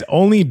Friday has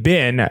only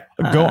been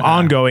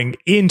ongoing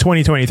in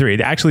 2023.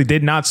 It actually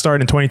did not start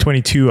in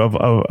 2022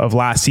 of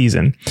last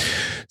season.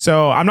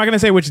 So I'm not going to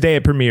say which day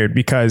it premiered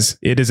because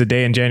it is a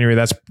day in January.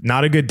 That's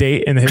not a good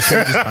date in the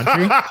history of this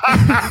country.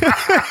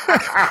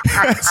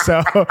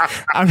 So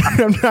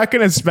I'm not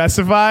going to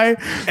specify.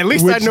 At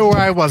least I know where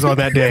I was on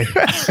that day.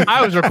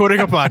 I was recording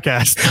a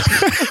podcast.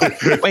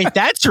 Wait,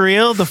 that's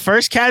real? The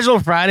first Casual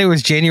Friday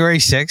was January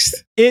 6th?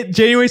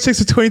 January 6th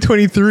of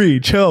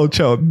 2023. Chill.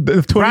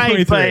 2023.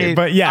 Right,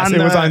 but yes, it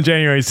was on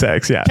January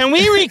 6th. Yeah. Can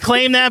we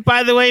reclaim that,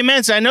 by the way,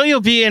 Mintz? I know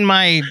you'll be in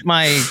my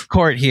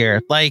court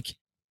here. Like,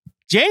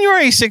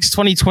 January 6th,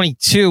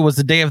 2022 was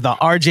the day of the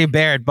RJ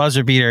Barrett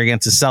buzzer beater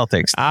against the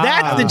Celtics.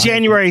 That's the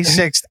January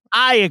 6th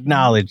I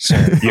acknowledge,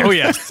 sir. Oh,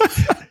 yes.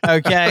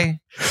 Okay.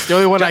 The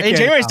only one I can.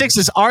 January 6th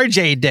is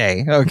RJ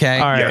Day. Okay.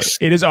 All right. Yes.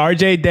 It is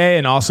RJ Day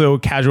and also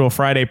Casual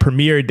Friday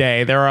premiere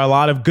day. There are a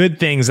lot of good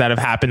things that have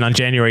happened on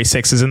January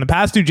 6th. And the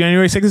past 2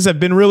 January 6th have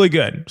been really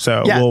good.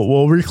 So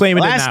we'll reclaim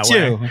it in that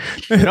way.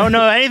 I don't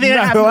know anything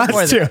that happened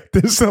before that.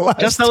 This is the last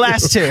Just the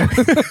last 2.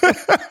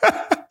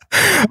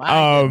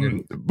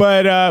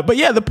 But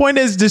yeah, the point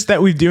is just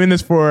that we've doing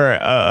this for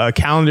a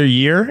calendar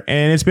year,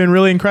 and it's been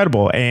really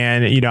incredible.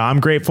 And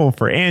I'm grateful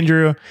for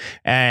Andrew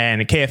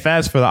and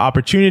KFS for the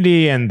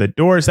opportunity and the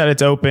doors that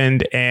it's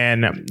opened.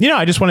 And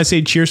I just want to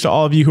say cheers to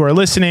all of you who are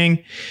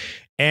listening.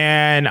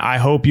 And I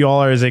hope you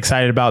all are as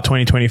excited about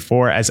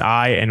 2024 as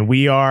I and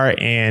we are,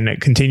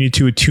 and continue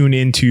to tune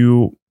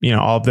into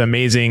all of the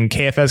amazing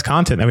KFS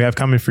content that we have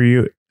coming for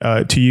you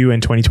to you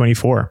in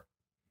 2024.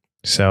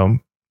 So,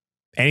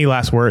 any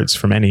last words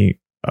from any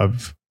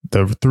of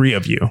the 3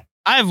 of you?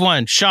 I have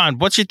one. Sean,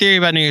 what's your theory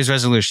about New Year's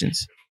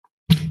resolutions?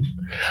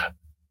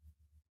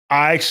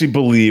 I actually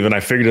believe, and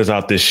I figured this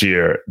out this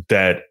year,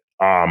 that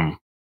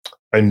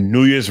a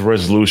New Year's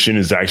resolution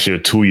is actually a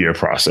 2-year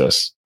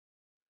process.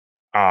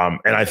 And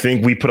I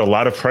think we put a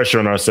lot of pressure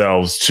on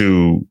ourselves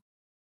to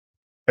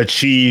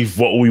achieve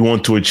what we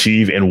want to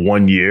achieve in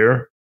 1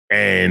 year.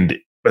 And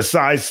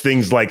besides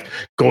things like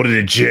go to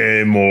the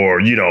gym or,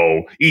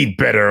 eat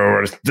better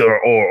or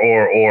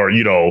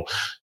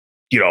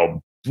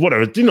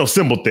whatever,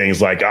 simple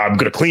things like I'm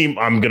going to clean,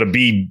 I'm going to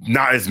be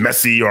not as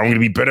messy, or I'm going to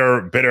be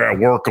better at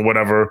work or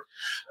whatever.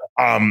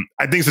 I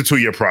think it's a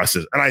 2-year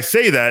process. And I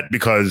say that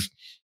because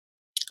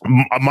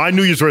my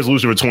New Year's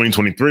resolution for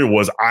 2023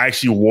 was I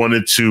actually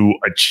wanted to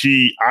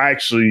achieve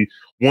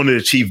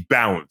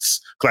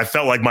balance, because I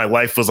felt like my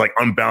life was like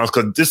unbalanced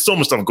because there's so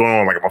much stuff going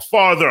on. Like I'm a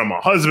father, I'm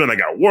a husband, I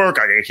got work,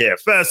 I got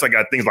KFS, I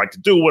got things like to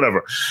do,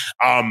 whatever.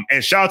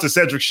 And shout out to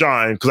Cedric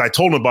Shine, because I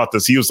told him about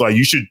this. He was like,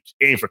 you should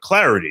aim for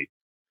clarity,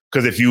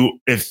 because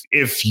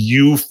if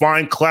you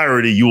find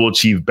clarity, you will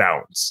achieve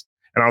balance.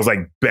 And I was like,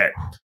 bet.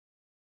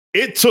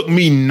 It took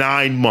me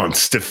 9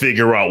 months to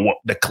figure out what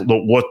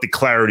the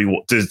clarity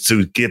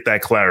to get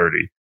that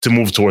clarity to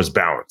move towards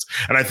balance.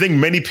 And I think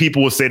many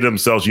people will say to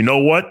themselves, you know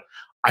what?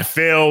 I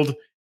failed.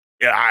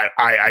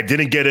 I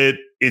didn't get it.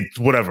 It's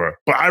whatever.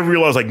 But I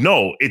realized, like,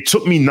 no, it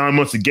took me 9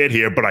 months to get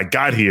here, but I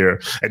got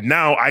here. And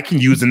now I can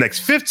use the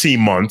next 15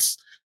 months,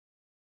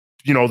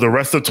 the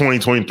rest of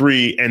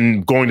 2023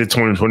 and going to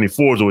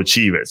 2024 to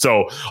achieve it.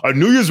 So a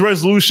New Year's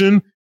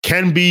resolution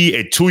can be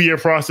a 2-year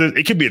process.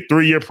 It could be a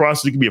 3-year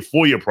process. It could be a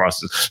 4-year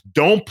process.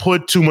 Don't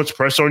put too much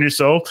pressure on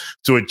yourself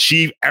to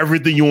achieve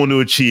everything you want to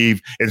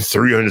achieve in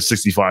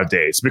 365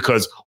 days.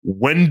 Because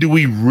when do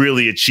we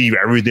really achieve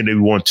everything that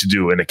we want to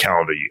do in a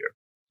calendar year?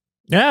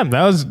 Yeah,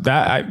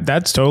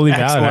 that's totally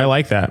valid. Excellent. I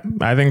like that.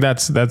 I think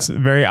that's a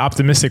very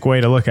optimistic way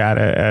to look at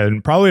it,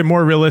 and probably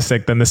more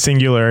realistic than the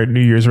singular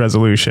New Year's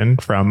resolution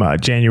from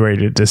January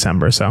to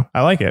December. So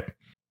I like it.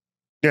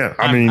 Yeah,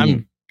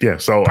 I'm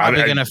so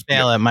probably gonna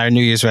fail at my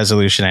New Year's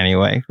resolution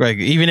anyway. Like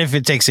even if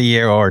it takes a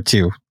year or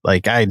two.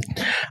 Like I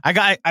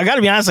got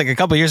to be honest. Like a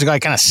couple of years ago, I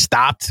kind of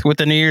stopped with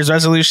the New Year's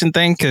resolution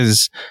thing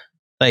because,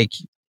 like,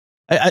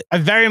 I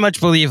very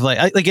much believe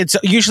like it's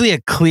usually a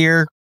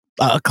cleaner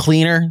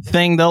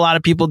thing that a lot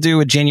of people do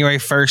with January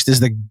 1st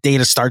is the day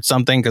to start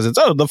something because it's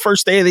the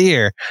first day of the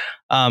year.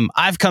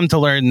 I've come to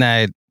learn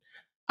that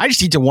I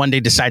just need to one day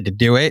decide to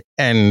do it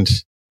and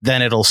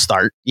then it'll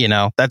start. You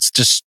know,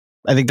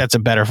 I think that's a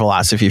better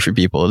philosophy for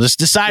people. Just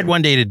decide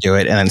one day to do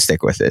it and then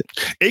stick with it.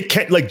 It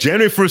can, like,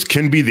 January 1st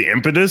can be the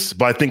impetus,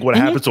 but I think what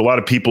happens to a lot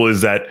of people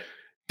is that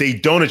they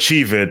don't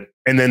achieve it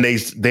and then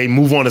they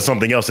move on to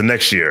something else the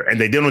next year, and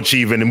they don't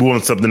achieve it and they move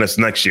on to something else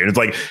next year. And it's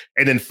like,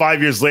 and then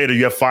 5 years later,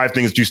 you have 5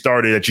 things you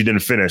started that you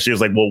didn't finish. It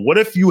was like, well, what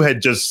if you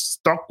had just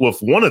stuck with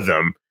one of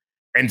them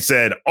and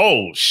said,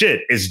 oh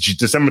shit, it's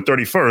December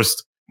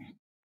 31st.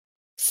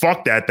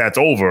 Fuck that. That's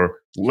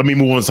over. Let me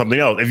move on to something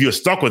else. If you're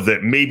stuck with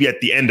it, maybe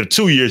at the end of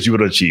 2 years, you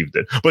would have achieved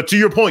it. But to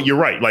your point, you're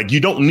right. Like, you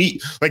don't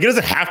need, like, it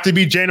doesn't have to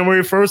be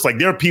January 1st. Like,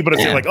 there are people that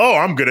say like, oh,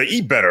 I'm going to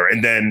eat better.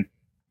 And then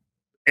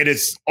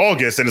it's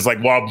August and it's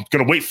like, well, I'm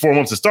going to wait 4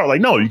 months to start.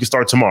 Like, no, you can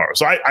start tomorrow.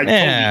 So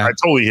I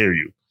totally hear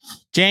you.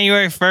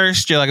 January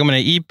 1st, you're like, I'm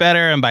going to eat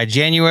better. And by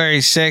January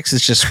 6th,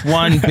 it's just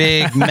one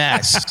big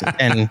mess.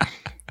 And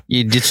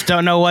you just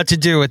don't know what to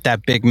do with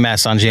that big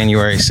mess on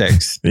January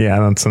 6th. Yeah,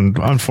 that's an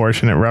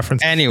unfortunate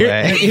reference.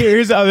 Anyway,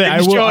 here's the other thing. I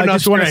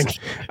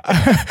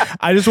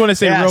just want to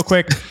say real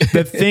quick,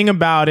 the thing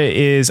about it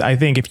is, I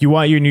think if you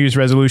want your New Year's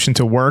resolution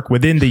to work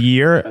within the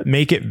year,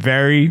 make it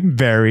very,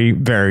 very,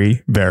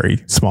 very,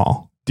 very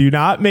small. Do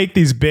not make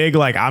these big,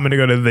 like, I'm going to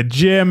go to the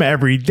gym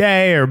every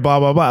day or blah,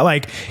 blah, blah.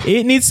 Like,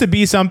 it needs to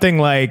be something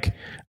like,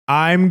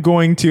 I'm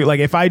going to,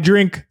 like, if I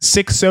drink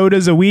 6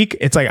 sodas a week,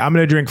 it's like, I'm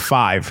going to drink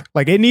 5.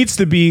 Like, it needs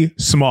to be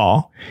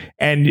small.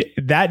 And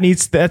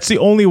that's the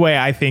only way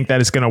I think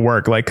that it's going to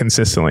work, like,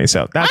 consistently.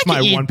 So that's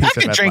my one piece of advice.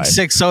 I could drink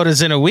 6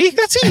 sodas in a week.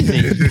 That's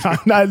easy.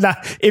 No.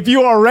 If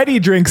you already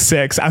drink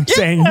 6, I'm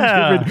saying you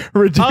should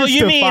reduce to 5. Oh,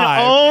 you mean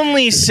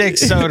only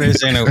 6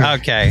 sodas in a week?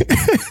 Okay.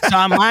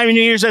 So my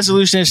New Year's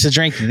resolution is to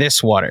drink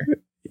this water.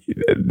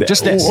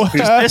 Just this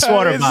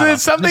water bottle.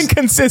 It's something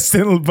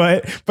consistent,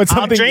 but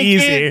something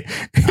easy.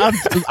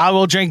 I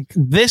will drink.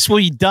 This will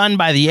be done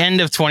by the end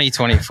of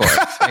 2024.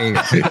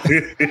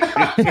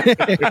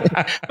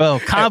 We'll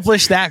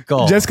accomplish that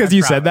goal. Just because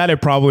you said that,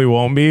 it probably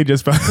won't be.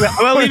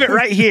 We'll leave it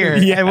right here.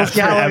 Yeah, we'll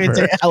see how long it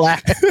takes.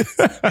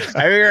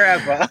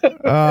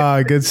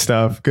 Good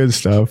stuff. Good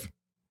stuff.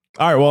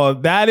 All right, well,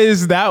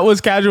 that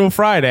was Casual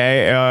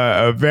Friday.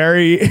 A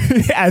very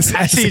as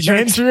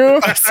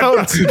Andrew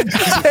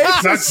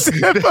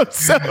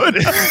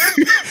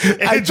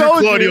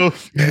Claudio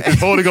is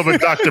holding up a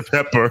Dr.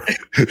 Pepper.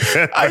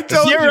 I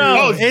told you.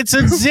 It's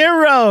a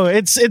 0.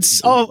 It's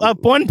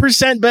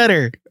 1%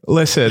 better.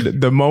 Listen,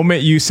 the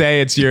moment you say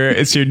it's your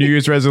New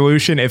Year's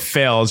resolution, it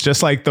fails.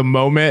 Just like the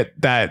moment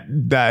that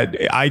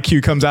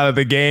IQ comes out of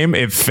the game,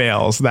 it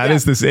fails.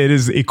 It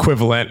is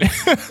equivalent.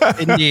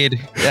 Indeed.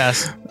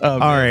 Yes. All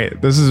right.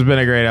 This has been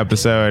a great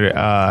episode.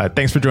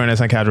 Thanks for joining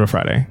us on Casual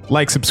Friday.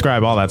 Like,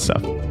 subscribe, all that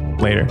stuff.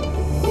 Later.